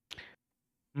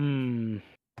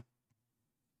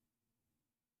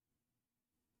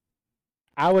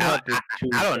 I would have to choose.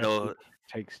 I don't Deathloop, know. It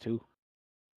Takes Two.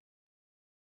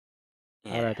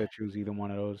 Yeah. I'd have to choose either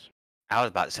one of those. I was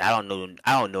about to say, I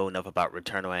don't know enough about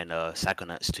Returnal and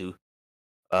Psychonauts 2.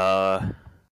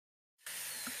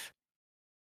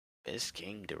 Best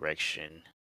game direction.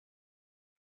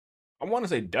 I want to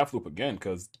say Deathloop again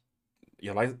because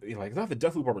like that's the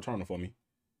Deathloop or Returnal for me.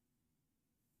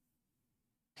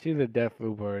 It's either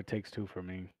Deathloop or It Takes Two for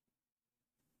me.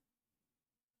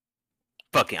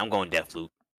 Fuck it, I'm going Deathloop.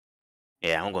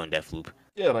 Yeah, I'm going Deathloop.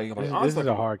 Yeah, like This honestly, is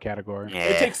a hard category. Yeah.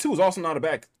 It Takes Two is also not a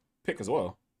bad pick as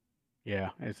well. Yeah,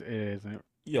 it isn't.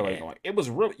 Yeah, like it was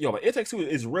really like It Takes Two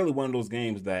is really one of those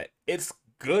games that it's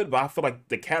good, but I feel like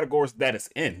the categories that it's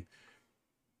in.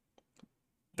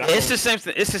 It's the same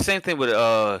thing. It's the same thing with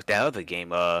that other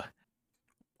game.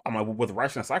 I'm like with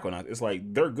Ratchet and Psychonauts, it's like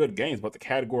they're good games, but the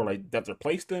category like that they're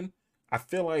placed in, I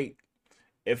feel like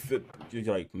if it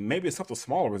like maybe it's something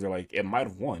smaller where they're like it might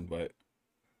have won, but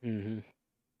I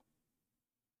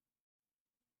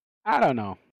don't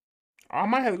know. I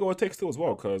might have to go with Takes Two as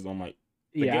well because I'm like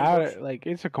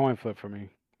It's a coin flip for me.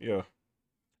 yeah,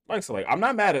 like so like I'm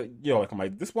not mad at like I'm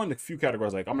like this one of the few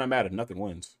categories like I'm not mad at nothing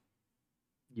wins.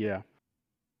 Yeah,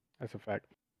 that's a fact.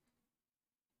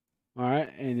 All right,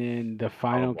 and then the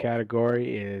final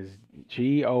category is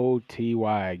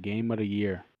GOTY Game of the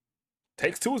Year.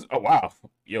 Takes Two is wow,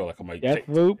 like I'm like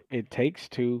Deathloop, It Takes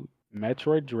Two,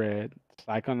 Metroid Dread,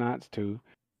 Psychonauts 2,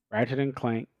 Ratchet and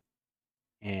Clank,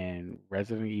 and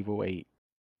Resident Evil 8.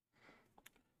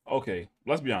 Okay,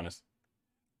 let's be honest.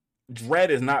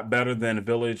 Dread is not better than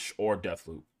Village or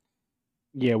Deathloop.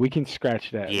 Yeah, we can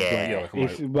scratch that. Yeah,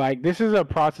 it's like this is a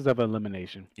process of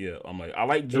elimination. Yeah, I'm like I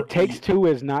like. It Takes Two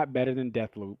is not better than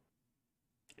Deathloop.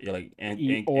 Yeah, like and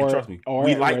trust me,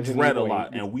 we like Dread a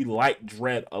lot, and we like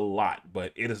Dread a lot,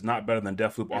 but it is not better than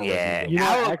Deathloop or Yeah,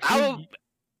 Resident Evil.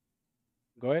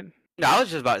 Go ahead. No, I was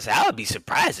just about to say I would be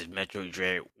surprised if Metroid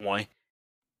Dread won.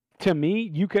 To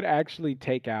me, you could actually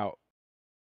take out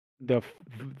the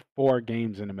 4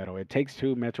 games in the middle. It Takes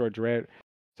Two, Metroid Dread,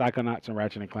 Psychonauts, and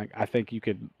Ratchet and Clank. I think you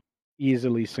could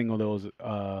easily single those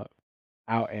out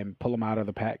and pull them out of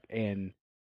the pack and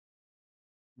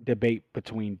debate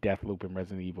between Deathloop and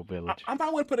Resident Evil Village. I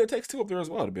might want to put It Takes Two up there as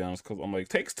well, to be honest, because I'm like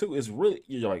Takes Two is really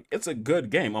like it's a good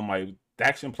game. I'm like the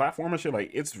action platform and shit,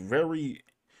 like it's very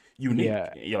unique.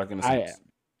 Yeah, like in a sense.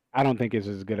 I don't think it's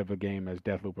as good of a game as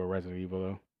Deathloop or Resident Evil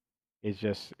though. It's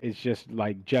just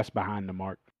like just behind the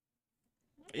mark.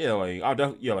 Yeah, like I'll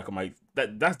definitely like I'm like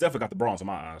that's definitely got the bronze in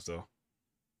my eyes though.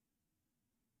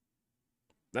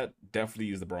 That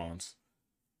definitely is the bronze.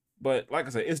 But like I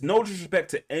said, it's no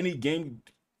disrespect to any game.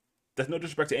 There's no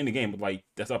disrespect to any game, but like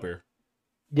that's up here.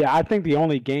 Yeah, I think the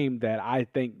only game that I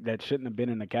think that shouldn't have been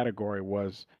in the category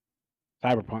was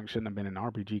Cyberpunk. Shouldn't have been in the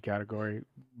RPG category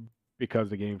because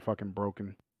the game fucking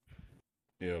broken.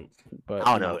 Yeah, but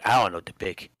I don't know what to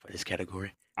pick for this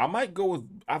category. I might go with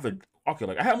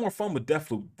like I had more fun with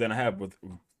Deathloop than I have with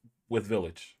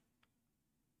Village.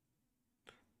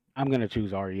 I'm gonna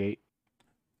choose RE8.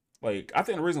 Like I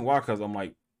think the reason why, because I'm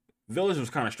like Village was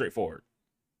kind of straightforward.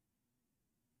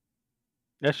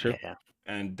 That's true. Yeah.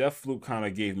 And Deathloop kind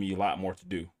of gave me a lot more to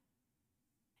do.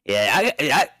 Yeah,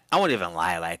 I won't even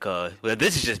lie. Like, well,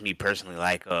 this is just me personally.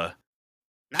 Like, I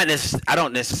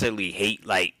don't necessarily hate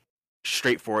like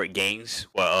straightforward games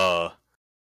or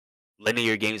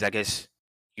linear games. I guess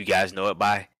you guys know it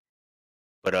by.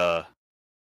 But I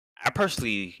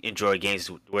personally enjoy games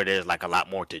where there's like a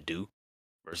lot more to do,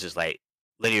 versus like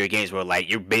linear games where like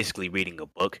you're basically reading a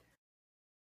book.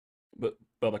 But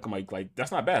But like I'm like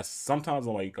that's not bad. Sometimes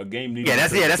I'm like a game needs.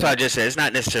 That's what I just said. It's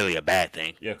not necessarily a bad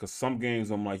thing. Yeah, because some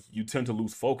games I'm like you tend to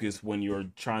lose focus when you're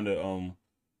trying to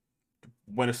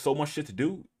when there's so much shit to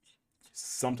do.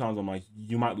 Sometimes I'm like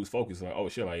you might lose focus. Like oh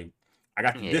shit, like I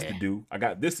got this to do. I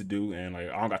got this to do, and like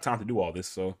I don't got time to do all this.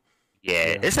 So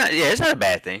it's not. Yeah, it's not a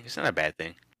bad thing. It's not a bad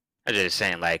thing. I'm just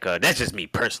saying, like, that's just me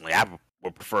personally. I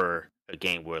would prefer a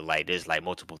game where like there's like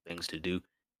multiple things to do.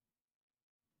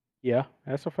 Yeah,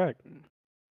 that's a fact.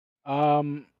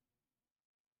 I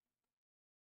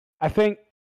think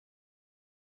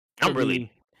I'm for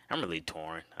really me,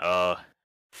 torn.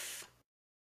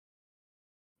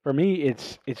 for me,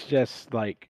 it's just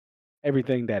like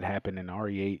everything that happened in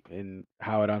RE8 and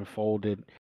how it unfolded,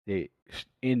 the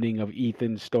ending of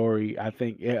Ethan's story. I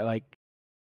think like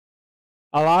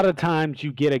a lot of times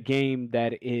you get a game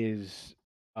that is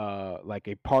like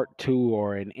a part 2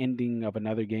 or an ending of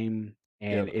another game,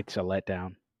 and Yeah. it's a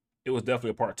letdown. it was definitely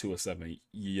a part 2 of 7.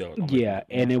 Yeah, Yeah,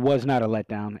 and it was not a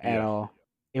letdown at Yeah. all.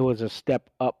 It was a step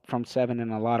up from 7 in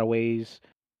a lot of ways,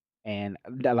 and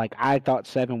like I thought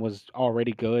 7 was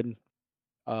already good.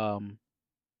 The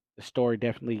story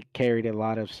definitely carried a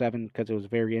lot of 7 because it was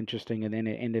very interesting, and then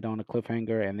it ended on a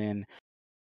cliffhanger, and then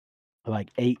like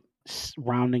 8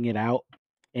 rounding it out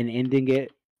and ending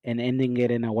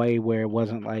it in a way where it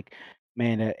wasn't like,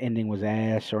 man, that ending was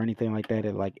ass or anything like that.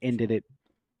 It like ended it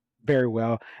very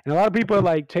well. And a lot of people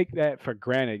like take that for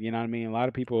granted, you know what I mean? A lot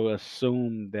of people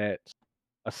assume that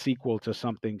a sequel to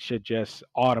something should just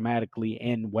automatically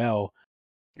end well,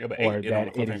 Yeah, but or 8 it on the that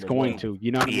it cliffhanger is as going well. to,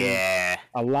 you know what I mean? Yeah.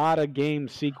 A lot of game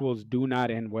sequels do not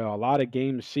end well. A lot of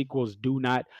game sequels do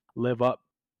not live up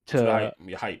To to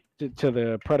the hype. to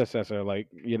the predecessor. Like,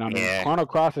 you know what I mean? Yeah. Chrono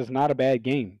Cross is not a bad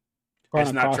game. It's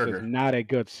Chrono not Cross is Trigger. not a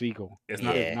good sequel. It's It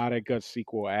not. is Yeah. not a good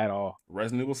sequel at all.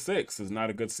 Resident Evil 6 is not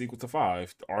a good sequel to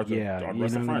 5 or the Yeah, or the you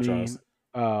rest know of the what I franchise.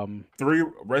 mean? 3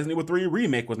 Resident Evil 3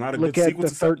 remake was not a Look good at sequel the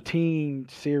to 7. 13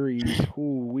 series.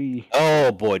 We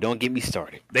Oh boy, don't get me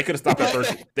started. They could have stopped at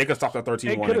 13. They could have stopped at they 13-1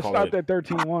 could and have called stopped it. at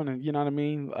 13-1, and you know what I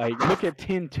mean? Like, look at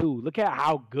 10-2. Look at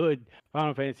how good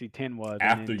Final Fantasy 10 was.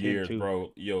 After and then years, 10-2.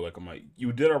 bro. Yo, like I'm like,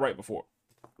 you did it right before.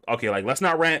 Okay, like let's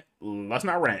not rant. Let's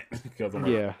not rant. Because I'm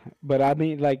like, Yeah, but I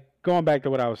mean, like, going back to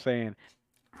what I was saying,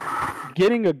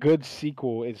 getting a good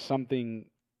sequel is something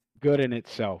good in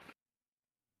itself.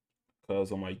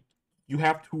 because I'm like, you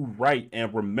have to write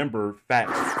and remember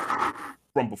facts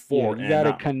from before. Yeah, you and got to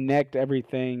not, connect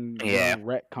everything. Yeah. Don't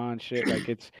retcon shit. Like,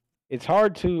 it's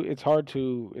hard to.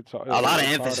 A lot of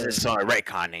emphasis on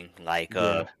retconning, like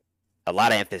Yeah. a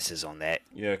lot of emphasis on that.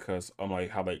 Yeah, because I'm like,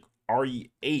 how like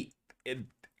RE8, it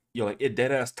like it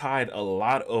dead ass tied a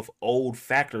lot of old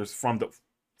factors from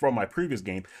my previous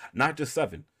game, not just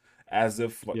 7, as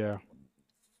if like, Yeah.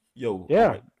 yo, Yeah,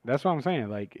 like, that's what I'm saying.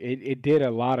 Like, it did a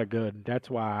lot of good. That's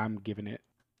why I'm giving it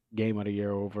Game of the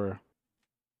Year over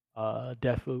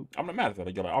Deathloop. I'm not mad at that.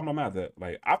 Like, I'm not mad at that.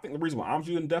 Like, I think the reason why I'm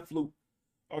choosing Deathloop,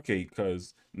 okay,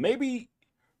 because maybe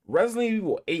Resident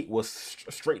Evil 8 was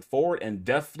straightforward, and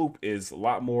Deathloop is a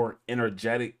lot more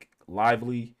energetic,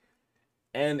 lively,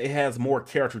 and it has more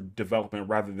character development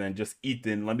rather than just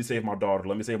Ethan. Let me save my daughter.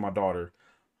 Let me save my daughter.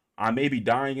 I may be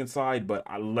dying inside, but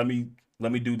let me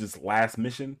do this last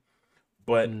mission.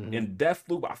 But in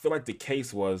Deathloop, I feel like the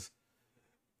case was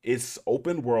it's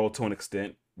open world to an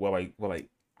extent. Well, like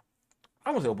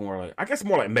I don't say open world. Like, I guess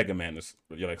more like Mega Man is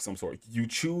like some sort. You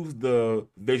choose the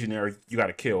visionary you got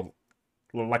to kill,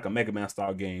 like a Mega Man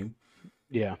style game.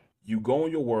 Yeah. You go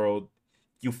in your world.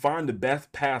 You find the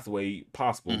best pathway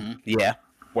possible. Yeah.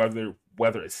 Whether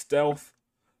it's stealth,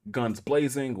 guns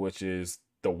blazing, which is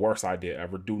the worst idea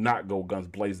ever. Do not go guns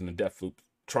blazing in Deathloop.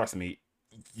 Trust me,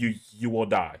 you will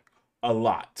die a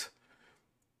lot.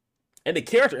 And the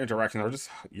character interactions are just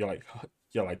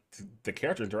the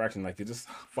character interaction, like, they're just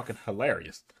fucking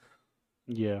hilarious.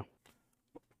 Yeah.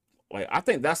 Like, I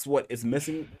think that's what is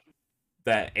missing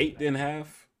that 8 didn't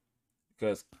have,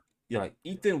 because like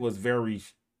Ethan was very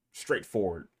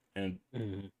straightforward and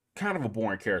kind of a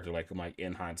boring character, like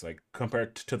in hindsight,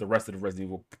 compared to the rest of the Resident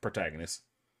Evil protagonists.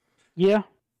 Yeah.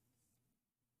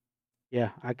 Yeah,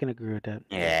 I can agree with that.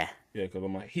 Yeah. Yeah, because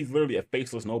I'm like, he's literally a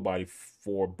faceless nobody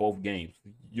for both games.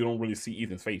 You don't really see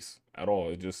Ethan's face at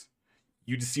all. You just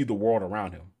see the world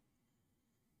around him.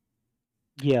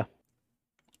 Yeah.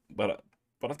 But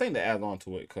I think to add on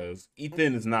to it, because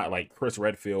Ethan is not like Chris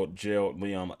Redfield, Jill,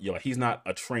 Liam. Like, he's not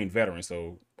a trained veteran,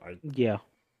 so like, Yeah.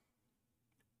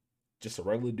 just a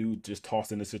regular dude just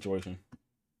tossed in this situation.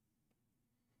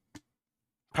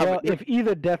 Well, if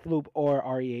either Deathloop or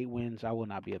RE8 wins, I will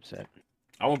not be upset.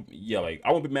 I won't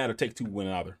be mad if Take-Two win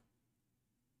either.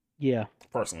 Yeah.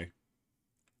 Personally.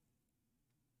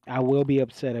 I will be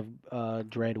upset if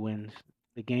Dread wins.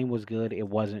 The game was good. It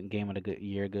wasn't game of the good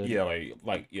year good. Yeah,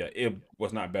 yeah, it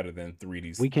was not better than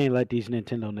 3D's. We can't let these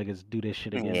Nintendo niggas do this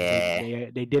shit again. Yeah.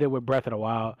 They did it with Breath of the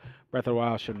Wild. Breath of the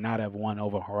Wild should not have won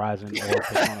over Horizon or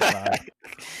Persona 5.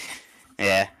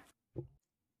 Yeah.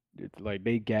 It's like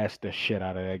they gassed the shit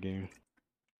out of that game.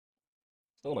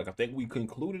 So like I think we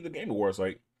concluded the Game Awards.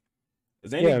 Like,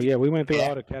 is there any Yeah, we went through Yeah.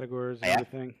 all the categories and Yeah.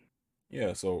 everything.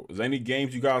 Yeah, so is there any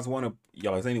games you guys want to?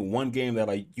 Yeah, is there any one game that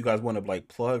like you guys want to like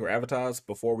plug or advertise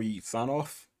before we sign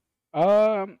off?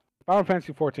 Final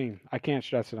Fantasy 14. I can't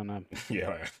stress it enough.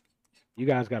 Yeah, You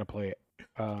guys got to play it.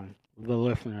 The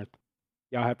listeners,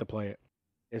 y'all have to play it.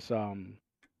 It's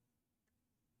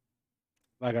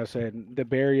like I said, the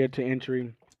barrier to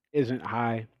entry isn't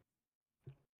high.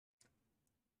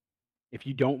 If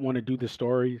you don't want to do the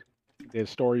story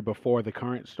before the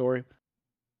current story,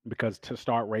 because to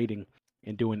start rating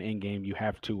and doing in game, you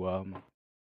have to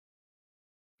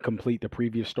complete the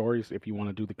previous stories. If you want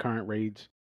to do the current raids,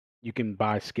 you can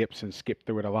buy skips and skip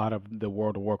through it. A lot of the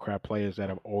World of Warcraft players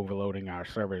that are overloading our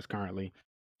servers currently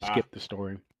skip the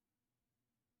story.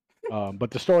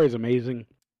 But the story is amazing.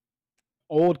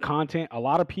 Old content. A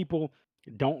lot of people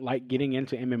don't like getting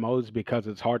into MMOs because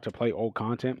it's hard to play old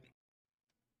content.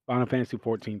 Final Fantasy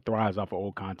 14 thrives off of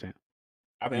old content.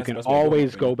 I think You that's the can best way to do it,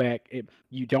 always I go think. back.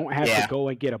 You don't have Yeah. to go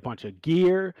and get a bunch of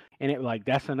gear, and it like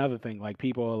that's another thing. Like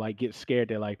people like get scared.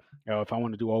 They're like, oh, if I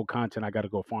want to do old content, I got to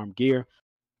go farm gear.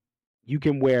 You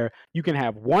can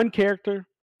have one character,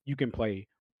 you can play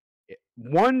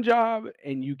one job,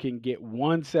 and you can get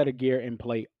one set of gear and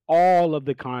play all of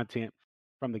the content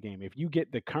from the game. If you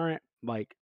get the current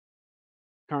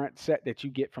set that you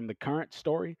get from the current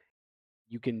story,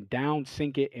 you can down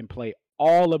sync it and play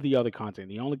all of the other content.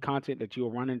 The only content that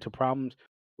you'll run into problems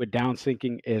with down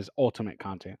syncing is ultimate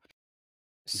content.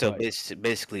 So But- it's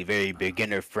basically very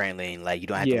beginner friendly, and like you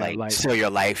don't have Yeah, to like like- sell your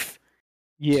life.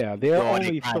 Yeah, there Go are on and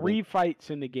only grind it. 3 fights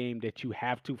in the game that you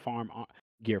have to farm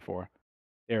gear for.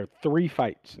 There are 3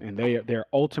 fights, and they're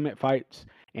ultimate fights,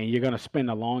 and you're gonna spend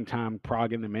a long time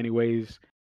progging them anyways.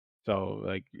 So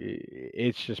like,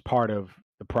 it's just part of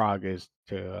the prog is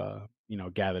to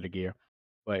gather the gear.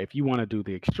 But if you want to do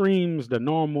the extremes, the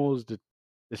normals, the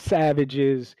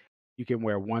savages, you can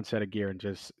wear one set of gear and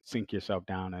just sink yourself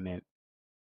down, and then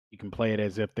you can play it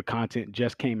as if the content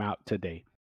just came out today.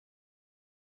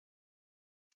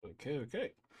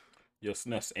 Okay. Yes,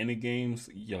 Ness. Any games?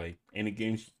 Yeah, like any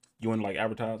games you want to like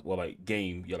advertise? Well, like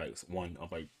game. Yeah, like one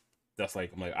of like that's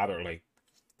like I'm like either like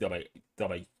they're like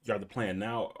you're either playing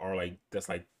now or like that's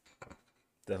like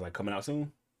coming out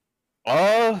soon.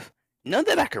 None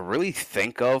that I could really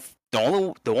think of. The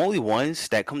only ones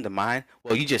that come to mind.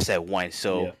 Well, you just said one,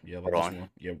 so yeah, like hold this on. one.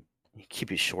 Yeah,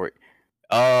 Keep it short.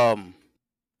 I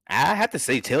have to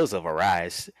say Tales of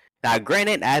Arise. Now,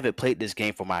 granted, I haven't played this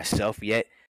game for myself yet,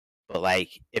 but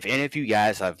like, if any of you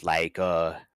guys have like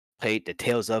played the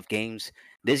Tales of games,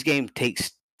 this game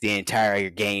takes the entire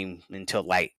game into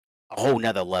like a whole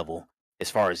nother level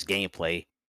as far as gameplay.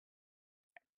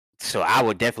 So I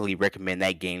would definitely recommend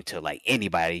that game to like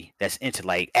anybody that's into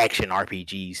like action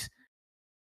RPGs.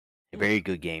 A very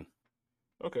good game.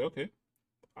 okay.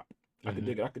 I could Mhm.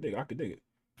 dig it. I could dig it.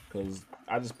 Cause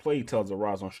I just played Tales of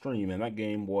Rise on stream and that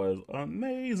game was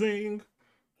amazing.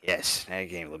 Yes, that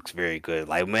game looks very good.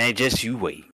 Like, man, just you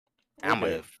wait. I'm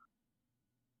Okay. gonna.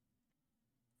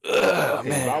 Okay,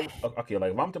 Man. okay,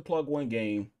 like if I'm to plug one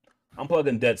game, I'm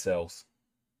plugging Dead Cells.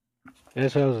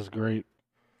 Dead Cells is great.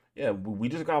 Yeah, we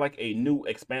just got like a new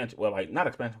expansion. Well, like not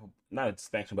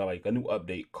expansion, but like a new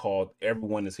update called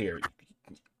Everyone Is Here.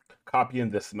 Copying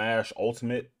the Smash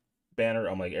Ultimate banner,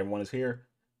 I'm like Everyone Is Here.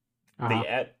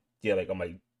 Uh-huh.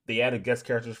 They added guest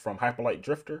characters from Hyperlight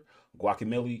Drifter,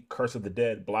 Guacamelee, Curse of the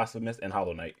Dead, Blasphemous, and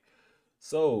Hollow Knight.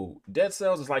 So Dead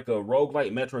Cells is like a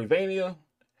roguelike Metroidvania.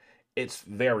 It's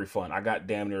very fun. I got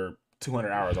damn near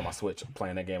 200 hours on my Switch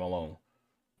playing that game alone.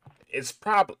 It's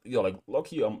probably like low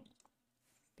key.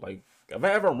 Like if I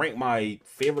ever rank my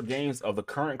favorite games of the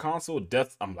current console,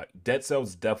 Dead Cells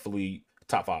is definitely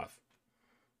top 5.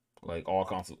 Like all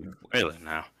consoles. Really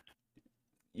now.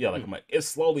 Yeah, like it's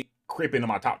slowly creeping into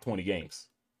my top 20 games.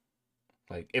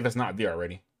 Like if it's not there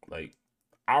already, like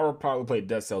I would probably play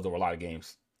Dead Cells over a lot of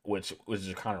games, which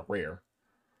is kind of rare.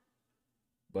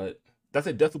 But that's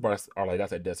a Deathloop or like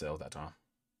that's a Dead Cells that time.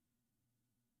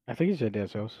 I think you said Dead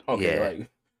Cells. Okay, Yeah. right.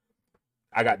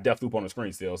 I got Deathloop on the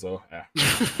screen still, so yeah.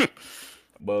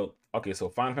 But okay, so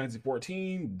Final Fantasy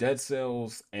 14, Dead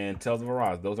Cells, and Tales of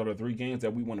Arise. Those are the 3 games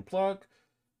that we want to plug.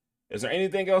 Is there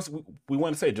anything else we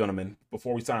want to say, gentlemen,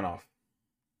 before we sign off?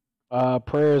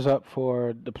 Prayers up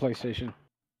for the PlayStation.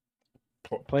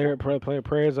 Player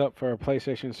prayers up for a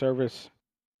PlayStation service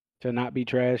to not be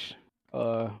trash.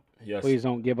 Yes. Please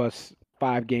don't give us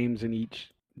 5 games in each.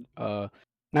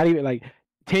 Not even like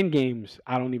 10 games.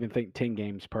 I don't even think 10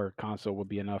 games per console would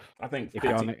be enough. I think If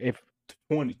 15, y'all, if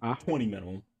 20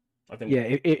 minimum. I think.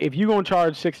 yeah, if you're gonna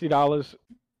charge $60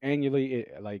 annually,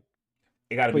 it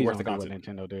got to be please worth the don't do what content.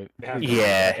 Nintendo did. It has to,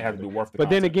 Yeah. it has to be worth the But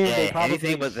then content. again, they Yeah, probably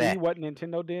anything but see that. what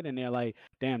Nintendo did, and they're like,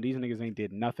 "Damn, these niggas ain't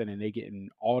did nothing, and they getting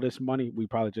all this money. We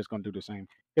probably just gonna do the same."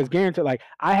 Because guaranteed, like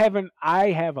I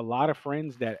have a lot of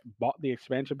friends that bought the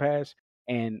expansion pass,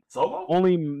 and Solo?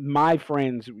 only my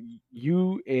friends,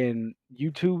 you and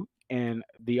you two, and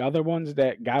the other ones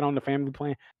that got on the family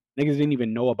plan, niggas didn't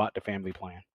even know about the family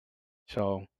plan.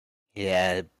 So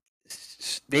Yeah,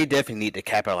 they definitely need to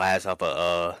capitalize off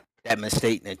of that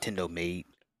mistake Nintendo made.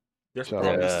 There's So-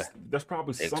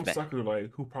 probably some expect- sucker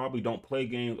like who probably don't play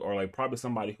games, or like probably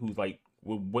somebody who's like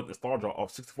with the star draw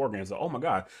off 64 games. Like, oh my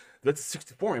god, that's a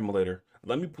 64 emulator.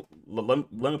 Let me let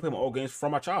me play my old games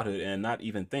from my childhood and not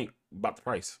even think about the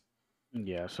price.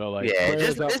 yeah, so like Yeah,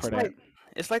 prayers up it's for like that.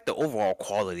 it's like the overall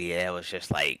quality there was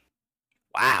just like,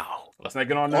 wow, Let's not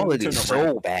get on another quality Nintendo is rant.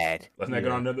 so bad. Let's not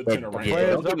get on another But- Nintendo yeah, rant.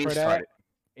 Prayers don't get up me for that, started.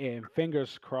 and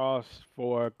fingers crossed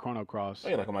for Chrono Cross. Oh,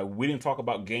 yeah, like I'm like, we didn't talk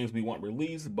about games we want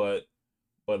released, but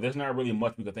there's not really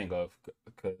much we could think of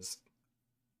because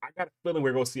I got a feeling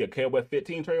we're gonna see a KOF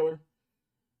 15 trailer.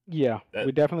 Yeah, That-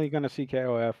 we're definitely gonna see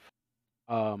KOF.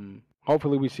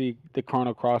 Hopefully we see the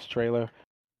Chrono Cross trailer.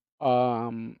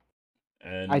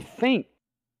 And I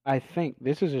think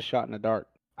this is a shot in the dark.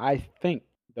 I think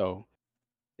though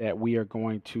that we are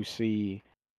going to see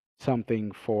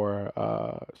something for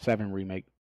 7 remake.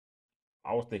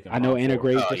 I was thinking. I know Arm Force.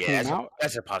 Integrate Oh just yeah, came out,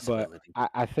 that's a but possibility.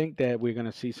 I think that we're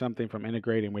gonna see something from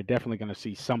Integrate, and we're definitely gonna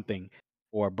see something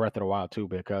for Breath of the Wild too,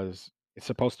 because it's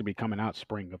supposed to be coming out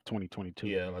spring of 2022.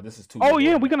 Yeah, like this is too. Oh big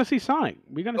yeah, of a- we're gonna see Sonic.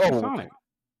 We're gonna see Oh, okay. Sonic.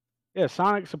 Yeah,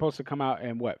 Sonic's supposed to come out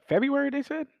in what, February? They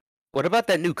said. What about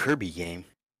that new Kirby game?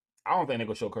 I don't think they're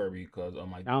gonna show Kirby because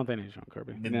like I don't think they're showing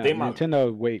Kirby. They- No, they might-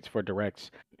 Nintendo waits for directs.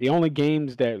 The only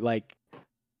games that like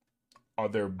are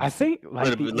there. I think like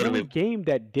Little the bit- only game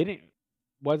that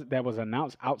was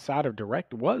announced outside of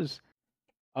direct was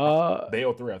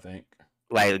Bayo 3, I think.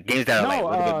 Like games that are like a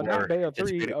little bit more not Bayo 3,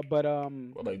 anticipated. but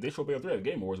Well, like they showed Bayo 3 at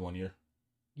Game Awards one year.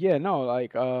 yeah, no,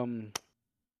 like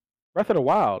Breath of the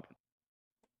Wild.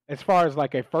 As far as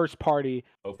like a first party,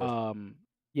 Oh, first.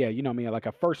 yeah, you know what I mean, like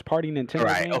a first party Nintendo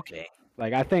Right. game. Okay.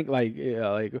 Like I think like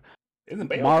like Isn't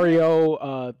Bayo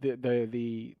Mario,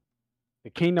 the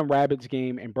Kingdom Rabbids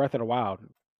game and Breath of the Wild.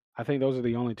 I think those are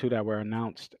the only two that were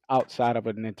announced outside of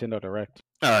a Nintendo Direct.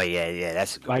 Oh yeah,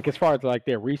 that's a good Like one. as far as like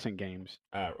their recent games.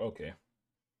 Okay.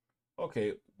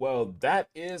 Okay. Well, that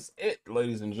is it,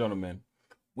 ladies and gentlemen.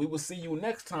 We will see you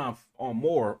next time on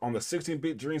more on the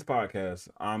 16-Bit Dreams podcast.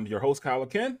 I'm your host, Kyle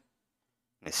Ken.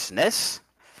 It's SNES.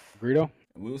 Greedo.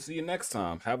 And we will see you next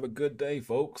time. Have a good day,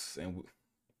 folks, and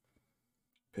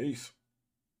peace.